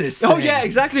is this Oh, thing? yeah,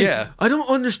 exactly. Yeah. I don't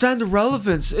understand the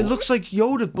relevance. It looks like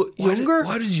Yoda, but younger.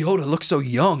 Why does Yoda look so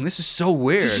young? This is so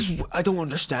weird. I don't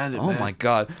understand it, man. Oh, my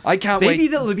God. I can't wait... Maybe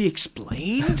that'll be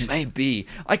explained? Maybe.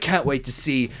 I can't wait to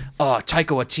see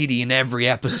Taika Waititi in every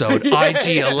episode.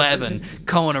 IG-11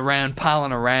 going around,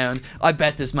 palling around. I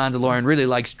bet this Mandalorian really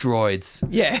likes droids.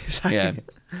 Yeah, exactly. Yeah.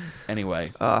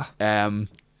 Anyway. But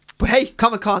hey,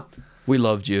 Comic-Con. We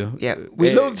loved you. Yeah,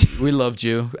 we loved you. We loved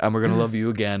you, and we're going to love you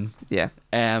again. Yeah.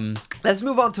 Let's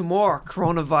move on to more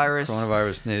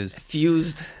coronavirus news.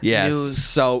 Fused news.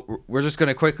 So we're just going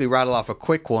to quickly rattle off a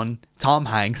quick one. Tom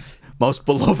Hanks, most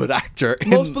beloved actor.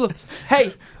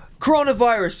 Hey,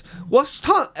 coronavirus. What's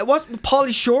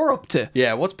Pauly Shore up to?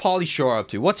 Yeah, what's Pauly Shore up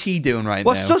to? What's he doing now?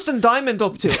 What's Dustin Diamond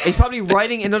up to? He's probably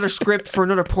writing another script for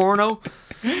another porno.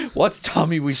 What's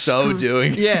Tommy Wiseau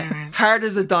doing? Yeah, hard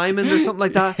as a diamond or something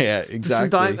like that. Yeah,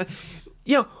 exactly.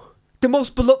 You know, the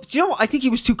most beloved. Do you know what? I think he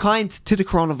was too kind to the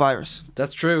coronavirus.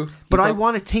 That's true. But I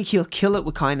want to think he'll kill it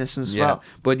with kindness as well.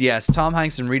 But yes, Tom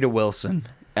Hanks and Rita Wilson.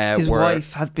 His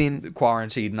wife have been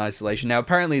quarantined in isolation. Now,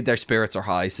 apparently, their spirits are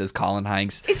high, says Colin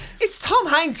Hanks. It's Tom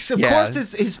Hanks. Of course,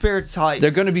 his spirits high.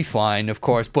 They're going to be fine, of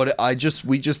course. But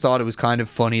we just thought it was kind of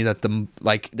funny that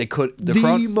it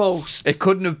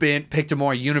couldn't have been picked a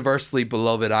more universally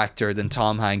beloved actor than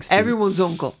Tom Hanks. Everyone's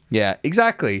uncle. Yeah,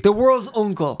 exactly. The world's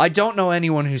uncle. I don't know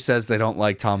anyone who says they don't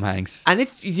like Tom Hanks. And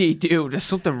if you do, there's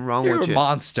something wrong with you. You're a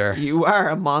monster. You are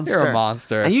a monster. You're a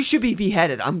monster. And you should be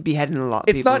beheaded. I'm beheading a lot of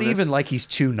people. It's not even like he's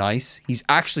too nice. He's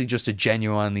actually just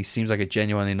seems like a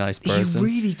genuinely nice person. He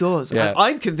really does. Yeah. And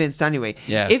I'm convinced anyway.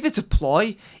 Yeah. If it's a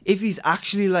ploy, if he's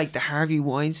actually like the Harvey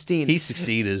Weinstein, he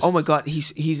succeeded. Oh my God,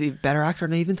 he's a better actor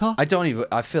than I even thought. I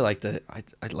feel like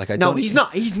he's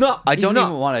not. I don't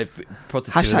even want to put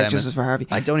the two of them. Justice for Harvey.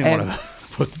 I don't even want to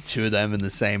put the two of them in the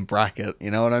same bracket.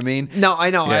 You know what I mean? No, I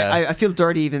know. Yeah. I feel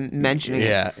dirty even mentioning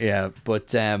it. Yeah.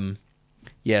 But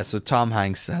so Tom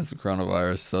Hanks has the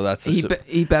coronavirus, so that's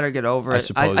he better get over it.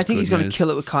 I think he's going to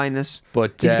kill it with kindness.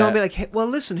 But he's going to be like, hey, well,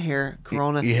 listen here,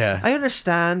 Corona. Yeah. I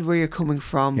understand where you're coming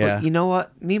from, but you know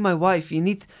what? Me and my wife, you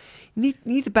need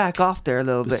to back off there a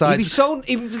little bit. He'd be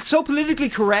so politically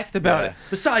correct about it.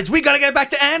 Besides, we got to get back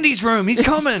to Andy's room. He's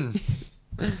coming.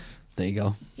 There you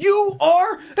go. You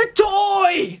are a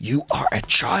toy. You are a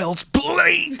child's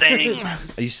plaything. I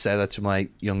used to say that to my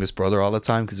youngest brother all the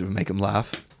time because it would make him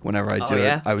laugh. Whenever I do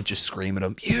it, I would just scream at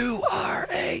him, "You are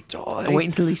a toy." I wait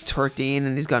until he's 13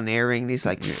 and he's got an earring and he's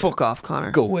like, "Fuck off,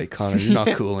 Connor. Go away, Connor. You're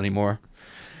not cool anymore.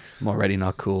 I'm already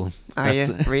not cool." Are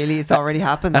you? Really? It's already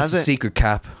happened, that's has it? A secret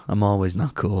cap. I'm always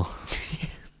not cool.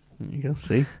 There you go.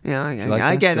 See? Yeah,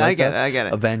 I get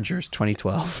it. Avengers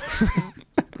 2012.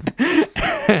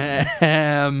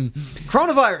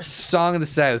 Coronavirus. Song of the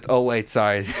South. Oh, wait,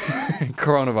 sorry.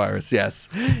 Coronavirus, yes.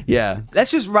 Yeah. Let's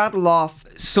just rattle off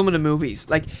some of the movies.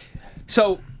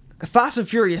 So, Fast and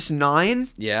Furious 9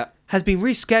 has been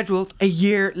rescheduled a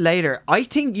year later. I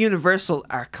think Universal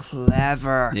are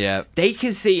clever. Yeah. They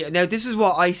can see. Now, this is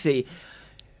what I see.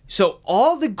 So,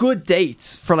 all the good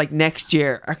dates for next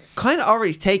year are kind of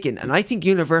already taken. And I think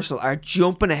Universal are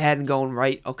jumping ahead and going,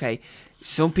 right, okay,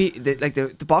 some people like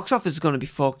the box office is going to be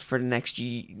fucked for the next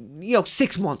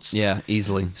 6 months. Yeah,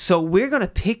 easily. So we're going to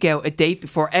pick out a date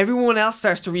before everyone else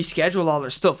starts to reschedule all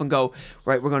their stuff and go,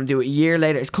 right, we're going to do it a year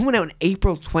later. It's coming out in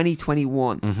April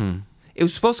 2021. Mm-hmm. It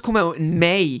was supposed to come out in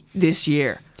May this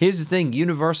year. Here's the thing,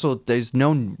 Universal, there's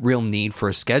no real need for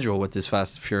a schedule with this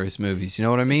Fast and Furious movies. You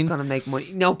know what I mean? It's going to make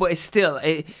money. No, but it's still...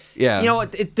 yeah. You know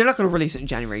what? They're not going to release it in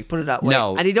January, put it that way.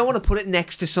 No. And they don't want to put it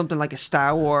next to something like a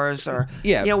Star Wars or...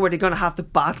 Yeah. You know, where they're going to have to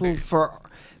battle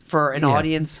for an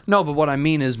audience. No, but what I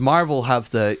mean is Marvel have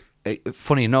the...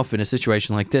 Funny enough, in a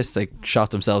situation like this, they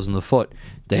shot themselves in the foot.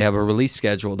 They have a release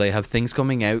schedule. They have things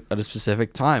coming out at a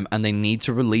specific time, and they need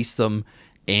to release them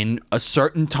in a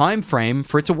certain time frame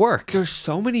for it to work. There's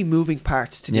so many moving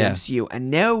parts to the MCU, and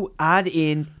now add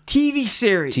in TV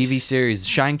series. TV series.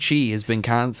 Shang-Chi has been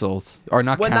cancelled. Or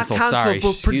not cancelled, sorry.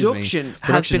 But production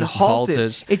has been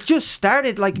halted. It just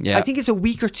started, I think it's a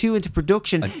week or two into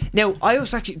production. Now, I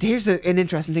was actually... Here's an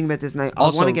interesting thing about this now.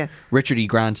 Also, Richard E.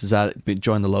 Grant has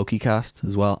joined the Loki cast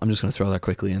as well. I'm just going to throw that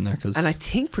quickly in there. And I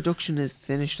think production is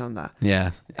finished on that.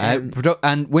 Yeah.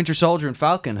 And Winter Soldier and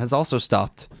Falcon has also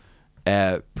stopped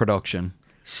production.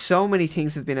 So many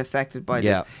things have been affected by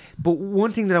this. But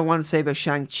one thing that I want to say about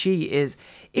Shang-Chi is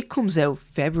it comes out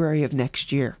February of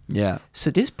next year. Yeah.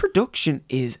 So this production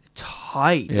is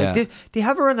tight. Yeah. Like they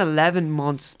have around 11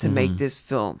 months to make this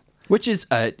film. Which is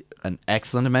an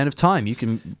excellent amount of time. You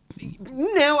can...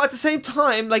 Now, at the same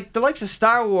time, like the likes of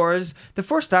Star Wars, the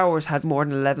first Star Wars had more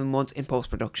than 11 months in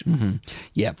post-production. Mm-hmm.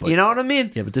 Yeah, but... You know what I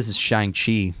mean? Yeah, but this is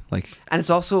Shang-Chi. And it's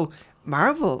also...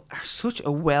 Marvel are such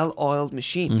a well-oiled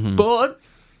machine. But...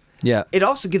 Yeah. It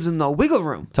also gives them no wiggle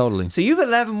room. Totally. So you have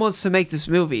 11 months to make this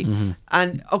movie.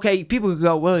 And, okay, people could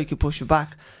go, well, you could push it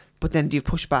back. But then do you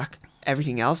push back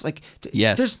everything else? Like,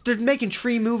 yes. They're making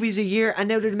 3 movies a year, and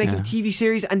now they're making TV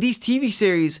series. And these TV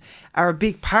series are a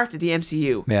big part of the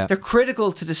MCU. Yeah. They're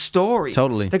critical to the story.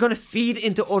 Totally. They're going to feed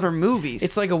into other movies.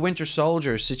 It's like a Winter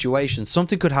Soldier situation.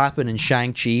 Something could happen in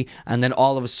Shang-Chi, and then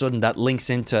all of a sudden that links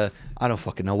into... I don't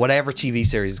fucking know. Whatever TV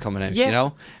series is coming out, you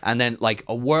know? And then,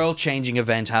 a world-changing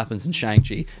event happens in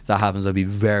Shang-Chi. If that happens, I'd be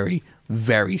very,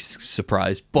 very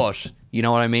surprised. But, you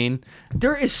know what I mean?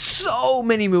 There is so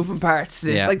many moving parts to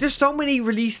this. Yeah. There's so many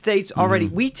release dates already.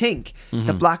 We think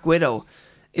that Black Widow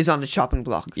is on the chopping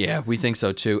block. Yeah, we think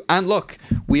so too. And look,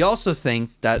 we also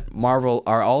think that Marvel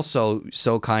are also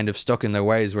so kind of stuck in their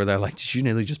ways where they're like, did you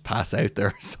nearly just pass out there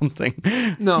or something?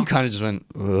 No. You kind of just went,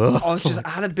 ugh. Oh, just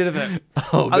had a bit of a...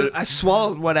 I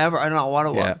swallowed whatever. I don't know what it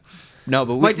was. Yeah. No,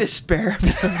 but my despair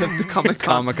because of the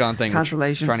Comic-Con thing.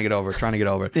 Cancellation. Trying to get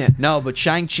over it. Yeah. No, but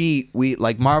Shang-Chi,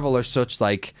 Marvel are such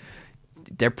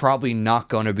they're probably not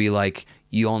going to be like,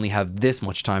 you only have this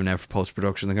much time now for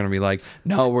post-production. They're going to be like,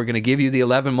 no, we're going to give you the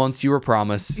 11 months you were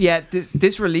promised. Yeah,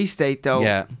 this release date, though...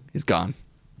 Yeah, is gone.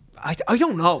 I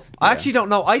don't know. I actually don't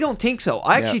know. I don't think so.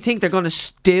 I actually think they're going to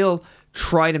still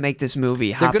try to make this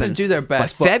movie happen. They're going to do their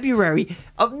best. By February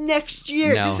of next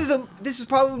year. No. This is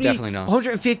probably definitely not.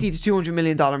 $150 to $200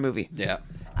 million movie. Yeah.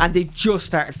 And they just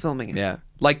started filming it. Yeah.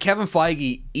 Like Kevin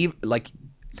Feige,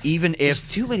 even if... There's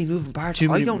too many moving parts.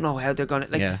 I don't know how they're going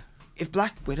to... If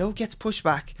Black Widow gets pushed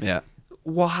back,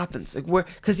 what happens?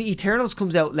 Because the Eternals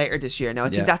comes out later this year. Now I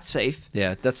think that's safe.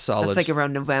 Yeah, that's solid. That's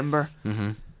around November.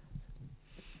 Mm-hmm.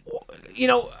 You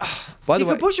know, by the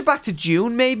way, could push it back to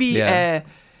June maybe. Yeah.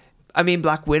 I mean,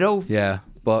 Black Widow. Yeah,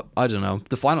 but I don't know.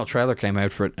 The final trailer came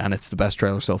out for it, and it's the best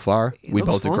trailer so far. We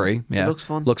both agree. Yeah, it looks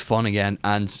fun. Looks fun again,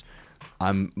 and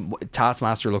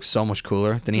Taskmaster looks so much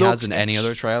cooler than he has in any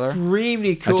other trailer.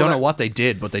 Extremely cool. I don't know what they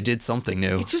did, but they did something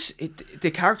new.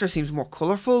 The character seems more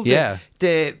colourful. Yeah.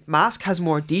 The mask has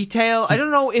more detail. I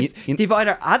don't know if they've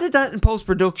either added that in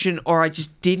post-production or I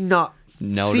just did not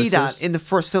see that in the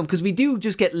first film, because we do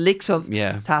just get licks of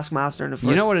Taskmaster in the first.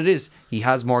 You know what it is? He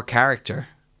has more character.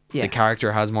 Yeah. The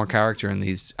character has more character in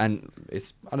these, and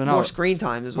it's, I don't know, more screen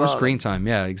time as well. More screen time,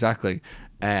 yeah, exactly.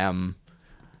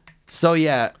 So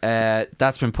yeah,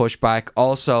 that's been pushed back.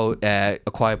 Also, A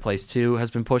Quiet Place 2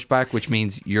 has been pushed back, which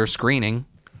means you're screening.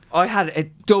 I had a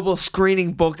double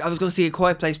screening booked. I was going to see A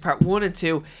Quiet Place Part 1 and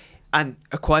 2, and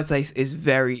A Quiet Place is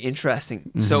very interesting.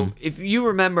 Mm-hmm. So if you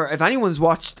remember, if anyone's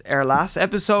watched our last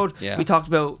episode, we talked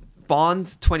about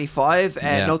Bond 25,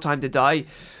 No Time to Die.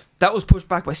 That was pushed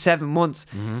back by 7 months,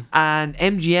 and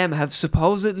MGM have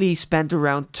supposedly spent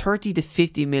around 30 to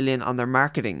 50 million on their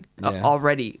marketing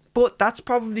already. But that's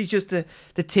probably just the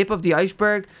tip of the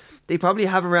iceberg. They probably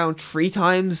have around 3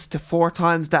 times to 4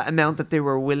 times that amount that they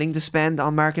were willing to spend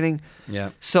on marketing. Yeah.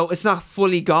 So it's not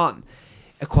fully gone.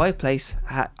 A Quiet Place,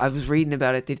 I was reading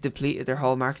about it. They've depleted their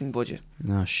whole marketing budget.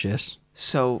 Oh shit.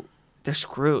 So they're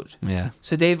screwed. Yeah.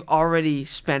 So they've already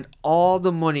spent all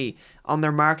the money on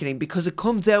their marketing because it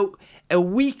comes out a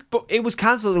week, but it was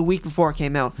cancelled a week before it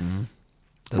came out.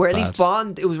 Where at least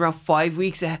Bond, it was around 5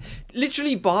 weeks ahead.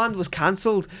 Literally, Bond was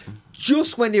cancelled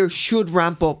just when they should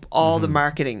ramp up all the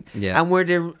marketing. Yeah. And where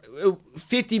they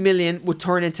 50 million would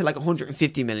turn into like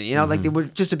 150 million. You know, like they were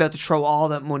just about to throw all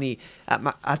that money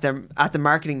at the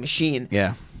marketing machine.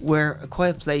 Yeah. Where A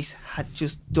Quiet Place had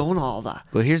just done all that.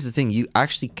 But here's the thing: you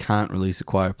actually can't release A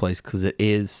Quiet Place because it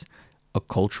is a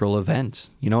cultural event.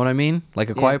 You know what I mean? Like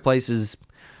A Quiet Place is.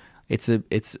 It's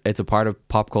a part of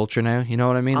pop culture now. You know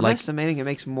what I mean? I'm like, estimating it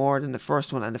makes more than the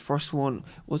first one, and the first one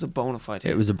was a bona fide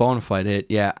hit. It was a bona fide hit,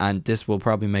 yeah, and this will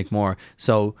probably make more.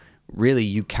 So really,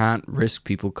 you can't risk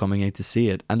people coming out to see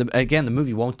it. And again, the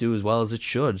movie won't do as well as it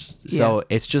should. So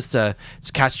it's just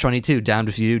it's catch-22. Damned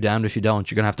if you do, damned if you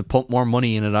don't. You're gonna have to pump more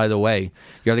money in it either way.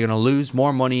 You're either gonna lose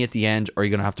more money at the end, or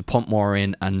you're gonna have to pump more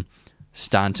in and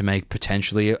stand to make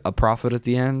potentially a profit at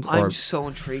the end. I'm so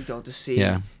intrigued though to see.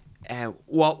 Yeah.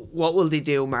 What will they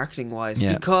do marketing wise?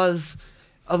 Yeah. Because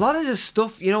a lot of this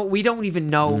stuff, we don't even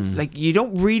know. Like, you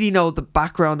don't really know the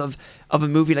background of a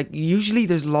movie. Like, usually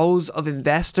there's loads of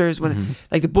investors when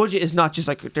like the budget is not just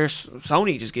like there's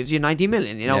Sony just gives you 90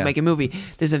 million, make a movie.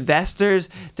 There's investors.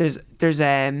 There's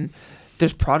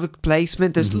product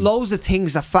placement. There's loads of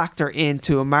things that factor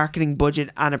into a marketing budget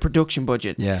and a production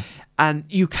budget. Yeah. And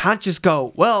you can't just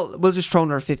go, well, we'll just throw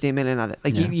another 15 million at it.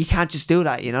 Like, you can't just do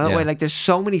that, that way. Like, there's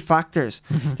so many factors.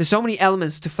 There's so many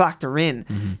elements to factor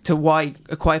in to why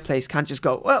A Quiet Place can't just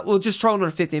go, well, we'll just throw another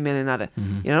 15 million at it.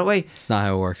 That way. It's not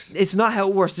how it works. It's not how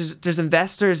it works. There's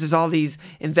investors. There's all these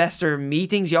investor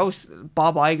meetings.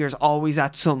 Bob Iger's always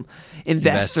at some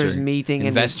investors meeting.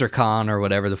 Investor Con or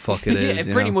whatever the fuck it is.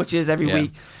 It pretty much is every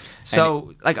week.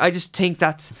 So, I just think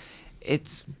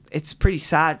it's pretty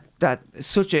sad that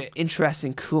such an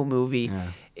interesting, cool movie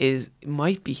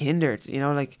might be hindered,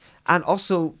 and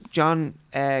also John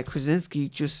Krasinski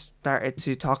just started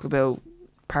to talk about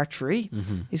part 3.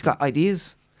 He's got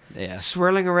ideas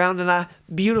swirling around in that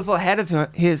beautiful head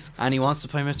of his, and he wants to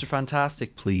play Mr.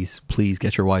 Fantastic. Please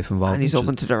get your wife involved, and he's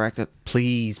open to direct it.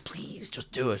 Please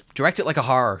just do it. Direct it like a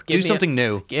horror. Do something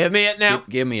new. Give me it now.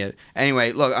 Give me it.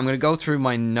 Anyway, look, I'm gonna go through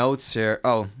my notes here.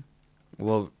 Oh,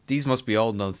 well, these must be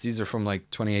old notes. These are from like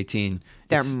 2018.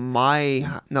 They're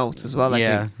my notes as well.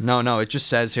 No. It just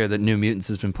says here that New Mutants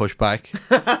has been pushed back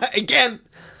again.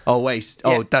 Oh wait.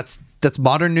 Oh, that's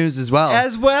modern news as well.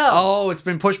 Oh, it's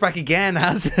been pushed back again,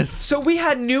 has it? So we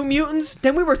had New Mutants.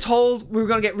 Then we were told we were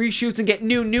going to get reshoots and get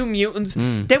new Mutants.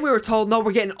 Then we were told, no,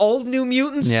 we're getting old New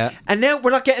Mutants. Yeah. And now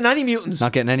we're not getting any mutants.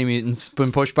 Not getting any mutants.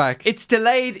 Been pushed back. It's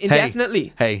delayed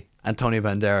indefinitely. Hey, Antonio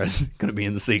Banderas going to be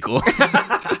in the sequel.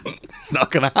 It's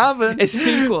not going to happen. A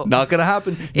sequel. Not going to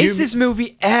happen. Is this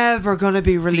movie ever going to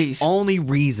be released? The only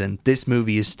reason this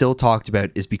movie is still talked about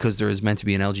is because there is meant to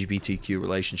be an LGBTQ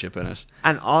relationship in it.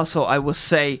 And also, I will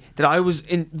say that I was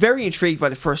very intrigued by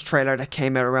the first trailer that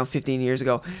came out around 15 years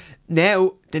ago.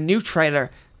 Now, the new trailer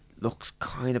looks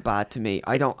kind of bad to me.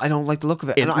 I don't like the look of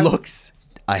it. It looks,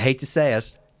 I hate to say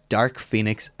it, Dark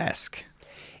Phoenix-esque.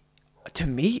 To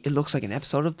me, it looks like an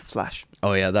episode of The Flash.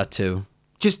 Oh yeah, that too.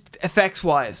 Just effects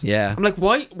wise. Yeah. I'm like,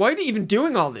 why are they even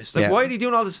doing all this? Like, why are they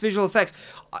doing all this visual effects?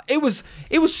 It was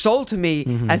sold to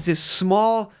me as this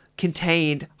small,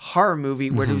 contained horror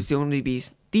movie where there was only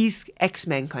these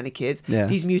X-Men kind of kids,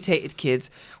 these mutated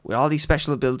kids with all these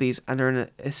special abilities, and they're in an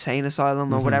insane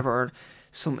asylum or whatever, or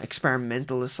some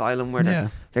experimental asylum where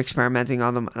they're experimenting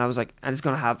on them. And I was like, and it's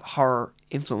going to have horror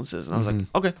influences. And I was like,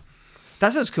 okay,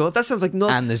 that sounds cool. That sounds like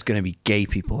nothing. And there's going to be gay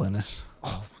people in it.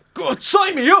 Oh, God,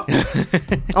 sign me up!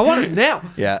 I want it now.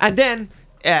 Yeah. And then,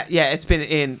 it's been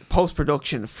in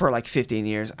post-production for like 15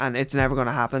 years, and it's never going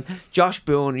to happen. Josh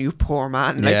Boone, you poor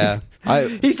man. Like,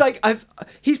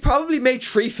 he's probably made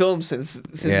 3 films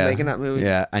since making that movie.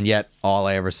 Yeah, and yet all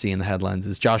I ever see in the headlines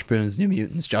is Josh Boone's New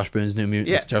Mutants, Josh Boone's New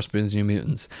Mutants, Josh Boone's New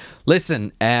Mutants.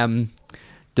 Listen,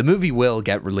 the movie will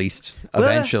get released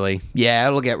eventually. Yeah,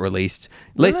 it'll get released.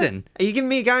 Listen. Are you giving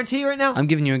me a guarantee right now? I'm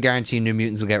giving you a guarantee New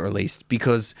Mutants will get released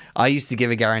because I used to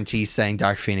give a guarantee saying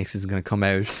Dark Phoenix is going to come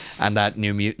out and that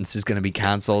New Mutants is going to be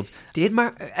cancelled. Did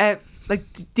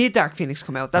Dark Phoenix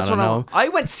come out? That's what I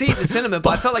went to see it in the cinema,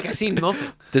 but I felt like I seen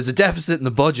nothing. There's a deficit in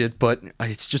the budget, but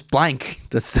it's just blank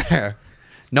that's there.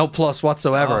 No plus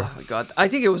whatsoever. Oh my God. I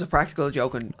think it was a practical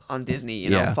joke on Disney.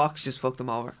 Fox just fucked them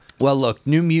over. Well, look,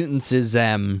 New Mutants is...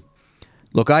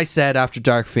 Look, I said after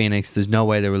Dark Phoenix, there's no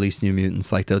way they release New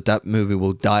Mutants. Like, that movie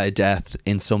will die a death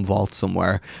in some vault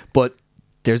somewhere. But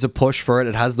there's a push for it.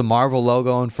 It has the Marvel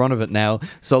logo in front of it now.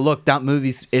 So, look, that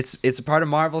movie's... It's a part of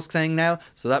Marvel's thing now.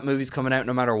 So that movie's coming out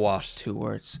no matter what. 2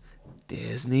 words.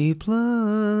 Disney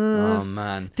Plus. Oh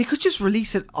man, They could just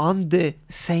release it on the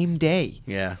same day.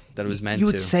 yeah, that it was meant You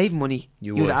to. would save money.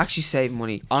 You would would. actually save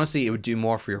money. Honestly, it would do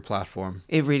more for your platform.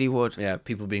 It really would. Yeah,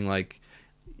 people being like,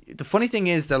 the funny thing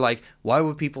is, they're like, why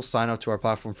would people sign up to our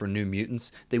platform for New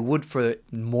Mutants? They would for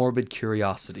morbid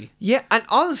curiosity. Yeah, and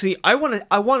honestly, I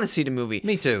want to see the movie.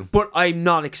 Me too. But I'm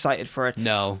not excited for it.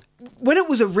 No. When it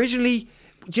was originally,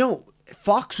 you know,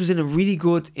 Fox was in a really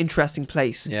good, interesting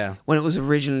place. Yeah. When it was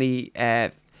originally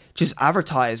just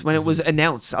advertised, when it was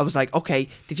announced, I was like, okay,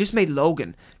 they just made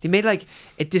Logan. They made like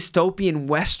a dystopian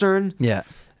Western. Yeah.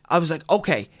 I was like,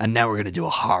 okay. And now we're going to do a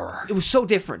horror. It was so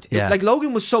different. Yeah. Like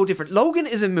Logan was so different. Logan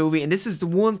is a movie, and this is the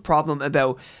one problem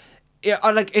about.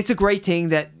 Like it's a great thing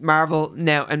that Marvel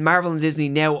and Disney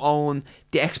now own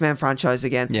the X-Men franchise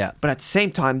again. Yeah. But at the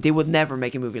same time, they would never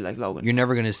make a movie like Logan. You're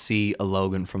never going to see a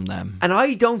Logan from them. And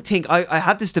I don't think I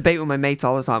have this debate with my mates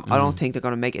all the time. I don't think they're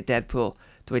going to make a Deadpool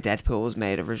the way Deadpool was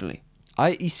made originally.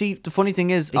 You see, the funny thing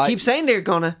is, They keep saying they're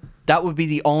gonna. that would be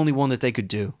the only one that they could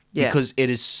do. Yeah. Because it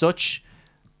is such.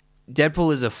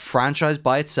 Deadpool is a franchise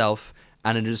by itself,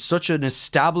 and it is such an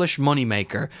established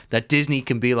moneymaker that Disney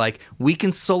can be like, we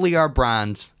can sully our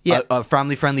brand, Yeah. a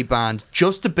family-friendly brand,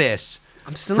 just a bit.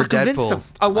 I'm still for not convinced. Deadpool. Though.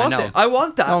 I want know. it. I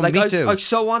want that. Oh, like me too. I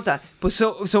so want that. But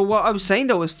so what I was saying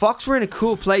though is Fox were in a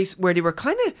cool place where they were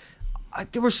kind of.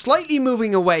 They were slightly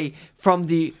moving away from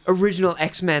the original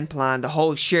X-Men plan, the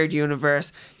whole shared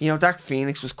universe. You know, Dark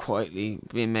Phoenix was quietly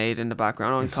being made in the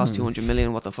background. It only cost $200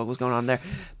 million. What the fuck was going on there?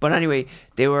 But anyway,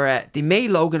 they made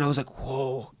Logan. I was like,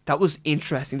 whoa, that was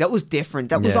interesting. That was different.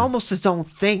 That was Yeah. almost its own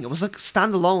thing. It was like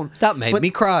standalone. That made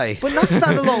me cry. But not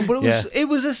standalone. But Yeah. it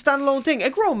was a standalone thing. A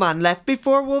grown man left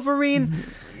before Wolverine.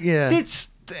 Yeah. It's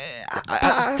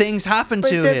Things happen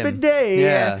to him.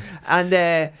 Yeah. And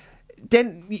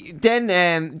then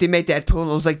they made Deadpool.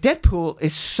 And I was like, Deadpool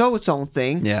is so its own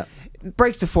thing. Yeah.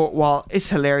 Breaks the fourth wall. It's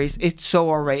hilarious. It's so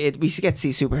R-rated. We get to see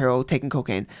superhero taking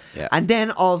cocaine. Yeah. And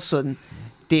then all of a sudden,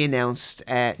 they announced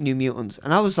New Mutants,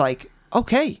 and I was like,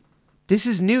 okay, this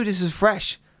is new. This is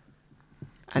fresh.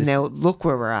 And now look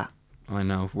where we're at. I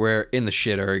know. We're in the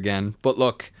shitter again. But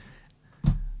look,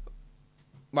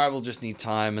 Marvel just need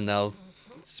time, and they'll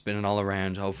spin it all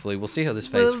around, hopefully. We'll see how this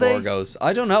phase 4 goes.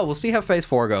 I don't know. We'll see how phase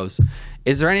 4 goes.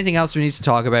 Is there anything else we need to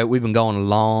talk about? We've been going a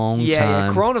long time.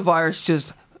 Yeah, coronavirus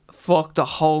just fucked the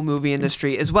whole movie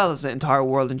industry as well as the entire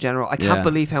world in general. I can't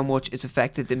believe how much it's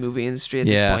affected the movie industry at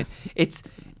this point.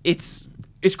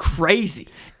 It's crazy.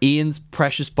 Ian's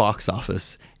precious box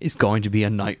office is going to be a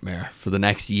nightmare for the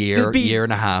next year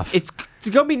and a half. It's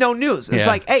going to be no news. It's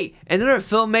like, hey, another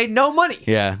film made no money.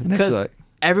 Yeah. Because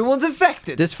everyone's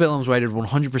affected. This film's rated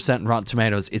 100% in Rotten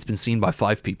Tomatoes. It's been seen by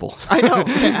 5 people. I know,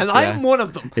 and I'm one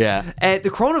of them. Yeah.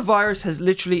 The coronavirus has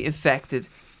literally infected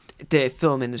the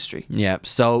film industry. Yeah.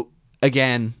 So,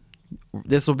 again,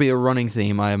 this will be a running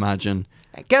theme, I imagine.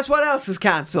 Guess what else is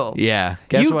cancelled? Yeah.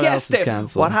 Guess you what else guessed is it.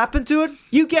 cancelled? What happened to it?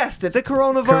 You guessed it. The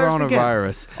coronavirus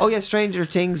Coronavirus. again. Oh yeah, Stranger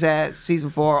Things season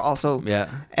 4 also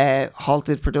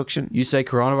halted production. You say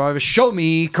coronavirus? Show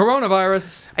me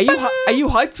coronavirus. Are you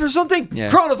hyped for something? Yeah.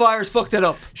 Coronavirus fucked it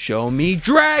up. Show me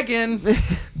dragon.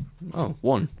 Oh,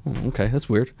 one. Oh, okay, that's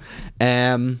weird.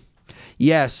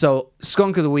 Yeah, so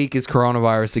skunk of the week is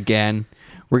coronavirus again.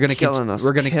 We're gonna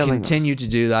continue to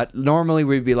do that. Normally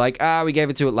we'd be like, we gave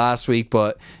it to it last week,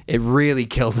 but it really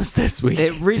killed us this week.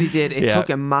 It really did. It took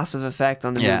a massive effect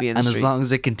on the movie industry. And as long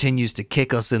as it continues to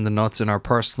kick us in the nuts in our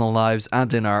personal lives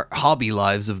and in our hobby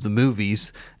lives of the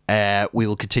movies, we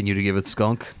will continue to give it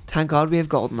skunk. Thank God we have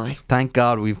Goldeneye. Thank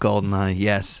God we've Goldeneye.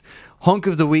 Yes. Hunk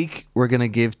of the week we're gonna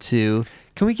give to.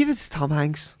 Can we give it to Tom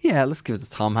Hanks? Yeah, let's give it to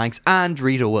Tom Hanks and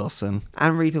Rita Wilson.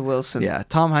 And Rita Wilson. Yeah,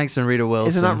 Tom Hanks and Rita Wilson.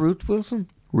 Is it not Ruth Wilson?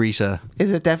 Rita.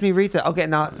 Is it definitely Rita? Okay,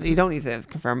 no, you don't need to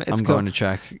confirm it. I'm going to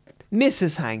check.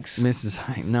 Mrs. Hanks. Mrs.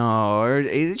 Hanks.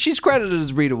 No, she's credited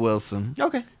as Rita Wilson.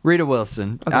 Okay. Rita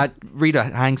Wilson. Okay. Rita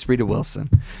Hanks, Rita Wilson.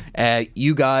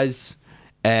 You guys,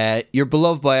 you're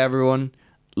beloved by everyone.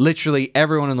 Literally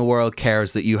everyone in the world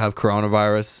cares that you have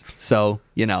coronavirus. So,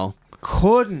 you know.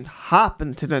 Couldn't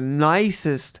happen to the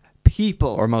nicest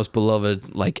people. Or most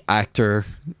beloved, like, actress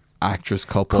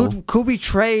couple. Could we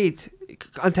trade...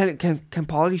 I'm telling you, can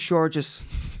Pauly Shore just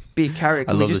be a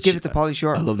character? Can we just give it to Pauly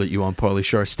Shore? I love that you want Pauly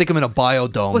Shore. Stick him in a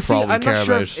biodome for all we I'm care not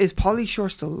sure about. Is Pauly Shore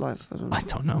still alive? I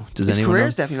don't know. Does His anyone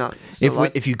career's know? definitely not still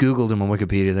alive. If you Googled him on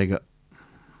Wikipedia, they go...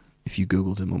 If you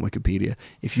Googled him on Wikipedia...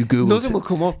 Nothing will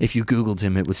come up. If you Googled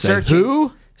him, it would say... Searching.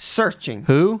 Who? Searching.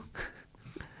 Who?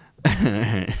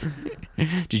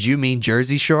 Did you mean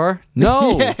Jersey Shore?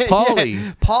 No, Pauly.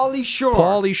 Yeah. Pauly Shore.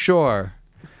 Pauly Shore.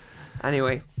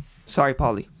 Anyway, sorry,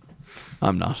 Pauly.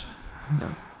 I'm not.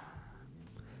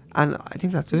 And I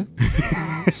think that's it.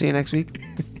 See you next week.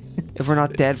 If we're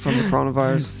not dead from the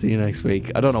coronavirus. See you next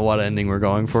week. I don't know what ending we're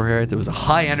going for here. There was a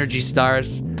high energy start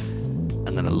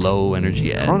and then a low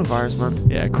energy end. Coronavirus, man.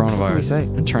 Yeah, coronavirus. What do we say?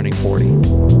 And turning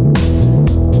 40.